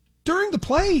the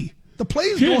play. The play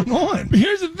is going on.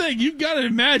 Here's the thing. You've got to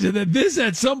imagine that this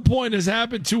at some point has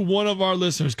happened to one of our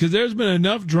listeners, because there's been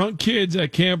enough drunk kids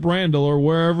at Camp Randall or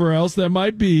wherever else that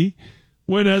might be,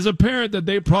 when as a parent that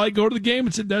they probably go to the game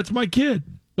and say, that's my kid.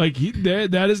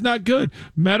 That is not good.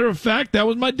 Matter of fact, that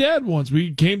was my dad once.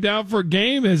 We came down for a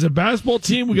game as a basketball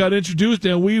team. We got introduced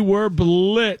and we were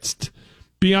blitzed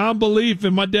beyond belief.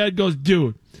 And my dad goes,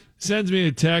 dude, sends me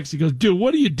a text. He goes, dude,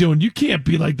 what are you doing? You can't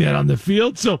be like that on the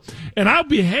field. And I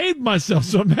behaved myself.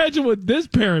 So imagine what this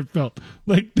parent felt.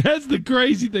 That's the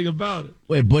crazy thing about it.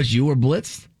 Wait, Butch, you were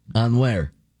blitzed? On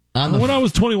where? When I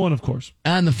was 21, of course.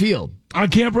 On the field? On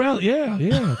Camp Rally, yeah.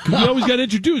 Because we always got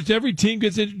introduced. Every team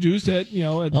gets introduced at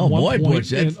one point. Butch,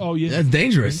 that's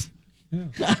dangerous. Yeah.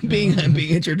 I'm being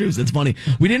introduced. That's funny.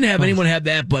 We didn't have anyone have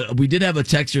that, but we did have a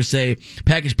texter say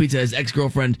Package Pizza, his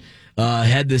ex-girlfriend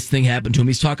had this thing happen to him.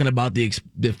 He's talking about the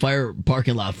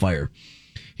parking lot fire.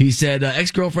 He said,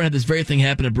 ex-girlfriend had this very thing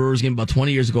happen at Brewers game about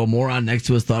 20 years ago. A moron next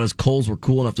to us thought his coals were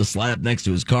cool enough to slide up next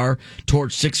to his car,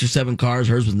 torched 6 or 7 cars.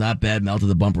 Hers was not bad, melted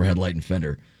the bumper, headlight, and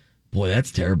fender. Boy,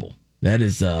 that's terrible.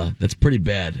 That's pretty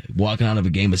bad. Walking out of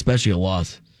a game, especially a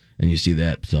loss, and you see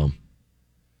that. So,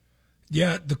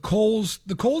 yeah, the coals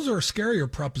are a scarier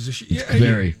proposition. Yeah,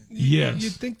 very. Yes.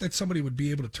 You'd think that somebody would be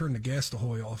able to turn the gas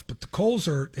ahoy off, but the coals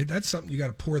that's something you got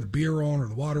to pour the beer on or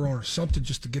the water on or something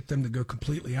just to get them to go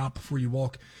completely out before you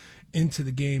walk into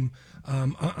the game.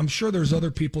 I'm sure there's other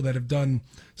people that have done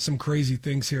some crazy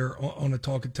things here on the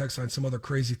Talk and Text line, some other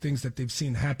crazy things that they've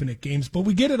seen happen at games. But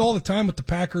we get it all the time with the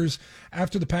Packers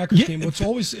after the Packers game. What's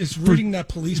always is reading that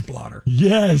police blotter.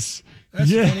 Yes. That's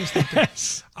the funniest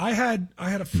thing. I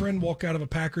had a friend walk out of a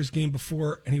Packers game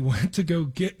before, and he went to go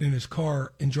get in his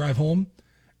car and drive home.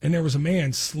 And there was a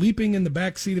man sleeping in the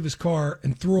back seat of his car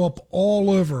and threw up all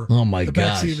over the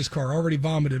back seat of his car. Already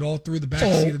vomited all through the back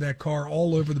seat of that car,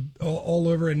 all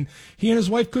over. And he and his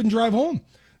wife couldn't drive home.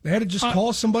 They had to just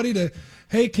call somebody to,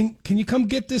 hey, can you come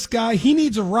get this guy? He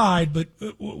needs a ride, but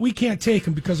we can't take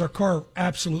him because our car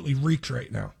absolutely reeks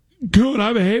right now. Good.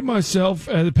 I behaved myself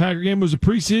at the Packer game. It was a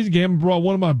preseason game. I brought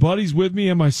one of my buddies with me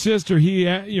and my sister.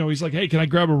 He's like, hey, can I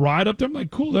grab a ride up there? I'm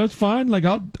like, cool, that's fine.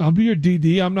 I'll be your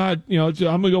DD. I'm not, I'm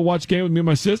going to go watch the game with me and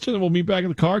my sister, then we'll meet back in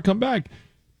the car, come back.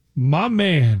 My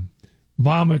man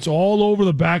vomits all over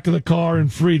the back of the car in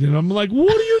Freedom. I'm like,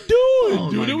 what are you doing,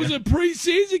 dude? It was a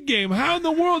preseason game. How in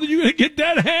the world are you going to get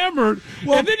that hammered?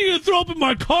 Well, and then you're going to throw up in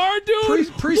my car, dude?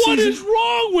 What is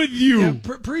wrong with you? Yeah,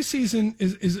 preseason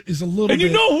is a little and bit... you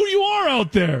know who you are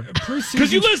out there.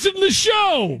 Because you listen to the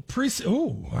show.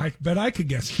 I bet I could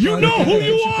guess. You know who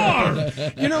you are.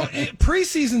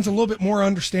 Preseason's a little bit more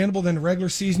understandable than the regular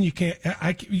season. You pay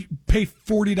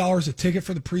 $40 a ticket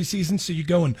for the preseason, so you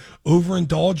go and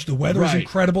overindulge. The weather's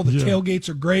incredible. The tailgates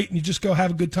are great, and you just go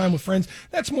have a good time with friends.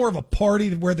 That's more of a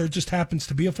party where there just happens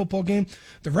to be a football game.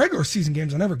 The regular season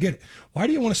games, I never get it. Why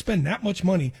do you want to spend that much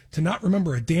money to not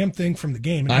remember a damn thing from the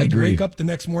game? And I agree. wake up the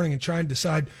next morning and try and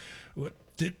decide,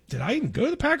 did I even go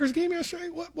to the Packers game yesterday?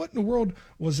 What in the world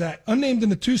was that? Unnamed in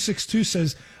the 262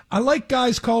 says, I like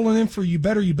guys calling in for You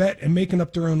Better You Bet and making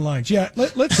up their own lines. Yeah,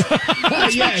 let's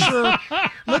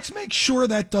make sure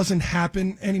that doesn't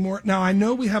happen anymore. Now, I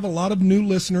know we have a lot of new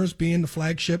listeners being the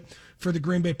flagship for the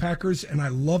Green Bay Packers, and I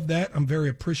love that. I'm very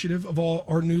appreciative of all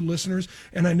our new listeners,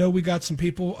 and I know we got some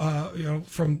people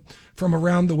from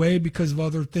around the way because of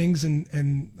other things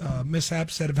and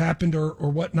mishaps that have happened or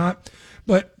whatnot.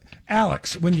 But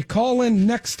Alex, when you call in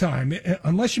next time,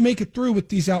 unless you make it through with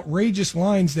these outrageous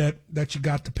lines that you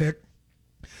got to pick,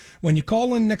 when you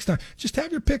call in next time, just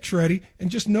have your picks ready and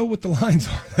just know what the lines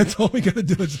are. That's all we got to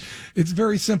do. It's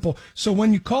very simple. So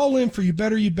when you call in for You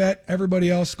Better You Bet, everybody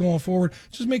else going forward,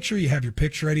 just make sure you have your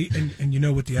picks ready and you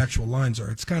know what the actual lines are.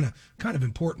 It's kind of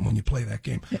important when you play that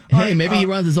game. Hey, maybe he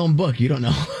runs his own book. You don't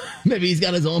know. Maybe he's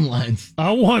got his own lines.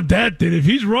 I want that. Then if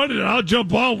he's running it, I'll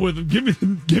jump on with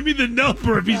him. Give me the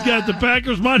number if he's got the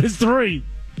Packers -3.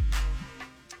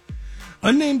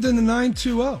 Unnamed in the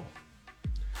 920.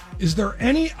 Is there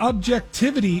any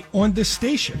objectivity on this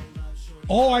station?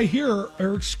 All I hear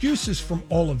are excuses from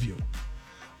all of you.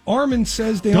 Armin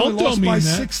says they only lost by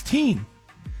 16.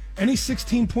 Any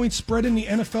 16-point spread in the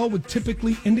NFL would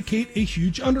typically indicate a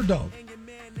huge underdog.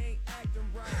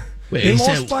 They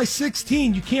lost by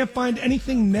 16. You can't find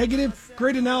anything negative.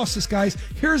 Great analysis, guys.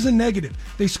 Here's a negative.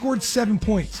 They scored 7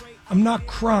 points. I'm not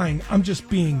crying. I'm just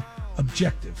being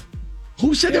objective.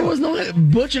 Who said there was no...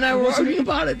 Butch and I were arguing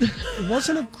about it. It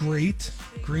wasn't a great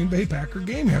Green Bay Packer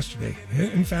game yesterday.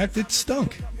 In fact, it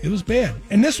stunk. It was bad.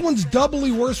 And this one's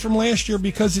doubly worse from last year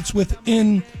because it's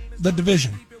within the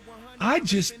division. I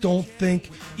just don't think,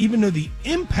 even though the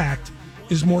impact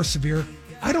is more severe,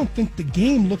 I don't think the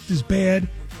game looked as bad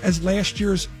as last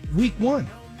year's Week 1.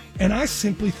 And I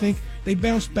simply think they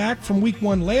bounced back from Week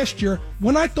 1 last year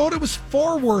when I thought it was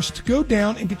far worse to go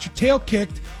down and get your tail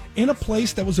kicked in a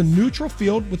place that was a neutral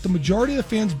field with the majority of the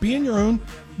fans being your own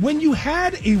when you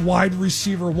had a wide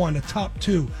receiver 1, a top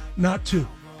 2, not 2.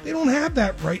 They don't have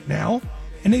that right now,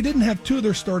 and they didn't have 2 of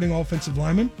their starting offensive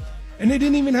linemen, and they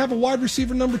didn't even have a wide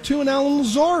receiver number 2 in Alan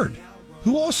Lazard,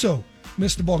 who also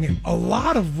missed the ball game. A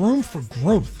lot of room for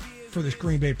growth for this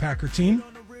Green Bay Packer team.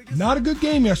 Not a good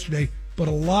game yesterday, but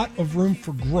a lot of room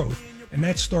for growth, and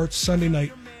that starts Sunday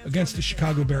night against the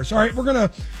Chicago Bears. All right, we're going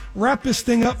to wrap this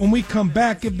thing up. When we come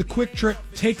back, give the quick trip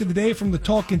take of the day from the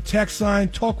Talking Text line,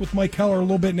 talk with Mike Heller a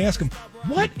little bit and ask him,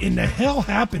 what in the hell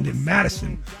happened in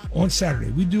Madison on Saturday?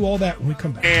 We do all that when we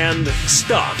come back. And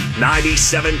Stuff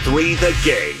 97.3 The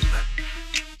Game.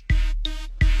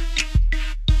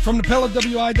 From the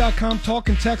PelletWI.com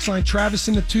Talking Text line, Travis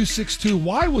in the 262.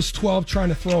 Why was 12 trying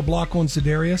to throw a block on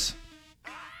Za'Darius?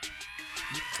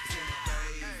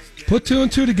 Put 2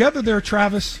 and 2 together there,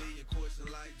 Travis.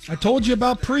 I told you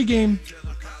about pregame.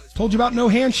 Told you about no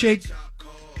handshake.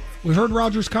 We heard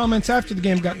Rodgers' comments after the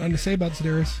game. Got nothing to say about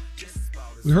Za'Darius.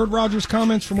 We heard Rodgers'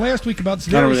 comments from last week about Za'Darius.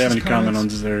 I don't really have any comment on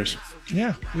Za'Darius.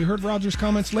 Yeah, we heard Rodgers'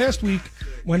 comments last week.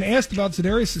 When asked about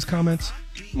Za'Darius' comments,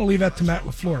 I'm going to leave that to Matt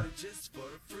LaFleur.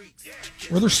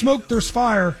 Where there's smoke, there's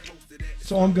fire.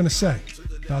 That's all I'm going to say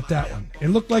about that one. It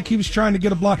looked like he was trying to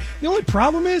get a block. The only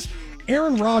problem is,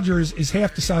 Aaron Rodgers is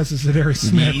half the size of Za'Darius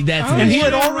Smith. And he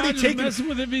had already taken messing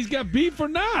with if he's got beef or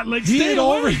not. Like, he stay had away,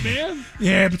 already, man.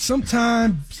 Yeah, but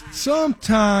sometimes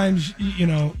you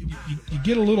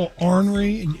get a little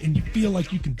ornery and you feel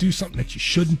like you can do something that you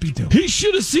shouldn't be doing. He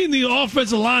should have seen the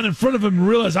offensive line in front of him and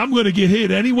realized, I'm going to get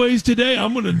hit anyways today.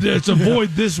 I'm going to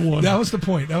avoid this one. That was the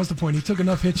point. He took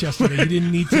enough hits yesterday. He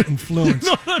didn't need to influence.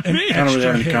 I don't really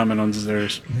have any comment on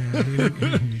Za'Darius.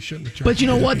 Yeah, he shouldn't have tried. But you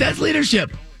know what? That's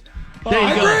leadership. There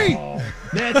you go. agree.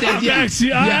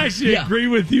 I actually agree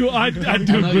with you. I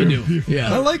do agree with you.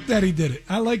 Yeah. I like that he did it.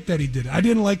 I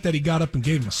didn't like that he got up and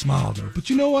gave him a smile, though. But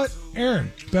you know what?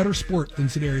 Aaron, better sport than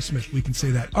Za'Darius Smith. We can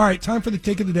say that. All right, time for the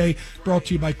take of the day, brought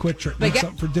to you by Quick Trip. Make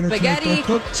something for dinner tonight. Don't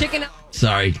cook. Chicken.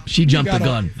 Sorry, she jumped the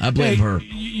gun. I blame her.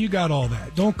 You got all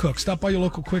that. Don't cook. Stop by your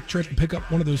local Quick Trip and pick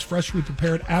up one of those freshly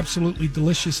prepared, absolutely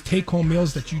delicious take-home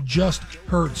meals that you just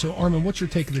heard. So, Armin, what's your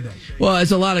take of the day? Well,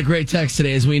 it's a lot of great text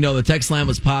today. As we know, the text line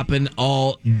was popping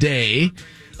all day.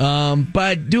 But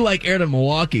I do like Aaron in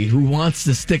Milwaukee, who wants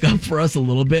to stick up for us a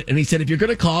little bit. And he said, if you're going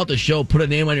to call out the show, put a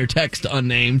name on your text,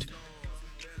 unnamed.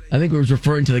 I think we was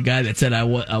referring to the guy that said I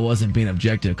wasn't being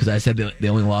objective because I said they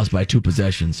only lost by 2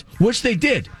 possessions, which they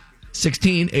did.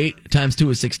 16, 8 times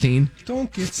 2 is 16.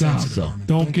 Don't get sensitive.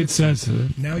 Don't get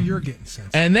sensitive. Now you're getting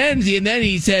sensitive. And then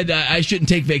he said I shouldn't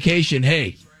take vacation.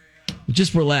 Hey,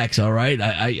 Just relax, all right?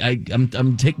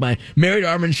 I'm take my married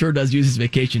Armin sure does use his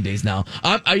vacation days now.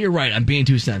 You're right. I'm being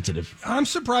too sensitive. I'm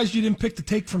surprised you didn't pick the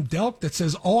take from Delk that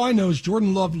says all I know is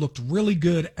Jordan Love looked really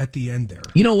good at the end there.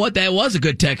 You know what? That was a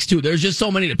good text too. There's just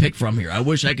so many to pick from here. I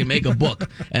wish I could make a book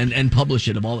and publish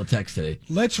it of all the texts today.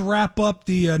 Let's wrap up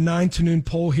the 9 to noon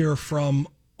poll here from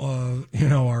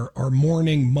our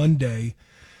morning Monday.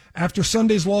 After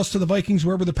Sunday's loss to the Vikings,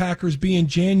 where will the Packers be in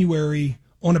January?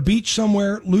 On a beach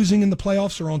somewhere, losing in the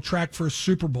playoffs, or on track for a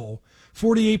Super Bowl?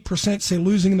 48% say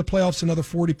losing in the playoffs, another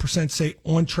 40% say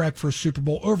on track for a Super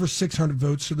Bowl. Over 600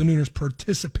 votes, so the Nooners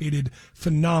participated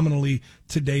phenomenally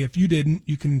today. If you didn't,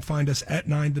 you can find us at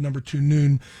 9, 2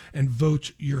 noon, and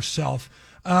vote yourself.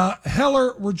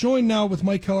 Heller, we're joined now with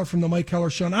Mike Heller from the Mike Heller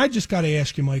Show, and I just got to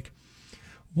ask you, Mike,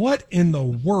 what in the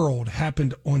world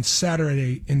happened on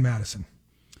Saturday in Madison?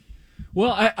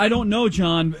 Well, I don't know,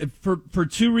 John, for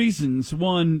two reasons.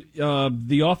 One,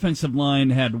 the offensive line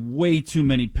had way too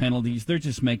many penalties. They're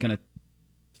just making a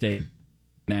mistake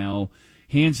now.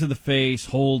 Hands to the face,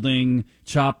 holding,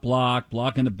 chop block,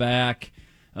 block in the back,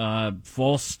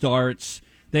 false starts.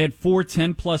 They had 4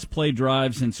 10-plus play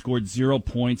drives and scored 0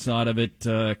 points out of it.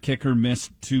 Kicker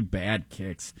missed 2 bad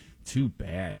kicks. Too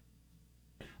bad.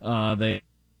 They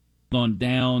on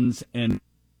downs and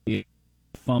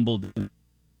fumbled.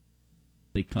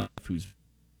 Who's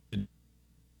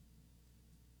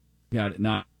got it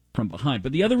not from behind.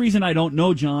 But the other reason I don't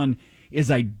know, John, is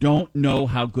I don't know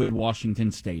how good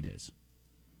Washington State is.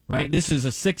 Right? This is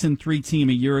a 6-3 team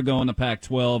a year ago in the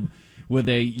Pac-12 with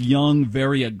a young,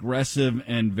 very aggressive,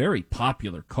 and very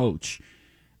popular coach.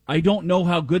 I don't know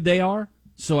how good they are,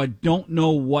 so I don't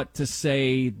know what to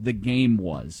say the game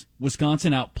was.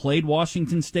 Wisconsin outplayed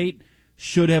Washington State,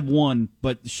 should have won,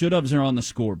 but should-haves are on the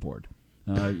scoreboard.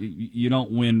 You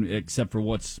don't win except for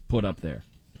what's put up there.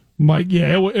 Mike,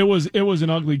 yeah, it was an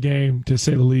ugly game to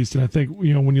say the least, and I think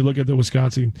when you look at the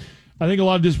Wisconsin, I think a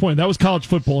lot of disappointment. That was college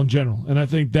football in general, and I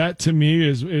think that to me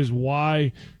is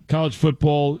why college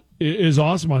football is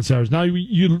awesome on Saturdays. Now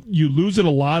you lose it a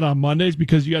lot on Mondays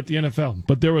because you got the NFL,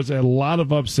 but there was a lot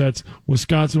of upsets.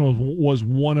 Wisconsin was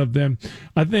one of them.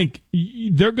 I think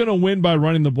they're going to win by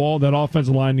running the ball. That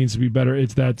offensive line needs to be better.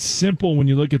 It's that simple when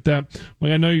you look at that.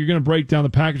 Like, I know you're going to break down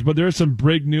the Packers, but there is some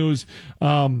big news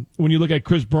when you look at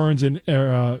Chris Barnes and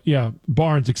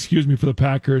Barnes, for the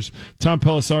Packers. Tom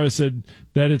Pelissero said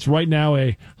that it's right now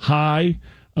a high.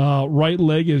 Right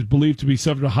leg is believed to be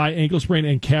suffered a high ankle sprain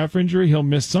and calf injury. He'll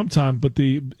miss some time, but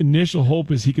the initial hope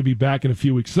is he could be back in a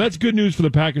few weeks. So that's good news for the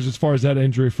Packers as far as that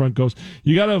injury front goes.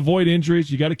 You got to avoid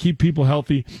injuries. You got to keep people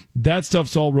healthy. That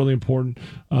stuff's all really important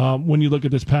when you look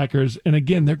at this Packers. And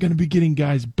again, they're going to be getting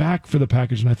guys back for the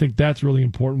Packers, and I think that's really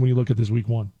important when you look at this week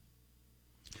one.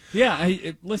 Yeah,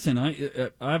 I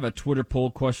have a Twitter poll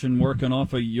question working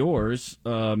off of yours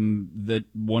that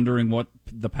wondering what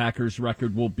the Packers'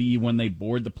 record will be when they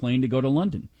board the plane to go to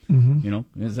London. Mm-hmm.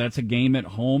 Because that's a game at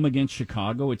home against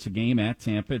Chicago. It's a game at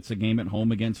Tampa. It's a game at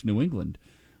home against New England.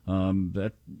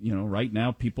 Right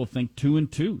now people think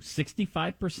 2-2.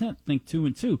 65% think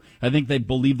 2-2. I think they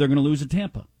believe they're going to lose at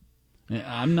Tampa.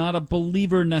 I'm not a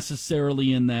believer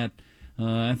necessarily in that.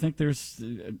 I think there's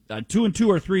 2-2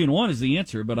 or 3-1 is the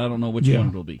answer, but I don't know which one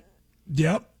it'll be.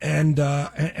 Yep, and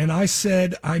I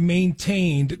said I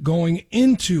maintained going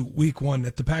into week one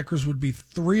that the Packers would be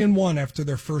 3-1 after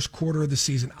their first quarter of the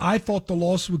season. I thought the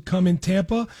loss would come in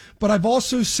Tampa, but I've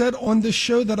also said on this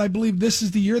show that I believe this is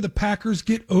the year the Packers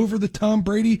get over the Tom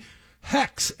Brady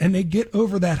hex and they get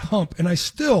over that hump, and I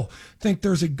still think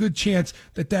there's a good chance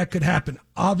that could happen.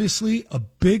 Obviously, a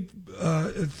big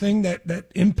thing that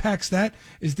impacts that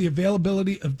is the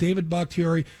availability of David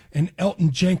Bakhtiari and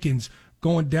Elton Jenkins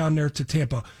going down there to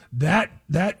Tampa.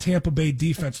 That Tampa Bay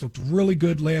defense looked really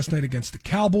good last night against the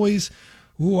Cowboys.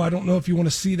 I don't know if you want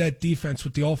to see that defense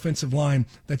with the offensive line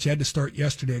that you had to start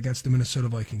yesterday against the Minnesota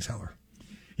Vikings, Heller.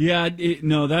 Yeah,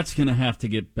 that's going to have to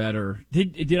get better.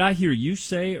 Did I hear you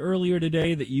say earlier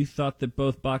today that you thought that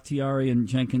both Bakhtiari and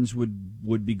Jenkins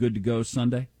would be good to go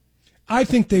Sunday? I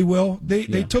think they will.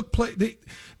 They took play.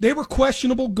 They were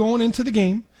questionable going into the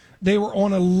game. They were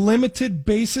on a limited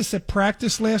basis at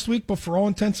practice last week, but for all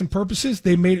intents and purposes,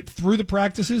 they made it through the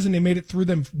practices and they made it through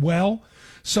them well.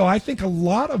 So I think a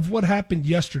lot of what happened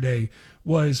yesterday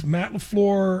was Matt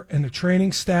LaFleur and the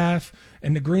training staff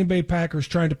and the Green Bay Packers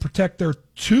trying to protect their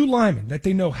two linemen that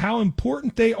they know how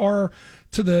important they are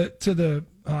to the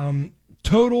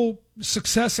total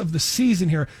success of the season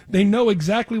here. They know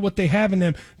exactly what they have in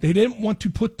them. They didn't want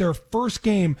to put their first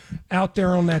game out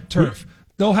there on that turf.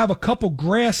 they'll have a couple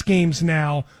grass games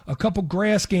now,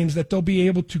 that they'll be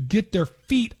able to get their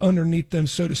feet underneath them,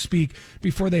 so to speak,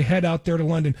 before they head out there to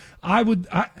London.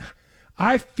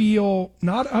 I feel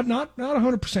not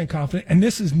 100% confident, and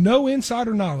this is no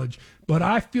insider knowledge, but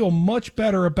I feel much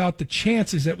better about the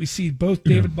chances that we see both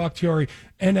David Bakhtiari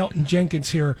and Elton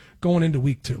Jenkins here going into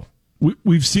week 2.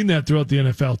 We've seen that throughout the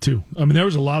NFL too. I mean, there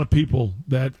was a lot of people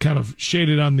that kind of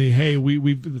shaded on the, hey,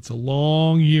 it's a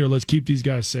long year. Let's keep these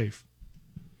guys safe.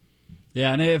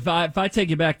 Yeah, and if I take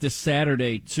you back to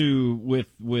Saturday too with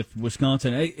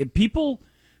Wisconsin,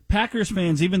 Packers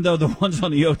fans, even though the ones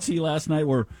on the OT last night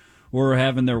were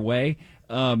having their way,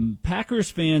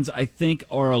 Packers fans, I think,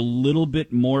 are a little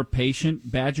bit more patient.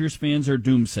 Badgers fans are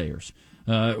doomsayers.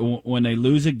 When they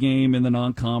lose a game in the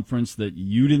non-conference that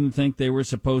you didn't think they were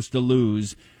supposed to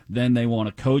lose, then they want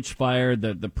a coach fired,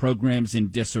 the program's in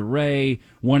disarray.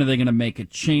 When are they going to make a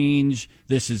change?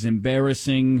 This is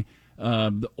embarrassing.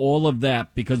 All of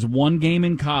that, because one game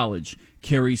in college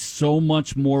carries so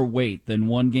much more weight than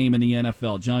one game in the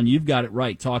NFL. John, you've got it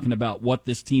right, talking about what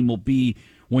this team will be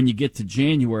when you get to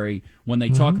January. When they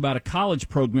talk about a college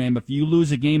program, if you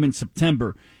lose a game in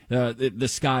September, the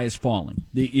sky is falling.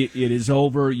 It is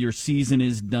over. Your season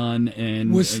is done.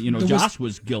 And Josh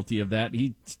was guilty of that.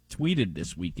 He tweeted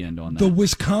this weekend on that. The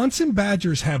Wisconsin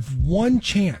Badgers have one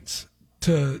chance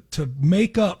to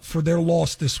make up for their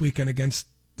loss this weekend against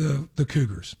the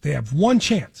Cougars. They have one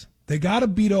chance. They got to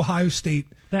beat Ohio State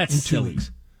in 2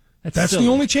 weeks. That's the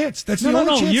only chance. That's the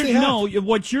only chance they have. No,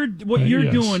 what you're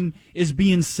doing is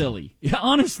being silly.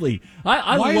 Honestly,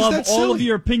 I love all of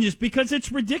your opinions, because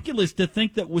it's ridiculous to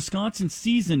think that Wisconsin's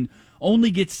season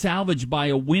only gets salvaged by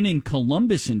a win in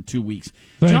Columbus in 2 weeks.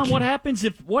 John, what happens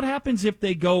if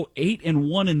they go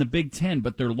 8-1 in the Big Ten,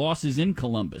 but their loss is in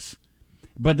Columbus,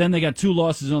 but then they got 2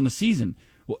 losses on the season?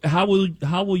 How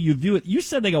will you view it? You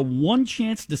said they got one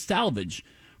chance to salvage.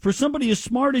 For somebody as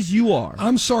smart as you are,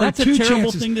 I'm sorry, that's a 2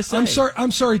 terrible chances. thing to say. I'm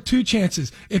sorry, 2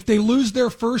 chances. If they lose their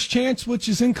first chance, which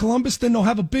is in Columbus, then they'll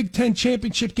have a Big Ten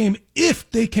championship game if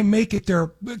they can make it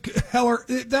there. Heller,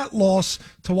 that loss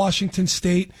to Washington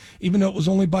State, even though it was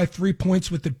only by 3 points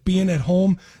with it being at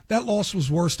home, that loss was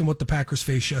worse than what the Packers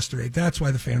faced yesterday. That's why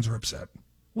the fans are upset.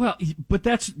 Well, but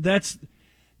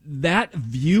that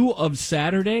view of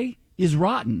Saturday is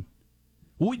rotten.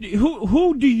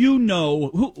 Who do you know?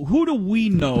 Who do we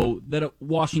know that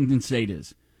Washington State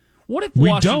is? What if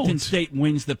Washington State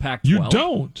wins the Pac-12? You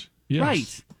don't. Yes.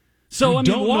 Right. So,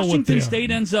 Washington State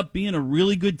ends up being a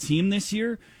really good team this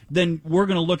year, then we're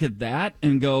going to look at that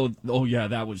and go, oh, yeah,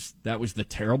 that was the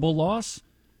terrible loss?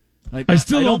 I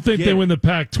still don't think they win the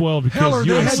Pac-12 because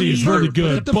USC is really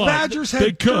good. The Badgers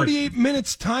had 38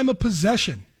 minutes time of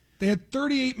possession. They had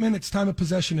 38 minutes time of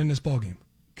possession in this ballgame.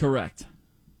 Correct.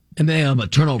 And they have a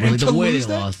turnover. Like the way they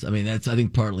lost, I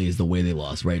think partly is the way they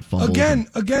lost, right? Fumbles. Again,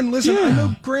 listen, I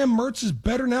know Graham Mertz is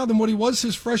better now than what he was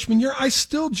his freshman year. I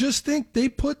still just think they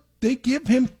give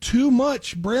him too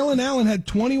much. Braylon Allen had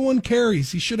 21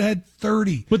 carries. He should have had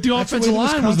 30. But the offensive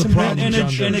line was the problem,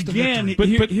 And again,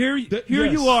 here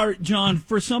you are, John,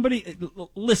 for somebody,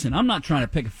 listen, I'm not trying to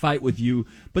pick a fight with you,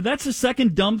 but that's the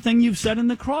second dumb thing you've said in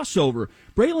the crossover.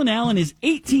 Braylon Allen is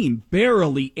 18,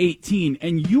 barely 18,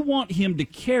 and you want him to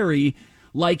carry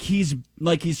like he's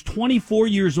 24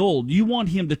 years old. You want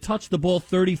him to touch the ball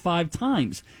 35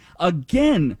 times.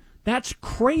 Again, that's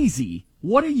crazy.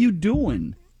 What are you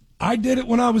doing? I did it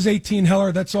when I was 18,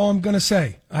 Heller. That's all I'm going to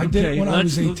say. I did it when I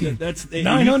was 18. You think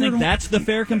that's the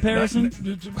fair comparison?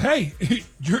 Hey,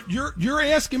 you're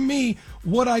asking me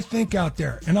what I think out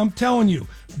there, and I'm telling you,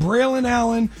 Braylon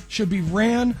Allen should be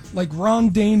ran like Ron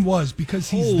Dane was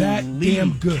because he's that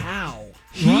damn good. Cow.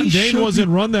 Ron Dane wasn't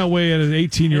run that way at an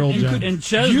 18-year-old. And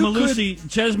Ches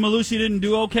Malusi didn't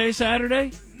do okay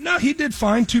Saturday? No, he did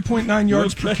fine, 2.9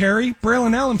 yards per carry.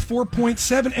 Braylon Allen,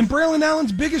 4.7. And Braylon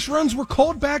Allen's biggest runs were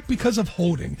called back because of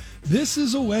holding. This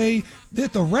is a way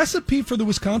that the recipe for the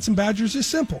Wisconsin Badgers is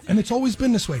simple, and it's always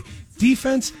been this way.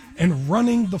 Defense and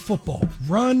running the football.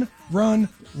 Run, run,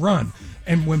 run.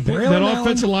 And when Braylon Allen that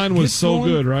offensive line was so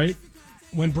good, right?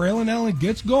 When Braylon Allen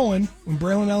gets going,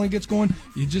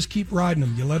 you just keep riding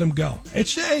him. You let him go.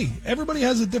 Everybody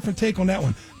has a different take on that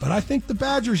one. But I think the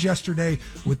Badgers yesterday,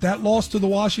 with that loss to the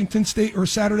Washington State, or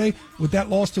Saturday, with that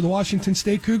loss to the Washington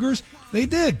State Cougars, they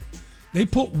did. They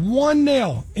put one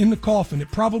nail in the coffin. It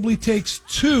probably takes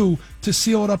 2 to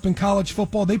seal it up in college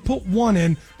football. They put 1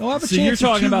 in. They'll have a chance. So you're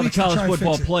talking about the college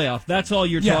football playoff. That's all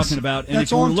you're talking about. And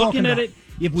that's if all we're I'm looking talking at about.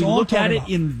 it, if we look at it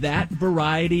in that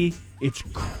variety, it's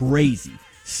crazy.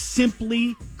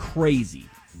 Simply crazy.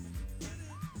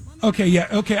 Okay, yeah,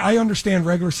 okay. I understand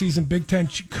regular season Big Ten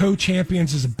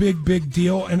co-champions is a big, big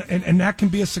deal, and that can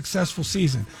be a successful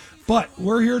season. But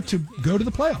we're here to go to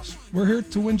the playoffs. We're here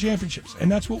to win championships,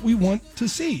 and that's what we want to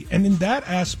see. And in that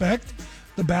aspect,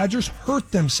 the Badgers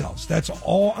hurt themselves. That's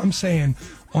all I'm saying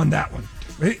on that one.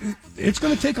 It's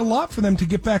going to take a lot for them to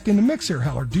get back in the mix here,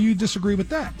 Heller. Do you disagree with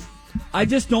that? I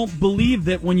just don't believe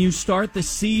that when you start the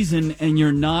season and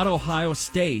you're not Ohio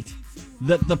State,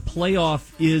 that the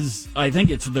playoff is, I think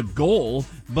it's the goal,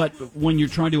 but when you're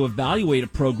trying to evaluate a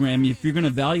program, if you're going to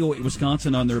evaluate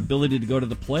Wisconsin on their ability to go to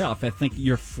the playoff, I think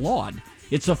you're flawed.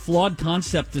 It's a flawed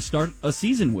concept to start a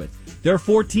season with. There are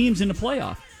 4 teams in the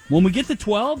playoff. When we get to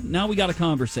 12, now we got a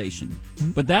conversation.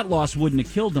 But that loss wouldn't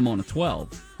have killed them on a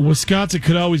 12. Wisconsin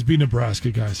could always be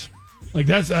Nebraska, guys. Like,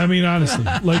 that's, I mean, honestly.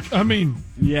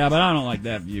 Yeah, but I don't like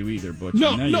that view either, Butch.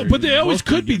 No, but they always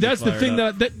could be. That's the thing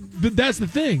that's the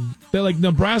thing. That, like,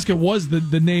 Nebraska was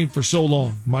the name for so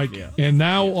long, Mike. Yeah. And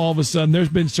now, all of a sudden,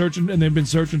 they've been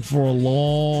searching for a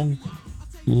long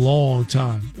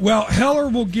time. Well, Heller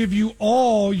will give you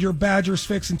all your Badgers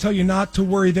fix and tell you not to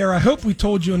worry there. I hope we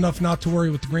told you enough not to worry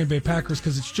with the Green Bay Packers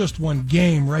because it's just one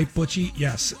game, right, Butchie?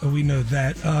 Yes, we know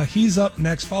that. He's up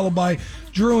next, followed by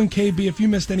Drew and KB. If you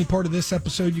missed any part of this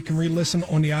episode, you can re-listen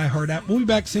on the iHeart app. We'll be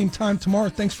back same time tomorrow.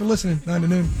 Thanks for listening. 9 to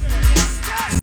noon.